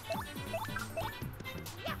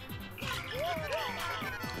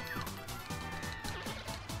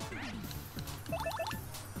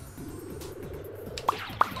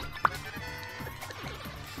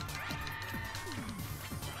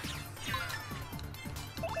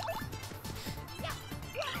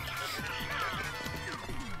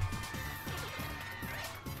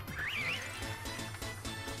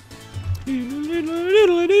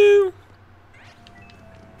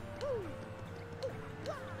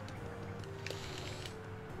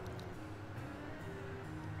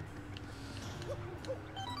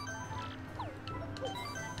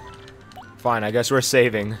 Fine, I guess we're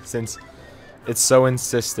saving since it's so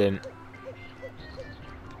insistent.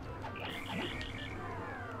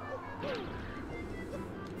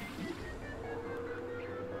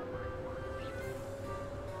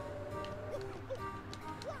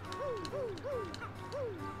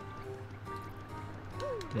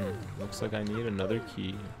 Looks like I need another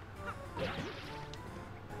key.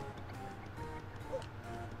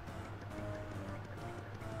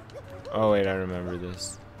 Oh wait, I remember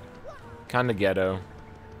this. Kinda ghetto.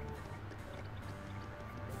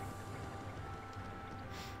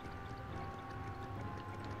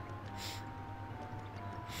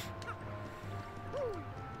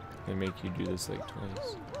 They make you do this like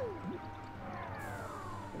twice.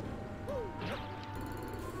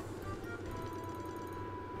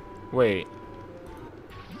 Wait.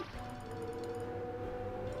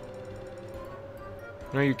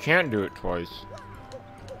 No, you can't do it twice.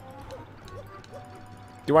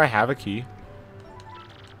 Do I have a key?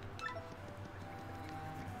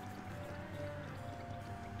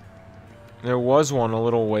 There was one a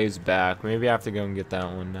little ways back. Maybe I have to go and get that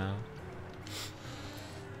one now.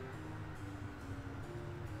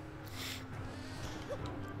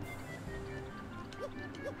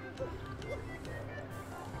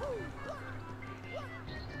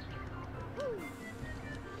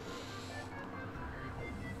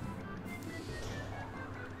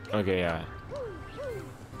 Okay, yeah.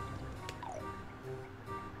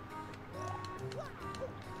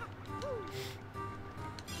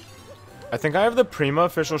 I think I have the Prima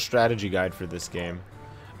official strategy guide for this game.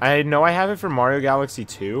 I know I have it for Mario Galaxy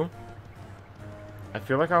 2. I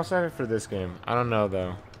feel like I also have it for this game. I don't know,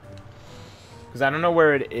 though. Because I don't know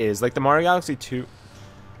where it is. Like, the Mario Galaxy 2...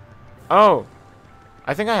 Oh!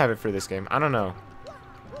 I think I have it for this game. I don't know.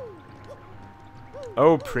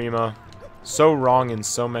 Oh, Prima. So wrong in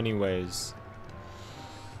so many ways.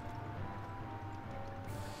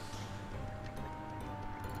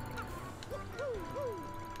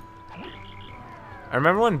 I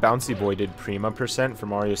remember when Bouncy Boy did Prima % for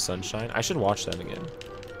Mario Sunshine. I should watch that again.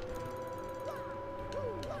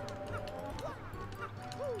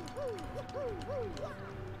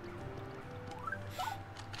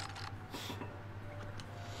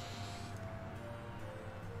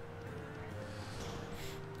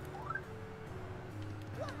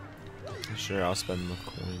 Sure, I'll spend the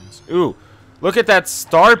coins. Ooh, look at that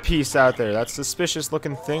star piece out there. That suspicious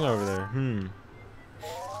looking thing over there.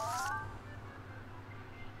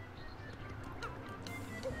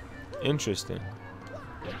 Interesting.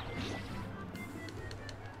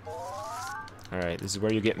 Alright, this is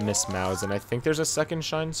where you get Miss Mouse, and I think there's a second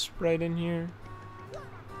Shine Sprite in here.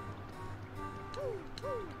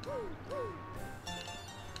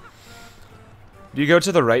 Do you go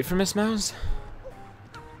to the right for Miss Mouse?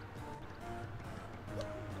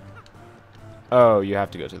 Oh, you have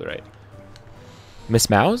to go to the right. Miss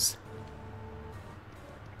Mouse?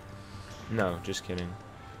 No, just kidding.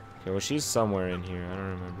 Okay, well, she's somewhere in here. I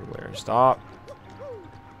don't remember where. Stop.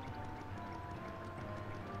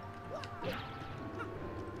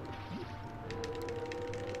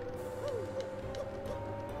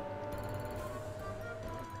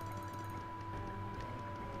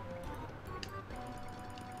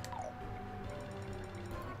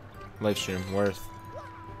 Live stream worth.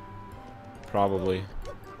 Probably.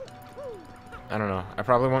 I don't know. I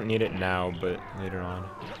probably won't need it now, but later on.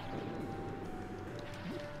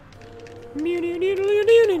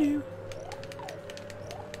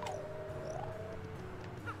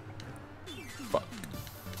 Fuck.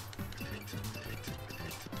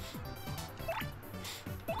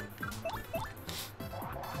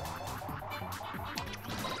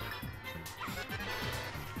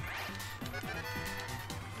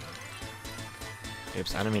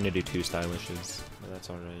 Oops, I don't mean to do 2 stylishes, but that's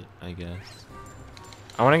alright, I guess.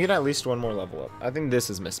 I want to get at least 1 more level up. I think this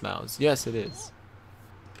is Miss Mouse. Yes, it is.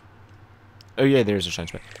 Oh yeah, there's a Shine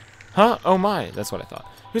Sprite. Huh? Oh my, that's what I thought.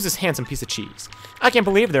 Who's this handsome piece of cheese? I can't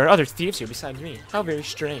believe there are other thieves here besides me. How very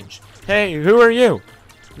strange. Hey, who are you?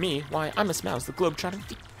 Me? Why, I'm Miss Mouse, the globe-trotting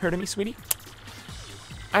thief. Heard of me, sweetie?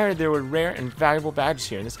 I heard there were rare and valuable badges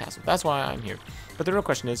here in this castle. That's why I'm here. But the real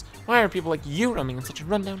question is, why are people like you roaming in such a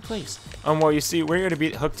rundown place? Well, you see, we're here to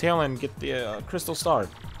beat Hooktail and get the Crystal Star.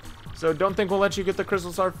 So don't think we'll let you get the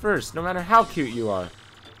Crystal Star first, no matter how cute you are.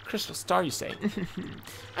 Crystal Star, you say?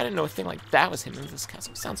 I didn't know a thing like that was hidden in this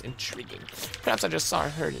castle. Sounds intriguing. Perhaps I just saw or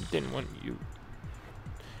heard and didn't want you...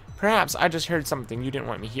 Perhaps I just heard something you didn't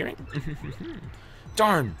want me hearing?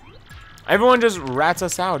 Darn! Everyone just rats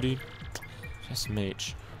us out, dude. Just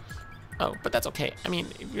mage. Oh, but that's okay. I mean,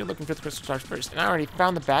 if you're looking for the Crystal Stars first, and I already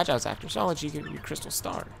found the badge I was after, so I'll let you get your Crystal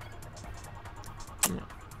Star.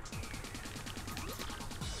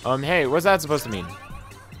 Hey, what's that supposed to mean?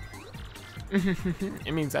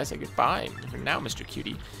 It means I say goodbye for now, Mr.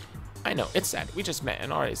 Cutie. I know, it's sad. We just met,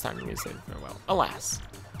 and already it's time for me to say farewell. Alas.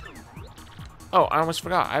 Oh, I almost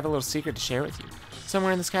forgot. I have a little secret to share with you.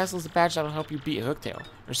 Somewhere in this castle is a badge that'll help you beat Hooktail,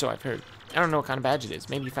 or so I've heard. I don't know what kind of badge it is.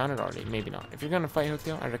 Maybe you found it already, maybe not. If you're gonna fight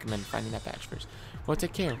Hooktail, I recommend finding that badge first. Well,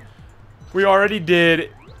 take care. We already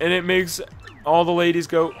did, and it makes all the ladies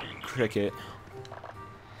go cricket.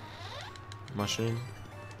 Mushroom.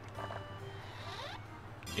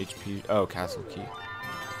 HP. Oh, castle key.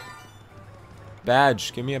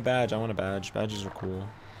 Badge. Give me a badge. I want a badge. Badges are cool.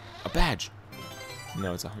 A badge.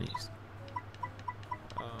 No, it's a honeys.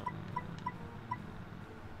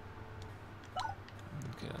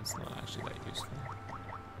 Okay, that's not actually that useful.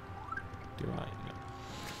 Do I? No.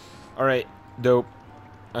 Alright, dope.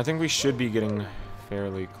 I think we should be getting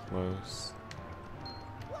fairly close.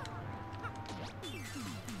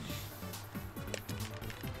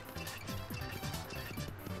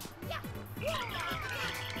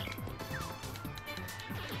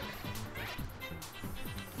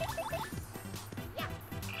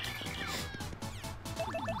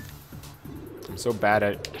 I'm so bad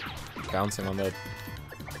at bouncing on the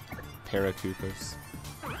Paracoopas.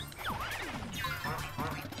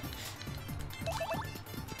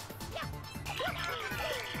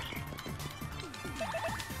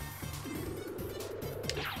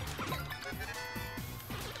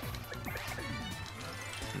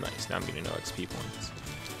 Nice, now I'm getting no XP points.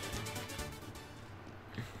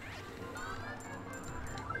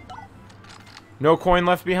 No coin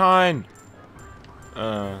left behind!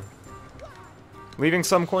 Leaving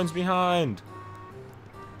some coins behind!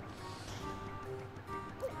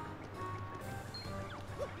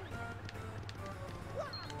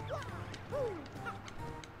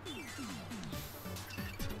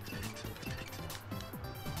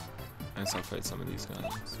 I guess I'll fight some of these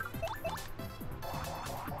guys.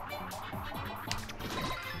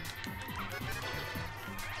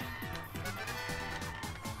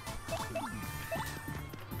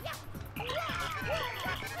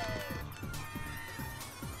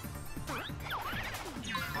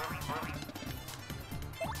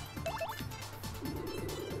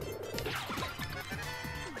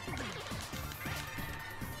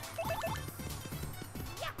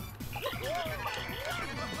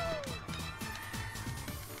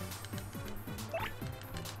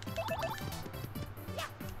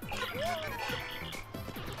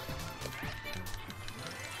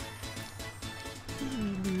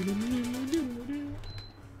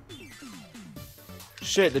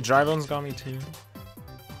 Shit, the dry bones got me too.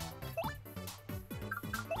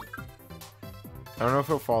 I don't know if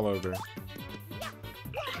he'll fall over.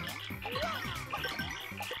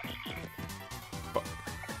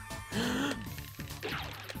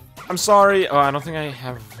 I'm sorry. Oh, I don't think I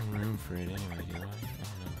have room for it anyway, do I? I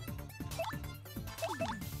don't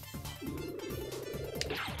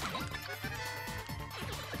know.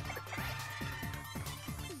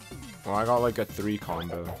 Well, I got like a 3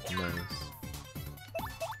 combo. Nice.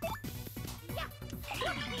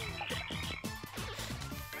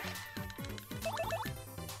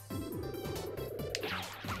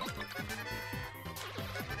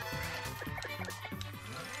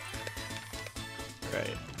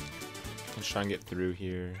 Right. Let's try and get through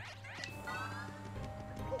here.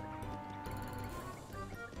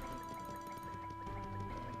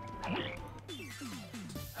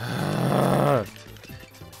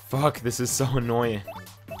 Fuck, this is so annoying.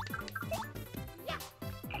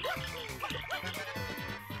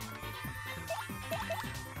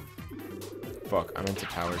 Fuck, I meant to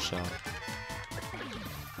power shell.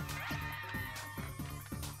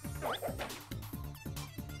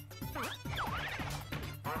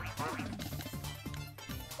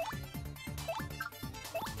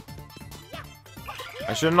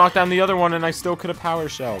 I should have knocked down the other one and I still could have power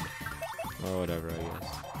shelled. Oh, whatever, I guess.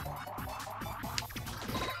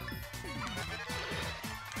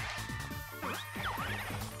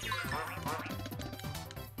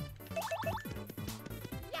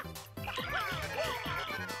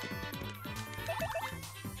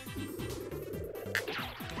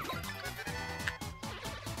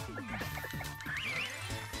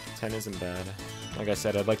 Ten isn't bad. Like I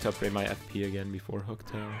said, I'd like to upgrade my FP again before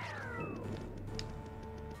Hooktail.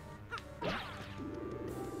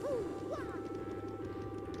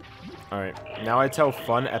 Alright, now I tell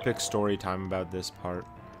fun, epic story time about this part.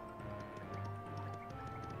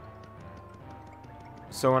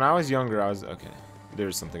 So when I was younger, okay,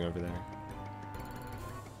 there's something over there.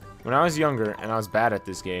 When I was younger and I was bad at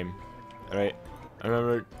this game, alright, I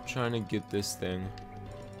remember trying to get this thing.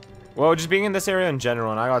 Well, just being in this area in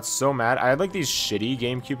general, and I got so mad. I had like these shitty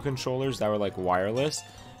GameCube controllers that were like wireless.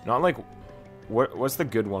 Not like, what's the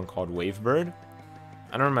good one called? Wavebird?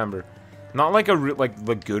 I don't remember. Not like like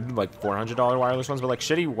the good like $400 wireless ones, but like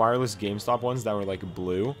shitty wireless GameStop ones that were like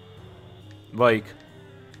blue. Like,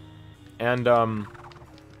 and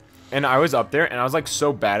I was up there and I was like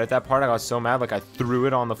so bad at that part. I got so mad, like I threw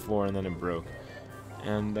it on the floor and then it broke.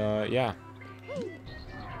 And yeah.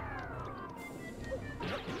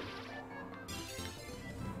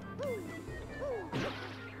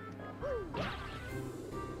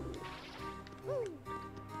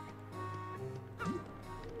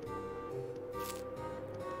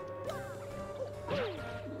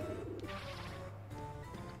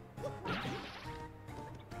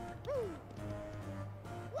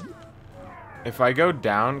 If I go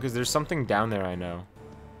down, because there's something down there I know.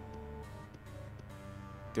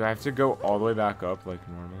 Do I have to go all the way back up like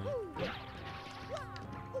normally?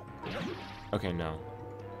 Okay, no.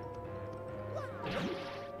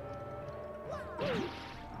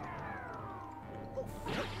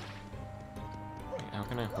 Wait, how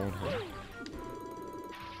can I hold him?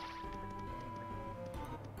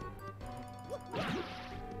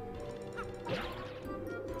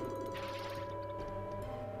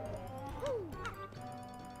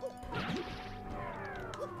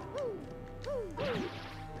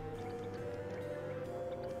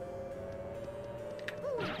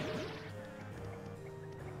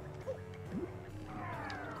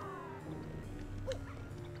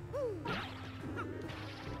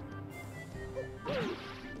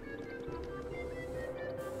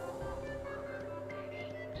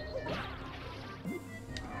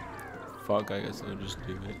 Fuck, I guess I'll just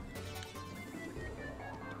do it.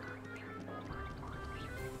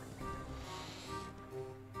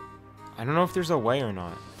 I don't know if there's a way or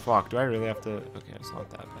not. Fuck, do I really have to? Okay, it's not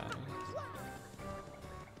that bad, I guess.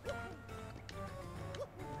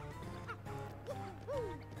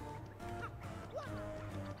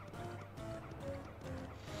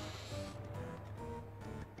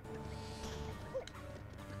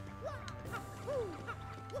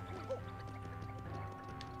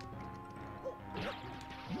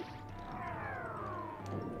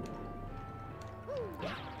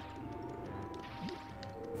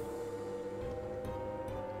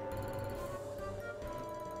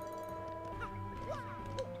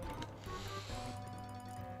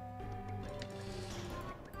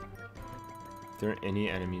 If there are any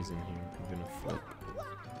enemies in here, I'm gonna flip.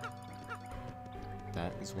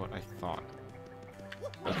 That is what I thought.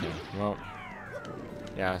 Okay, well.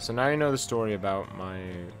 Yeah, so now you know the story about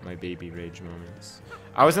my baby rage moments.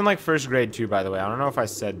 I was in like first grade too, by the way. I don't know if I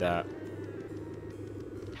said that.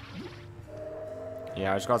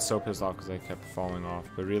 Yeah, I just got so pissed off because I kept falling off.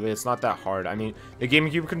 But really, it's not that hard. I mean, the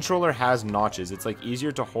GameCube controller has notches. It's like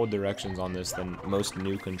easier to hold directions on this than most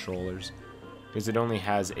new controllers. Because it only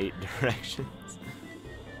has 8 directions.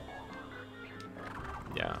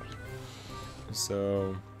 Yeah.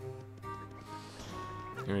 So...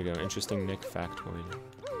 here we go. Interesting Nick factoid.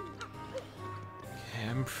 Okay,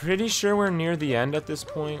 I'm pretty sure we're near the end at this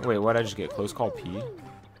point. Wait, what did I just get? Close call P?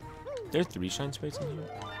 There are 3 shine sprites in here?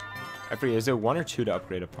 I forget, is it 1 or 2 to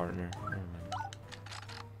upgrade a partner? I don't remember.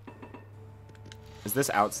 Is this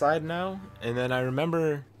outside now? And then I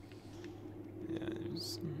remember... yeah,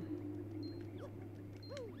 there's...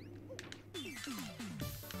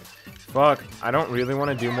 fuck, I don't really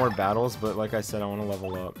want to do more battles, but like I said, I want to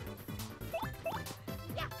level up.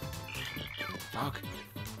 Fuck.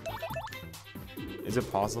 Is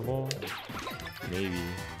it possible? Maybe.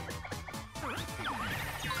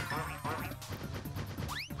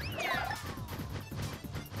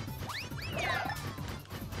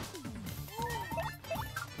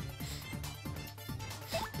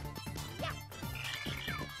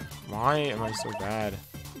 Why am I so bad?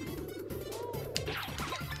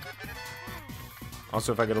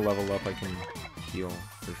 Also, if I get a level up, I can heal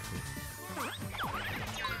for free.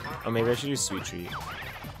 Oh, maybe I should use Sweet Treat.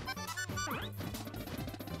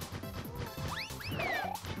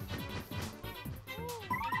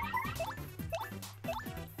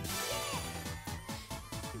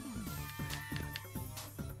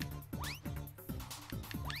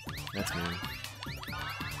 That's mean.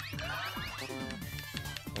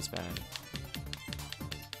 That's bad.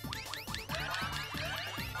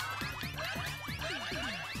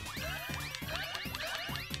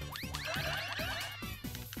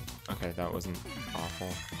 Okay, that wasn't awful,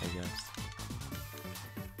 I guess.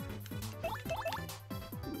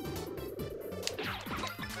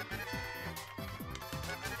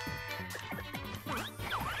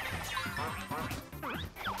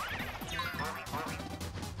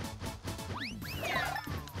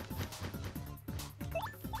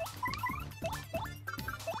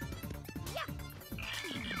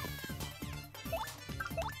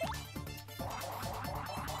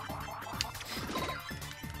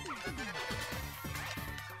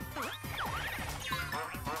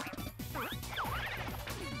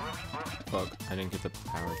 Fuck, I didn't get the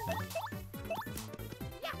power thing.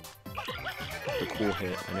 The cool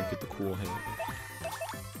hit. I didn't get the cool hit.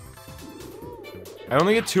 I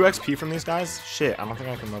only get 2 XP from these guys? Shit, I don't think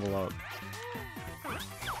I can level up.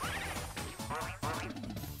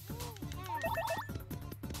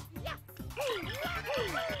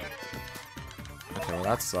 Okay, well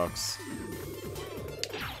that sucks.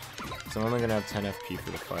 So I'm only gonna have 10 FP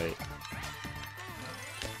for the fight.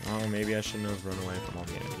 Oh, maybe I shouldn't have run away from all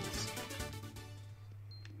the enemies.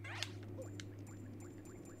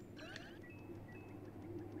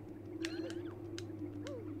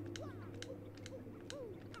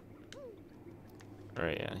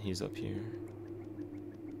 Alright, yeah, he's up here.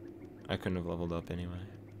 I couldn't have leveled up anyway.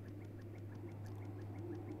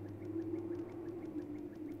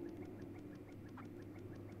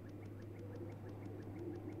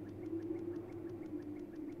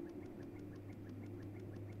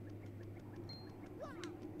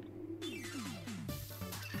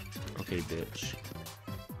 Okay, bitch.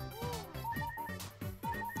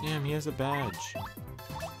 Damn, he has a badge.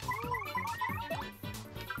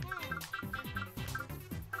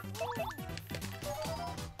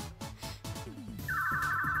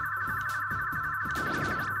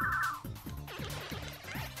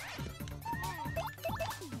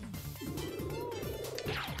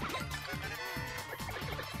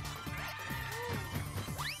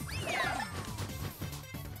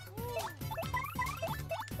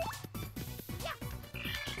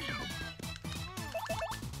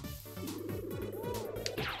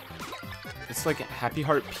 It's like Happy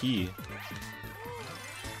Heart P.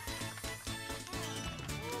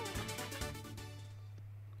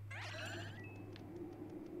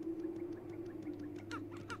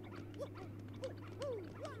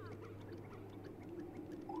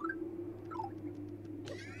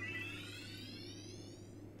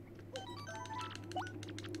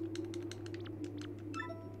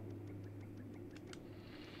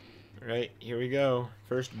 Right, here we go.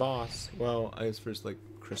 First boss. Well, I guess first, like,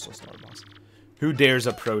 Crystal Star boss. Who dares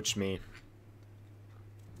approach me?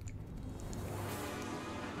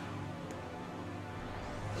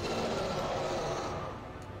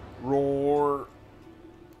 Roar.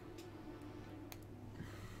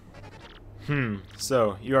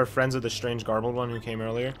 So, you are friends of the strange garbled one who came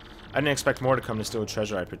earlier? I didn't expect more to come to steal a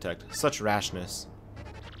treasure I protect. Such rashness.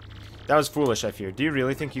 That was foolish, I fear. Do you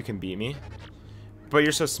really think you can beat me? But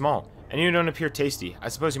you're so small, and you don't appear tasty. I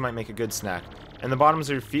suppose you might make a good snack. And the bottoms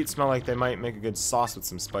of your feet smell like they might make a good sauce with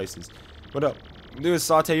some spices. What I'll do is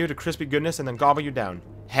saute you to crispy goodness and then gobble you down.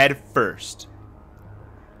 Head first.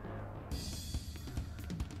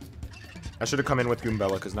 I should have come in with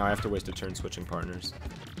Goombella, because now I have to waste a turn switching partners.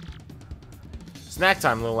 Snack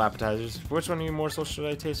time, little appetizers. Which one of you morsels should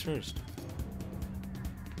I taste first?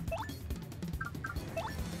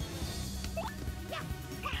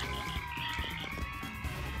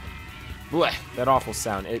 Blech, that awful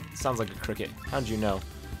sound. It sounds like a cricket. How'd you know?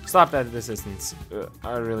 Stop that distance.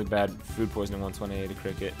 I had really bad food poisoning once when I ate a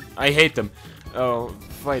cricket. I hate them. Oh,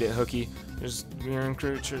 fight it, Hooky. There's your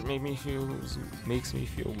creature makes me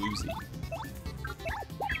feel woozy.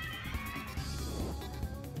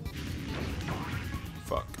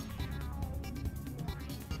 Fuck.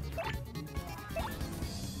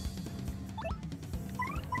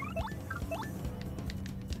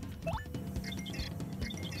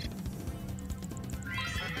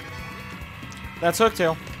 That's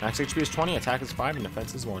Hooktail. Max HP is 20, attack is 5, and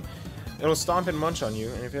defense is 1. It'll stomp and munch on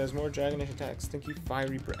you, and if it has more dragonish attacks, stinky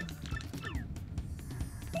fiery breath.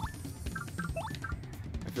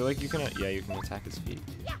 I feel like you can, yeah, you can attack his feet.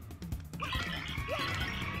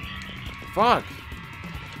 Fuck!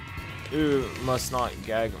 Ooh, must not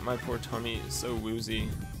gag. My poor tummy is so woozy.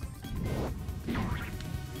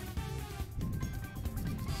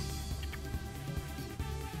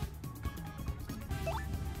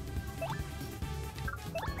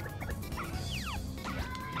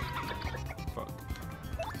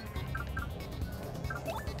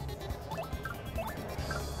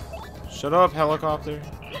 Shut up, helicopter.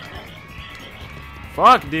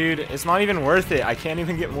 Fuck, dude. It's not even worth it. I can't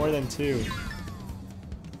even get more than 2.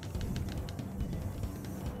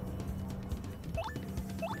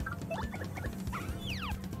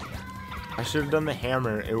 I should have done the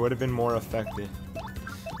hammer. It would have been more effective.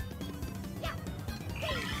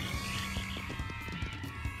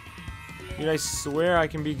 Dude, I swear I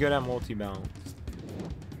can be good at multi-balance.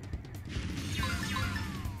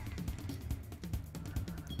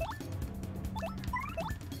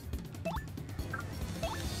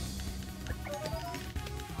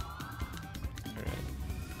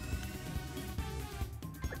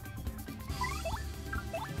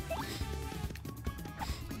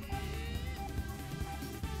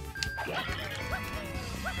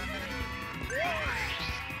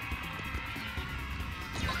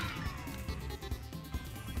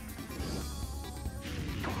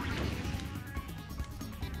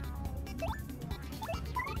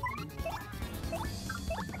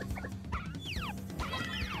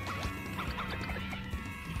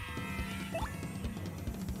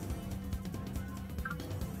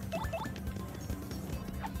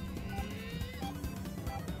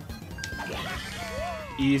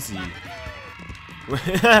 Easy.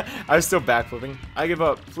 I was still backflipping. I give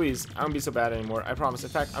up. Please. I won't be so bad anymore. I promise.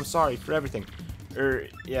 In fact, I'm sorry for everything.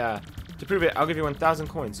 Yeah. To prove it, I'll give you 1,000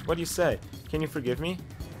 coins. What do you say? Can you forgive me?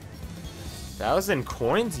 1,000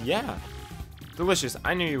 coins? Yeah. Delicious.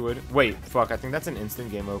 I knew you would. Wait, fuck. I think that's an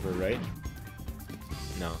instant game over, right?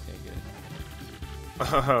 No. Okay, good.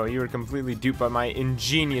 Oh, you were completely duped by my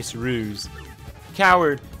ingenious ruse.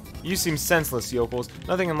 Coward. You seem senseless, yokels.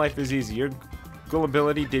 Nothing in life is easy. Your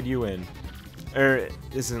gullibility did you in.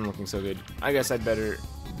 This isn't looking so good. I guess I'd better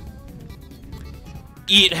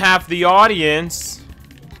eat half the audience.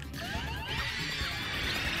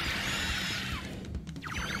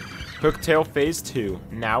 Hooktail Phase 2.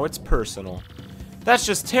 Now it's personal. That's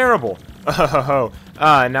just terrible. Oh,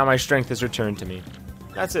 now my strength has returned to me.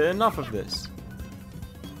 That's it. Enough of this.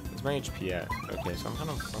 Where's my HP at? Okay, so I'm kind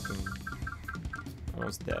of fucking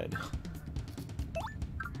almost dead.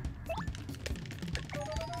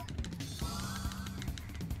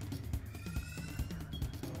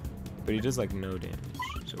 But he does like no damage,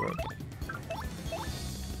 so we're okay.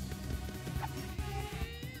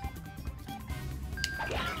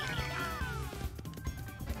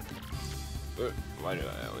 Why do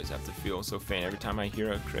I always have to feel so faint every time I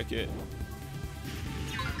hear a cricket?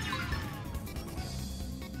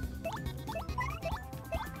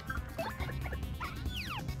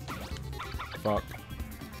 Fuck.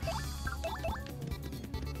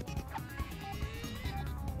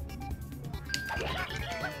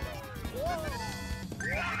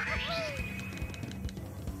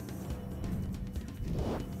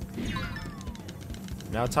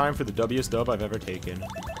 Now time for the W's dub I've ever taken.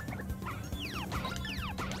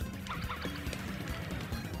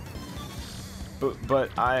 But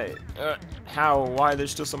How? Why?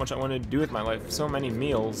 There's still so much I want to do with my life. So many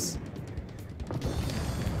meals.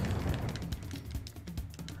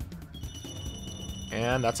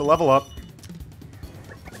 And that's a level up.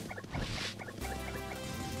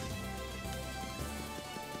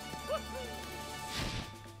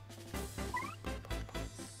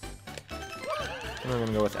 I'm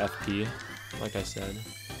gonna go with FP, like I said.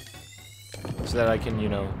 So that I can, you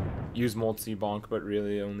know, use multi-bonk, but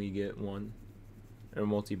really only get one. Or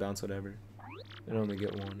multi-bounce, whatever. And only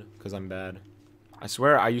get one, because I'm bad. I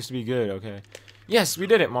swear, I used to be good, okay. Yes, we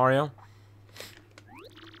did it, Mario.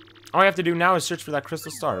 All we have to do now is search for that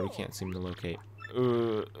crystal star we can't seem to locate.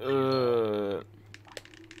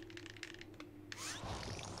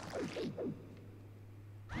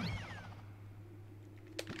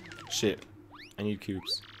 Shit. I need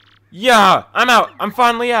cubes. Yeah! I'm out! I'm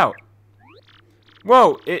finally out!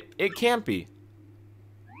 Whoa! It can't be.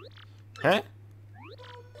 Huh?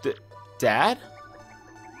 Dad?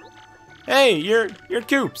 Hey, you're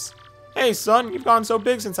Coops. Hey, son, you've gotten so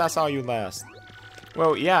big since I saw you last.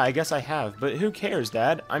 Well, yeah, I guess I have, but who cares,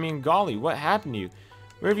 Dad? I mean, golly, what happened to you?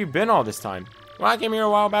 Where have you been all this time? Well, I came here a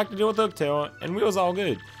while back to deal with Hooktail, and we was all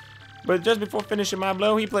good. But just before finishing my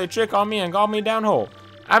blow, he played a trick on me and gobbled me down whole.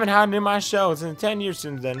 I've been hiding in my shell since 10 years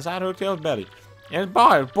since then, inside Hooktail's belly. And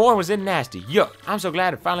boy, was it nasty. Yuck, I'm so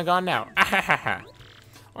glad it finally gone out.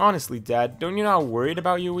 Honestly, Dad, don't you know how worried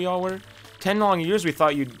about you we all were? 10 long years we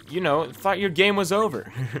thought thought your game was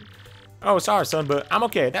over. Oh, sorry, son, but I'm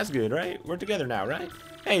okay. That's good, right? We're together now, right?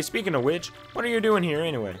 Hey, speaking of which, what are you doing here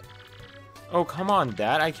anyway? Oh, come on,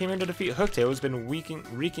 Dad. I came here to defeat Hooktail, who's been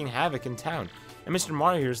wreaking havoc in town. And Mr.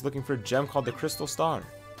 Mario here is looking for a gem called the Crystal Star.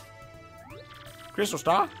 Crystal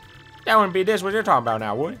Star? That wouldn't be this what you're talking about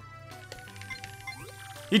now, would it?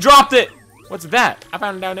 He dropped it! What's that? I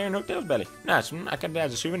found it down there in Hooktail's belly. Nice. I got it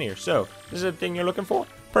as a souvenir. So, this is the thing you're looking for?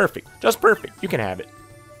 Perfect. Just perfect. You can have it.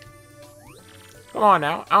 Come on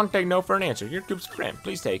now. I don't take no for an answer. You're Coop's friend.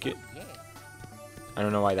 Please take it. I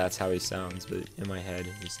don't know why that's how he sounds, but in my head,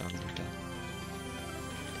 he sounds like that.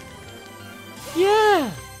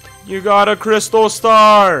 Yeah! You got a Crystal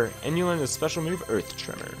Star! And you learned the special move, Earth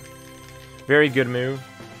Tremor. Very good move.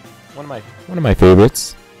 One of my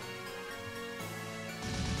favorites.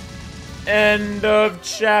 End of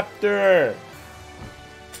chapter!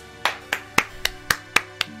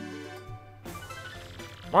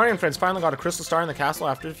 Mario and friends finally got a crystal star in the castle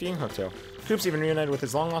after defeating Hooktail. Koops even reunited with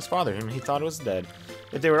his long-lost father, whom he thought was dead.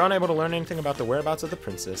 Yet they were unable to learn anything about the whereabouts of the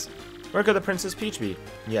princess. Where could the Princess Peach be?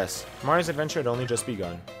 Yes, Mario's adventure had only just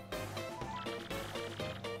begun.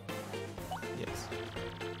 Yes.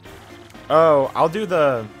 Oh, I'll do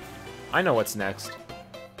the... I know what's next.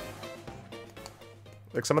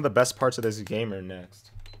 Like, some of the best parts of this game are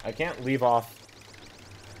next. I can't leave off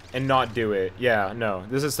and not do it. Yeah, no.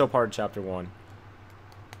 This is still part of Chapter 1.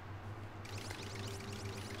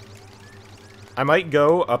 I might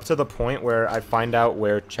go up to the point where I find out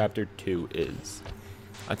where Chapter 2 is.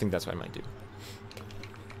 I think that's what I might do.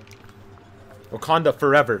 Wakanda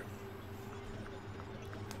forever.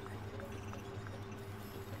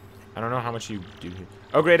 I don't know how much you do here.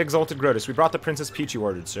 Oh, great exalted Grotus. We brought the Princess Peach you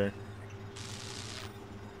ordered, sir.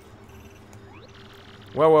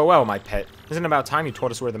 Well, well, well, my pet. Isn't it about time you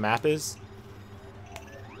told us where the map is?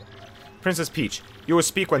 Princess Peach, you will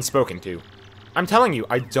speak when spoken to. I'm telling you,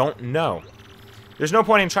 I don't know. There's no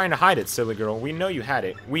point in trying to hide it, silly girl. We know you had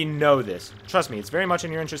it. We know this. Trust me, it's very much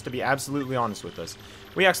in your interest to be absolutely honest with us.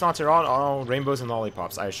 We X-Nauts are all rainbows and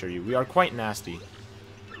lollipops, I assure you. We are quite nasty.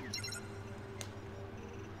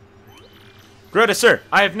 Grotus, sir,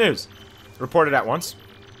 I have news. Reported at once.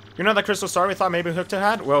 You know that crystal star we thought maybe Hooktail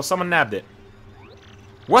had? Well, someone nabbed it.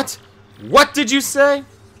 What? What did you say?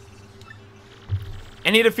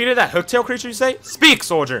 And he defeated that Hooktail creature, you say? Speak,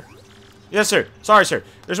 soldier! Yes, sir. Sorry, sir.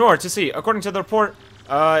 There's more to see. According to the report,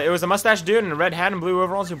 it was a mustache dude in a red hat and blue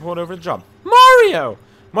overalls who pulled over the job. Mario!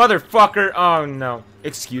 Motherfucker! Oh, no.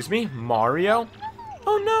 Excuse me? Mario?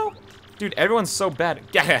 Oh, no. Dude, everyone's so bad.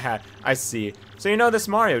 I see. So you know this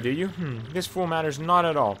Mario, do you? This fool matters not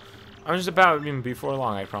at all. I'm just about him before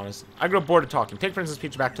long, I promise. I grow bored of talking. Take Princess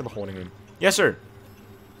Peach back to the holding room. Yes, sir.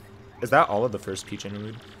 Is that all of the first Peach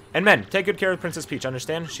interlude? And men, take good care of Princess Peach,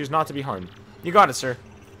 understand? She's not to be harmed. You got it, sir.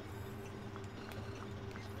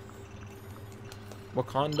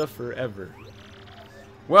 Wakanda forever.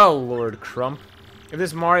 Well, Lord Crump, if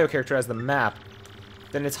this Mario character has the map,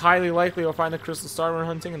 then it's highly likely you'll find the Crystal Star we're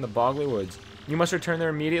hunting in the Bogley Woods. You must return there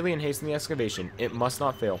immediately and hasten the excavation. It must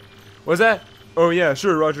not fail. What's that? Oh yeah,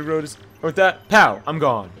 sure, Roger Grotus. With that, pow, I'm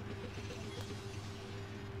gone.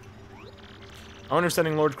 I wonder if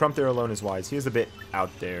sending Lord Crump there alone is wise. He is a bit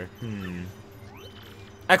out there.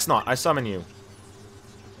 X-Naut, I summon you.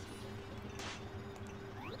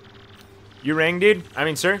 You rang, dude? I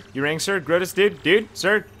mean, sir? You rang, sir? Grotus, dude? Dude?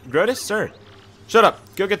 Sir? Grotus? Sir? Shut up.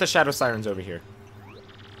 Go get the Shadow Sirens over here.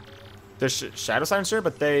 There's Shadow Sirens, sir,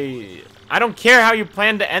 but they... I don't care how you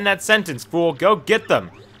plan to end that sentence, fool. Go get them.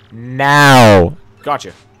 Now.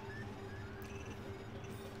 Gotcha.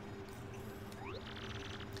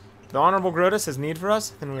 The Honorable Grotus has need for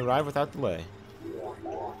us, then we arrive without delay.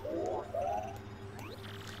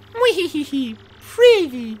 Wee-hee-hee-hee.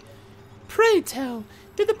 Privy. Pray tell,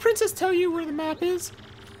 did the princess tell you where the map is?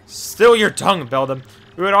 Still your tongue, Beldam.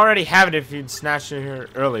 We would already have it if you'd snatched it here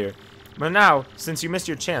earlier. But now, since you missed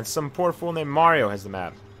your chance, some poor fool named Mario has the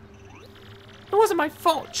map. It wasn't my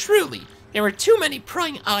fault, truly. There were too many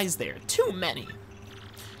prying eyes there, too many.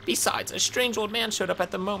 Besides, a strange old man showed up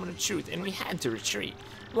at the moment of truth, and we had to retreat.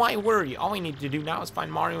 Why worry? All we need to do now is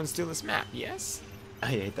find Mario and steal this map, yes? I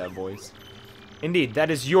hate that voice. Indeed, that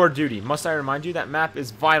is your duty. Must I remind you that map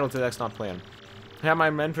is vital to the X-Naut plan. Have my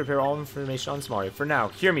men prepare all information on Mario. For now,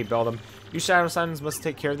 hear me, Beldam. You Shadow Sirens must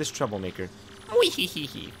take care of this troublemaker.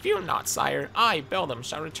 Wee-hee-hee-hee. Fear not, sire. I, Beldam,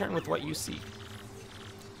 shall return with what you seek.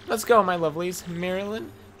 Let's go, my lovelies.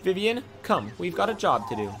 Marilyn, Vivian, come. We've got a job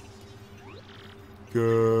to do.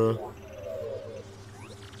 Go.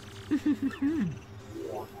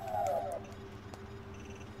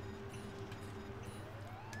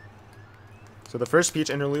 So the first Peach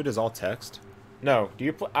interlude is all text? No. Do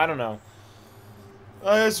you I don't know.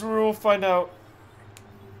 As we'll find out.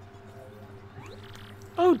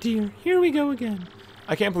 Oh dear, here we go again.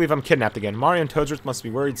 I can't believe I'm kidnapped again. Mario and Toadsworth must be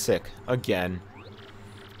worried sick. Again.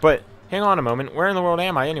 But, hang on a moment. Where in the world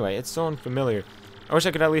am I anyway? It's so unfamiliar. I wish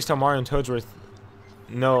I could at least tell Mario and Toadsworth...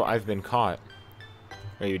 No, I've been caught.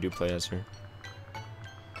 Oh, you do play as her.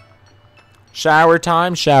 Shower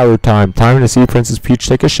time, shower time. Time to see Princess Peach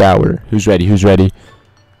take a shower. Who's ready? Who's ready?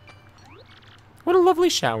 What a lovely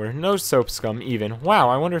shower. No soap scum, even. Wow,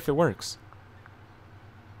 I wonder if it works.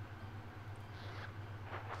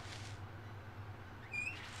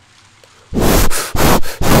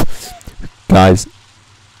 Guys,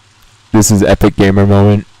 this is epic gamer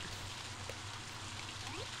moment.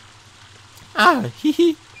 Ah, hee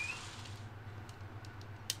hee.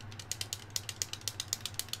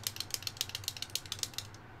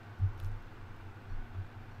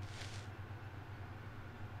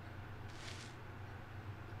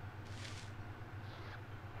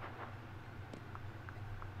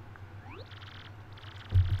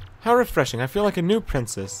 How refreshing. I feel like a new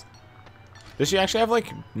princess. Does she actually have,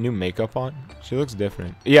 like, new makeup on? She looks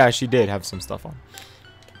different. Yeah, she did have some stuff on.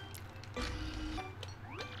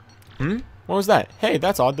 Hmm? What was that? Hey,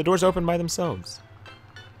 that's odd. The doors open by themselves.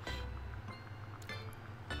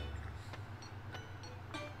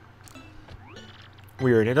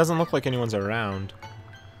 Weird. It doesn't look like anyone's around.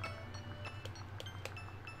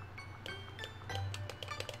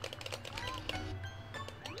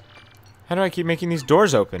 How do I keep making these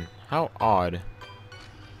doors open? How odd.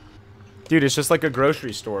 Dude, it's just like a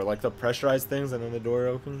grocery store. Like the pressurized things and then the door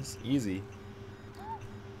opens. Easy.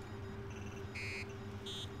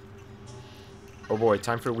 Oh boy,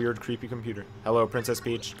 time for a weird, creepy computer. Hello, Princess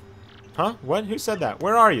Peach. Huh? What? Who said that?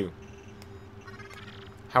 Where are you?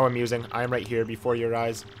 How amusing. I am right here before your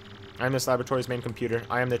eyes. I am this laboratory's main computer.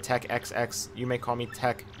 I am the Tech XX. You may call me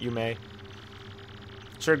Tech. You may.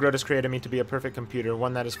 Sure, Grotus created me to be a perfect computer,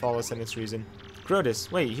 one that is flawless in its reason.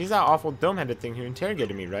 Grotus, wait, he's that awful dome-headed thing who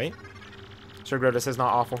interrogated me, right? Sure, Grotus is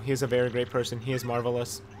not awful. He is a very great person. He is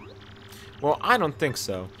marvelous. Well, I don't think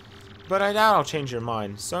so. But I doubt I'll change your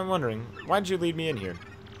mind. So I'm wondering, why did you lead me in here?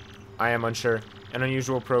 I am unsure. An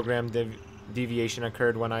unusual program deviation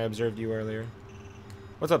occurred when I observed you earlier.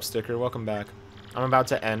 What's up, Sticker? Welcome back. I'm about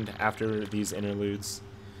to end after these interludes.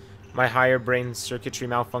 My higher brain circuitry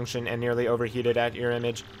malfunctioned and nearly overheated at your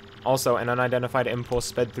image. Also, an unidentified impulse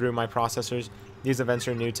sped through my processors. These events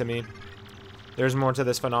are new to me. There's more to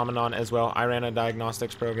this phenomenon as well. I ran a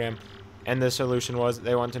diagnostics program, and the solution was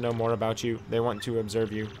they want to know more about you. They want to observe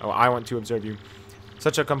you. Oh, I want to observe you.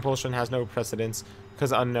 Such a compulsion has no precedence,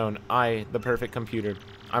 because unknown. I, the perfect computer.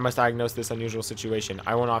 I must diagnose this unusual situation.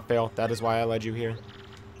 I will not fail. That is why I led you here.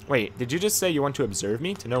 Wait, did you just say you want to observe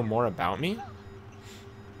me? To know more about me?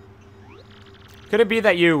 Could it be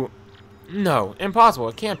that you... No, impossible.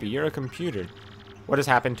 It can't be. You're a computer. What has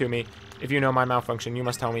happened to me? If you know my malfunction, you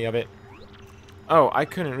must tell me of it. Oh, I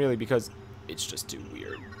couldn't really because it's just too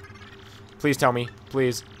weird. Please tell me.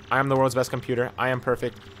 Please. I am the world's best computer. I am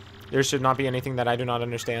perfect. There should not be anything that I do not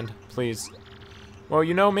understand. Please. Well,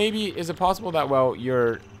 you know, maybe... Is it possible that, well,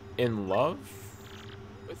 you're in love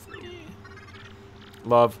with me?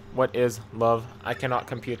 Love. What is love? I cannot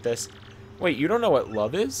compute this. Wait, you don't know what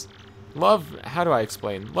love is? Love, how do I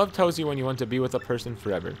explain? Love tells you when you want to be with a person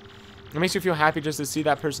forever. It makes you feel happy just to see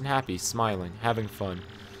that person happy, smiling, having fun.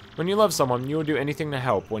 When you love someone, you will do anything to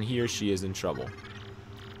help when he or she is in trouble.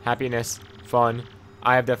 Happiness, fun.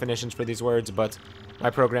 I have definitions for these words, but my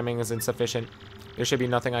programming is insufficient. There should be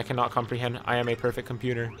nothing I cannot comprehend. I am a perfect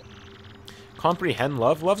computer. Comprehend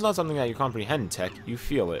love? Love's not something that you comprehend, Tech. You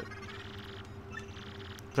feel it.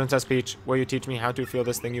 Princess Peach, will you teach me how to feel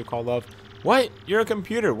this thing you call love? What? You're a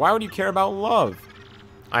computer. Why would you care about love?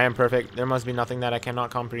 I am perfect. There must be nothing that I cannot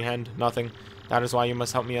comprehend. Nothing. That is why you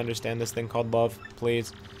must help me understand this thing called love,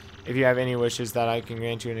 please. If you have any wishes that I can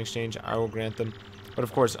grant you in exchange, I will grant them. But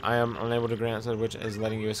of course, I am unable to grant such which is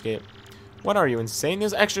letting you escape. What are you, insane?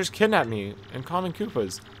 These extras kidnapped me and common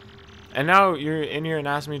Koopas. And now you're in here and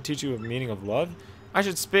ask me to teach you the meaning of love? I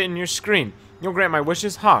should spit in your screen. You'll grant my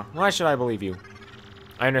wishes? Ha! Why should I believe you?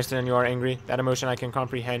 I understand you are angry. That emotion I can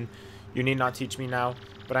comprehend. You need not teach me now,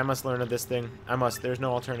 but I must learn of this thing. I must. There's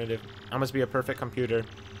no alternative. I must be a perfect computer.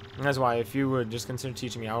 And that's why, if you would just consider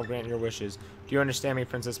teaching me, I will grant your wishes. Do you understand me,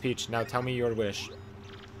 Princess Peach? Now tell me your wish.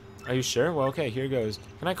 Are you sure? Well, okay, here goes.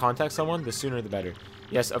 Can I contact someone? The sooner the better.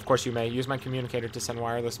 Yes, of course you may. Use my communicator to send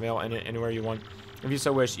wireless mail anywhere you want. If you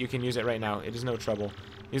so wish, you can use it right now. It is no trouble.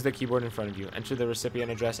 Use the keyboard in front of you. Enter the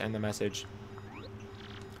recipient address and the message.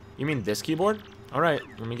 You mean this keyboard? Alright,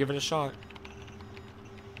 let me give it a shot.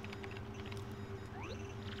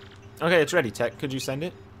 Okay, it's ready, Tech. Could you send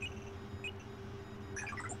it?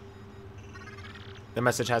 The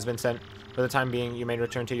message has been sent. For the time being, you may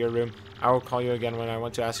return to your room. I will call you again when I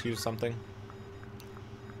want to ask you something.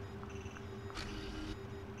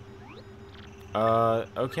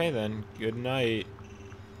 Okay then. Good night.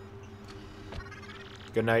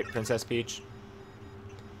 Good night, Princess Peach.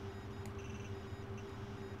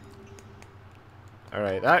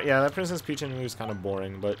 Alright, that Princess Peach interlude is kind of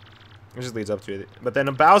boring, but it just leads up to it. But then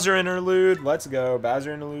a Bowser interlude. Let's go.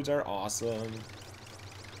 Bowser interludes are awesome.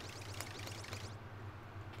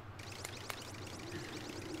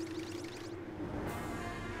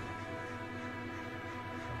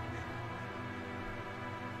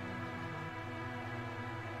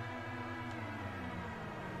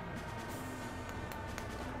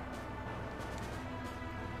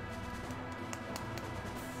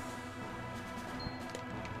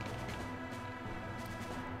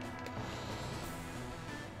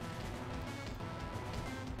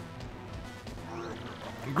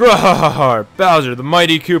 Grrr! Bowser, the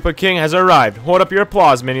mighty Koopa King, has arrived. Hold up your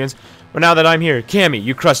applause, minions. But now that I'm here, Cammy,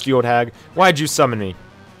 you crusty old hag, why'd you summon me?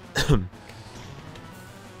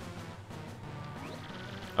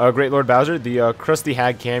 Great Lord Bowser, the crusty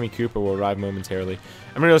hag Cammy Koopa will arrive momentarily.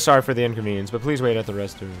 I'm really sorry for the inconvenience, but please wait at the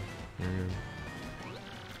rest of your room.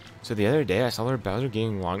 So the other day, I saw Lord Bowser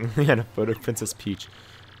getting longingly at a photo of Princess Peach.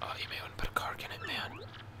 Oh, you may want to put a cork in it, man.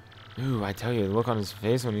 Ooh, I tell you, the look on his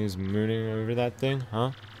face when he was mooning over that thing,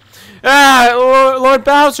 huh? Ah, Lord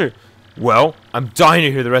Bowser! Well, I'm dying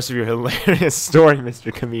to hear the rest of your hilarious story,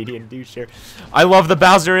 Mr. Comedian. Do share. I love the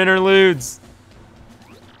Bowser interludes!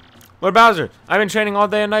 Lord Bowser, I've been training all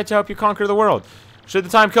day and night to help you conquer the world. Should the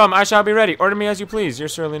time come, I shall be ready. Order me as you please, your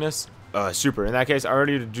surliness. Super. In that case, I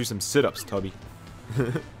already need to do some sit-ups, Tubby.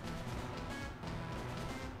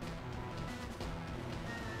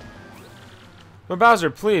 Lord Bowser,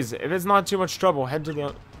 please, if it's not too much trouble, head to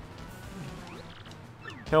the...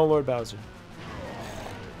 Hail Lord Bowser.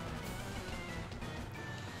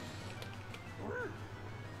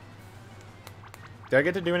 Did I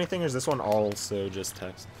get to do anything, or is this one also just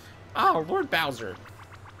text? Oh, Lord Bowser.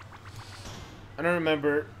 I don't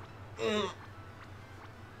remember.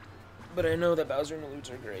 But I know that Bowser interludes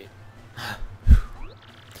are great.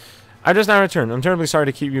 I just now returned. I'm terribly sorry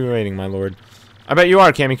to keep you waiting, my lord. I bet you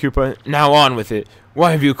are, Cammy Koopa. Now on with it.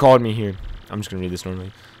 Why have you called me here? I'm just gonna read this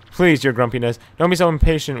normally. Please, your grumpiness, don't be so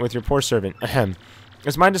impatient with your poor servant. Ahem.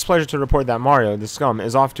 It's my displeasure to report that Mario, the scum,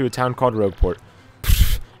 is off to a town called Rogueport.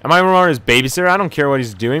 Pfft. Am I Mario's babysitter? I don't care what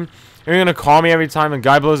he's doing. Are you gonna call me every time a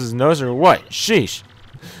guy blows his nose or what? Sheesh.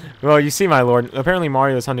 Well, you see, my lord, apparently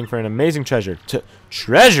Mario is hunting for an amazing treasure.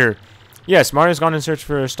 Treasure? Yes, Mario's gone in search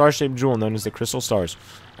for a star-shaped jewel known as the Crystal Stars.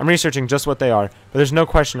 I'm researching just what they are, but there's no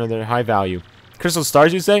question of their high value. Crystal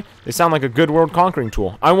Stars, you say? They sound like a good world-conquering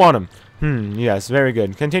tool. I want them. Yes, very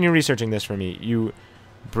good. Continue researching this for me, you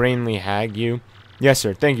brainly hag, you. Yes,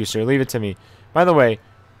 sir. Thank you, sir. Leave it to me. By the way,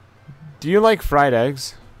 do you like fried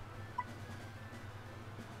eggs?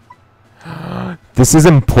 This is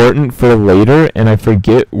important for later, and I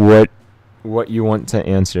forget what you want to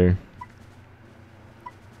answer.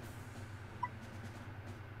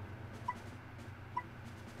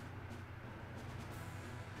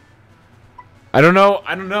 I don't know.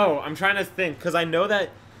 I'm trying to think, because I know that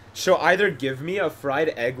she'll either give me a fried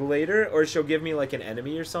egg later, or she'll give me, like, an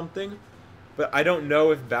enemy or something. But I don't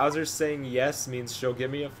know if Bowser saying yes means she'll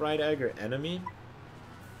give me a fried egg or enemy.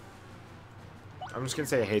 I'm just gonna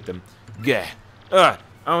say I hate them. Gah. Ugh.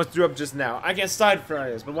 I almost threw up just now. I get side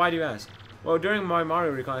fries, but why do you ask? Well, during my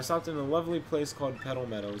Mario Recon, I stopped in a lovely place called Petal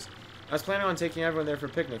Meadows. I was planning on taking everyone there for a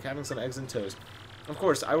picnic, having some eggs and toast. Of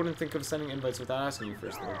course, I wouldn't think of sending invites without asking you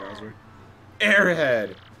first, little Bowser.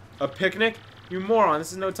 Airhead! A picnic? You moron,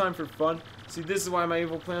 this is no time for fun. See, this is why my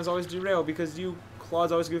evil plans always derail, because you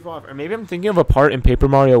Claudes always goof off. Or maybe I'm thinking of a part in Paper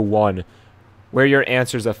Mario 1 where your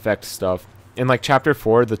answers affect stuff. In, like, Chapter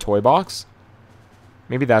 4, the toy box.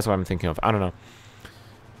 Maybe that's what I'm thinking of. I don't know.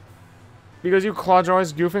 Because you Claudes are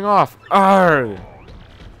always goofing off. Arrgh!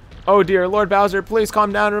 Oh dear, Lord Bowser, please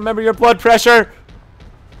calm down and remember your blood pressure!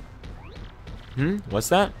 What's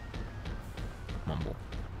that? Mumble.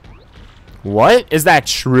 What? Is that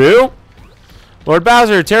true? Lord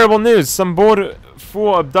Bowser, terrible news. Some bored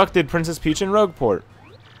fool abducted Princess Peach in Rogueport.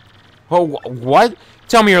 Oh, what?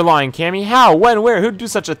 Tell me you're lying, Cammy. How? When? Where? Who'd do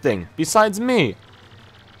such a thing? Besides me.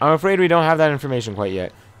 I'm afraid we don't have that information quite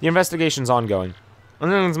yet. The investigation's ongoing. One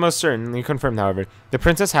thing's most certainly confirmed, however. The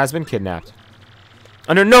princess has been kidnapped.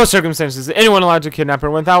 Under no circumstances is anyone allowed to kidnap her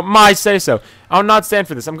without my say-so. I'll not stand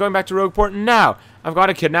for this. I'm going back to Rogueport now. I've got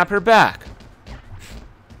to kidnap her back.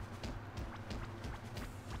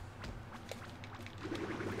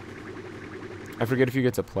 I forget if you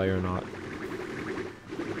get to play or not.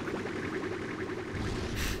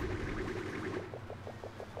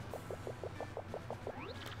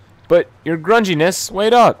 But your grunginess,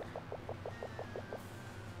 wait up.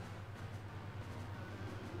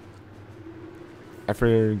 I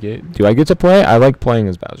forget. Do I get to play? I like playing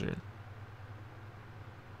as Bowser.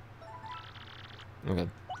 Okay.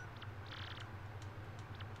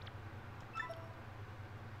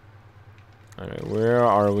 Alright, where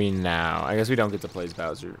are we now? I guess we don't get to play as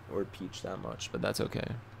Bowser or Peach that much, but that's okay.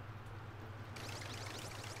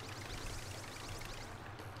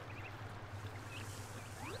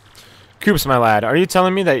 Koops, my lad, are you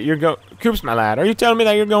telling me that you're Koops, my lad, are you telling me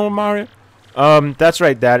that you're going with Mario? That's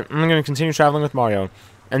right, Dad. I'm gonna continue traveling with Mario.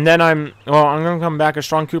 And then I'm gonna come back a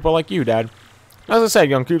strong Koopa like you, Dad. As I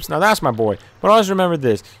said, young Koops, now that's my boy. But always remember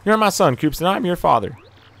this. You're my son, Koops, and I'm your father.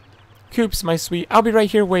 Koops, my sweet, I'll be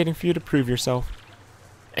right here waiting for you to prove yourself.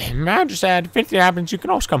 Man, just add, if anything happens, you can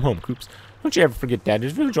always come home, Koops. Don't you ever forget that.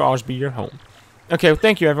 This village will always be your home. Okay, well,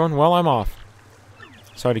 thank you, everyone. Well, I'm off.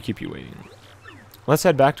 Sorry to keep you waiting. Let's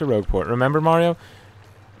head back to Rogueport. Remember, Mario?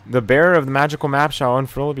 The bearer of the magical map shall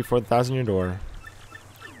unfurl it before the 1,000-year door.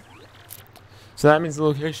 So that means the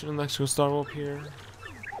location of the next star will appear.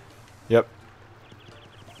 Yep.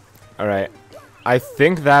 Alright. I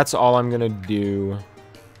think that's all I'm going to do.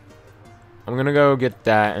 I'm going to go get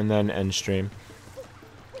that and then end stream.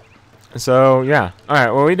 So, yeah.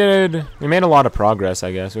 Alright, well, we made a lot of progress,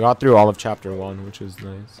 I guess. We got through all of Chapter 1, which is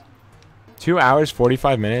nice. 2 hours,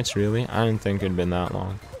 45 minutes, really? I didn't think it'd been that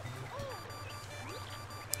long.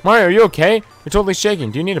 Mario, are you okay? You're totally shaking.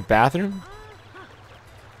 Do you need a bathroom?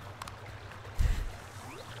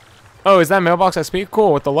 Oh, is that mailbox I speak?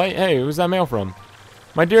 Cool, with the light. Hey, who's that mail from?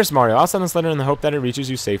 My dearest Mario, I'll send this letter in the hope that it reaches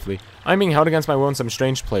you safely. I'm being held against my will in some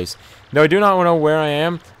strange place. Though I do not know where I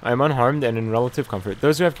am unharmed and in relative comfort.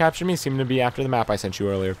 Those who have captured me seem to be after the map I sent you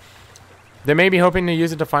earlier. They may be hoping to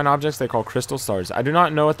use it to find objects they call crystal stars. I do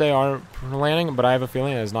not know what they are planning, but I have a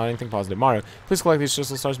feeling it is not anything positive. Mario, please collect these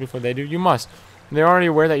crystal stars before they do. You must. They're already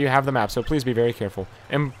aware that you have the map, so please be very careful.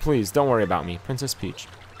 And please, don't worry about me. Princess Peach.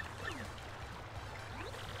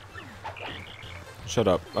 Shut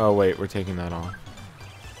up. Oh, wait, we're taking that off.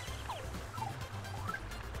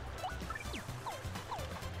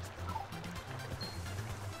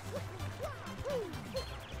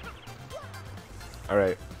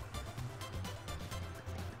 Alright.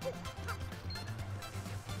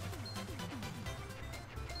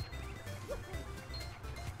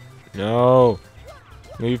 No.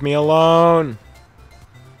 Leave me alone.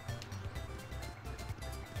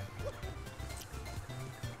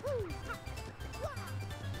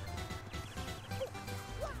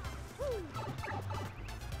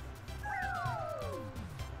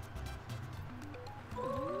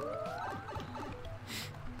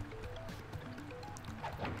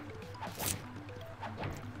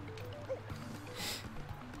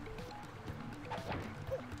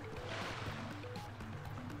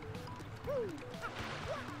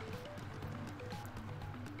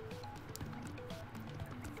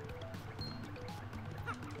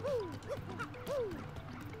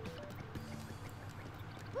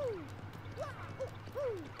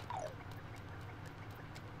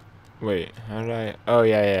 Wait, how did I... Oh,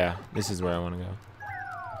 yeah, yeah, yeah. This is where I want to go.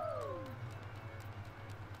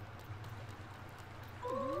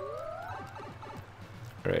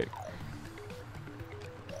 Right.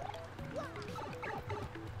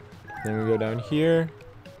 Then we go down here.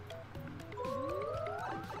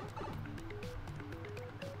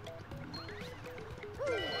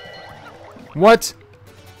 What?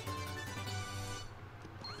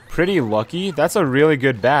 Pretty lucky? That's a really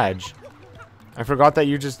good badge. I forgot that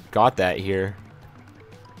you just got that here.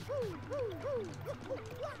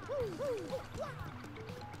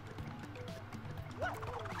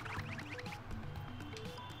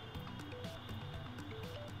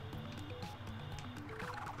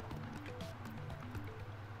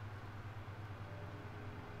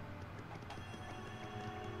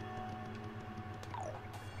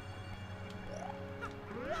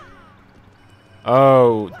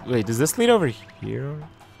 Oh, wait, does this lead over here?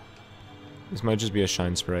 This might just be a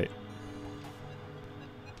shine sprite.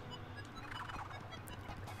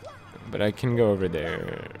 But I can go over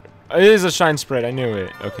there. It is a shine sprite, I knew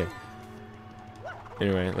it. Okay.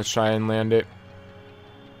 Anyway, let's try and land it.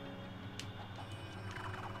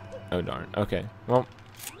 Oh, darn. Okay, well.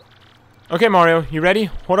 Okay, Mario, you ready?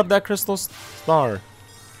 Hold up that crystal star.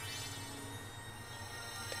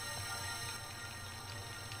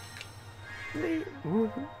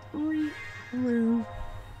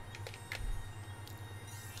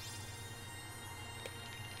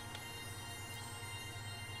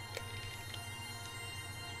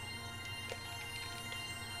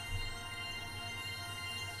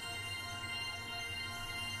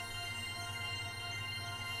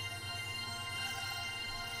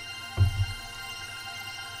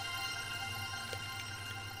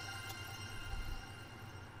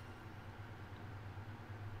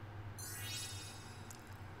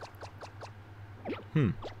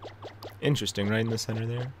 Interesting, right in the center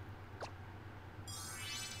there.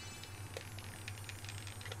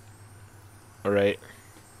 Alright.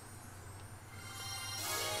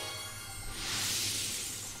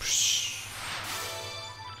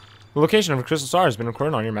 The location of a crystal star has been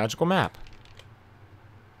recorded on your magical map.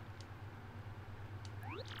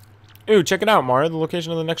 Ooh, check it out, Mario. The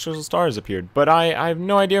location of the next crystal star has appeared. But I have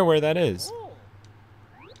no idea where that is.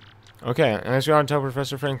 Okay, and I just gotta tell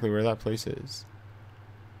Professor Frankly where that place is.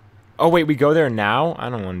 Oh, wait, we go there now? I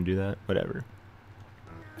don't want to do that. Whatever.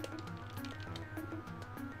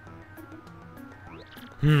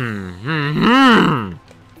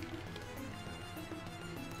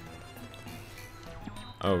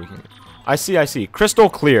 Oh, we can... I see. Crystal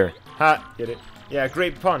clear. Ha, get it? Yeah,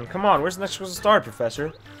 great pun. Come on, where's the next crystal star,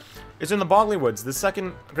 Professor? It's in the Bogley Woods. The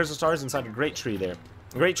second crystal star is inside a great tree there.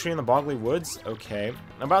 A great tree in the Bogley Woods? Okay.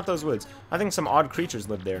 About those woods. I think some odd creatures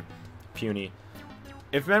live there. Puny.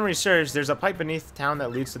 If memory serves, there's a pipe beneath town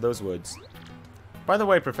that leads to those woods. By the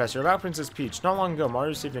way, Professor, about Princess Peach, not long ago, Mario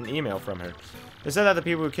received an email from her. It said that the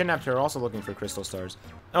people who kidnapped her are also looking for crystal stars.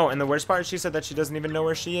 Oh, and the worst part, she said that she doesn't even know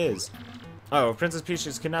where she is. Oh, if Princess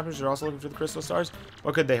Peach's kidnappers are also looking for the crystal stars?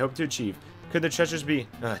 What could they hope to achieve? Could the treasures be?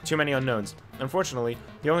 Too many unknowns. Unfortunately,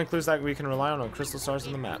 the only clues that we can rely on are crystal stars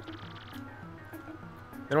on the map.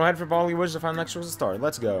 Then we'll head for Bogley Woods to find the next crystal star.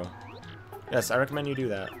 Let's go. Yes, I recommend you do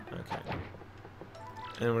that. Okay.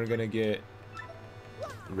 And we're gonna get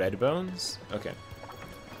red bones? Okay.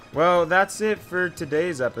 Well, that's it for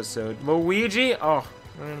today's episode. Luigi? Oh,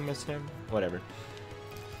 we're gonna miss him. Whatever.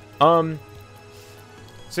 So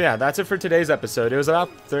yeah, that's it for today's episode. It was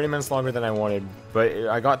about 30 minutes longer than I wanted, but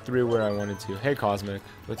I got through where I wanted to. Hey, Cosmic,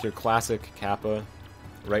 with your classic Kappa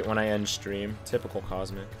right when I end stream. Typical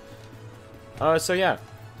Cosmic. So yeah,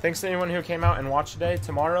 thanks to anyone who came out and watched today.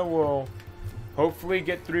 Tomorrow we'll hopefully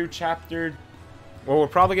get through chapter... Well, we'll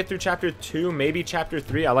probably get through chapter 2, maybe chapter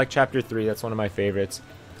 3. I like chapter 3. That's one of my favorites.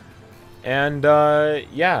 And,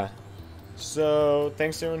 yeah. So,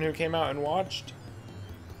 thanks to everyone who came out and watched.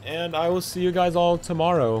 And I will see you guys all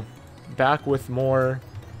tomorrow. Back with more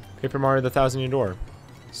Paper Mario: The Thousand Year Door.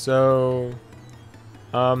 So,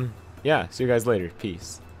 yeah. See you guys later.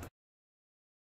 Peace.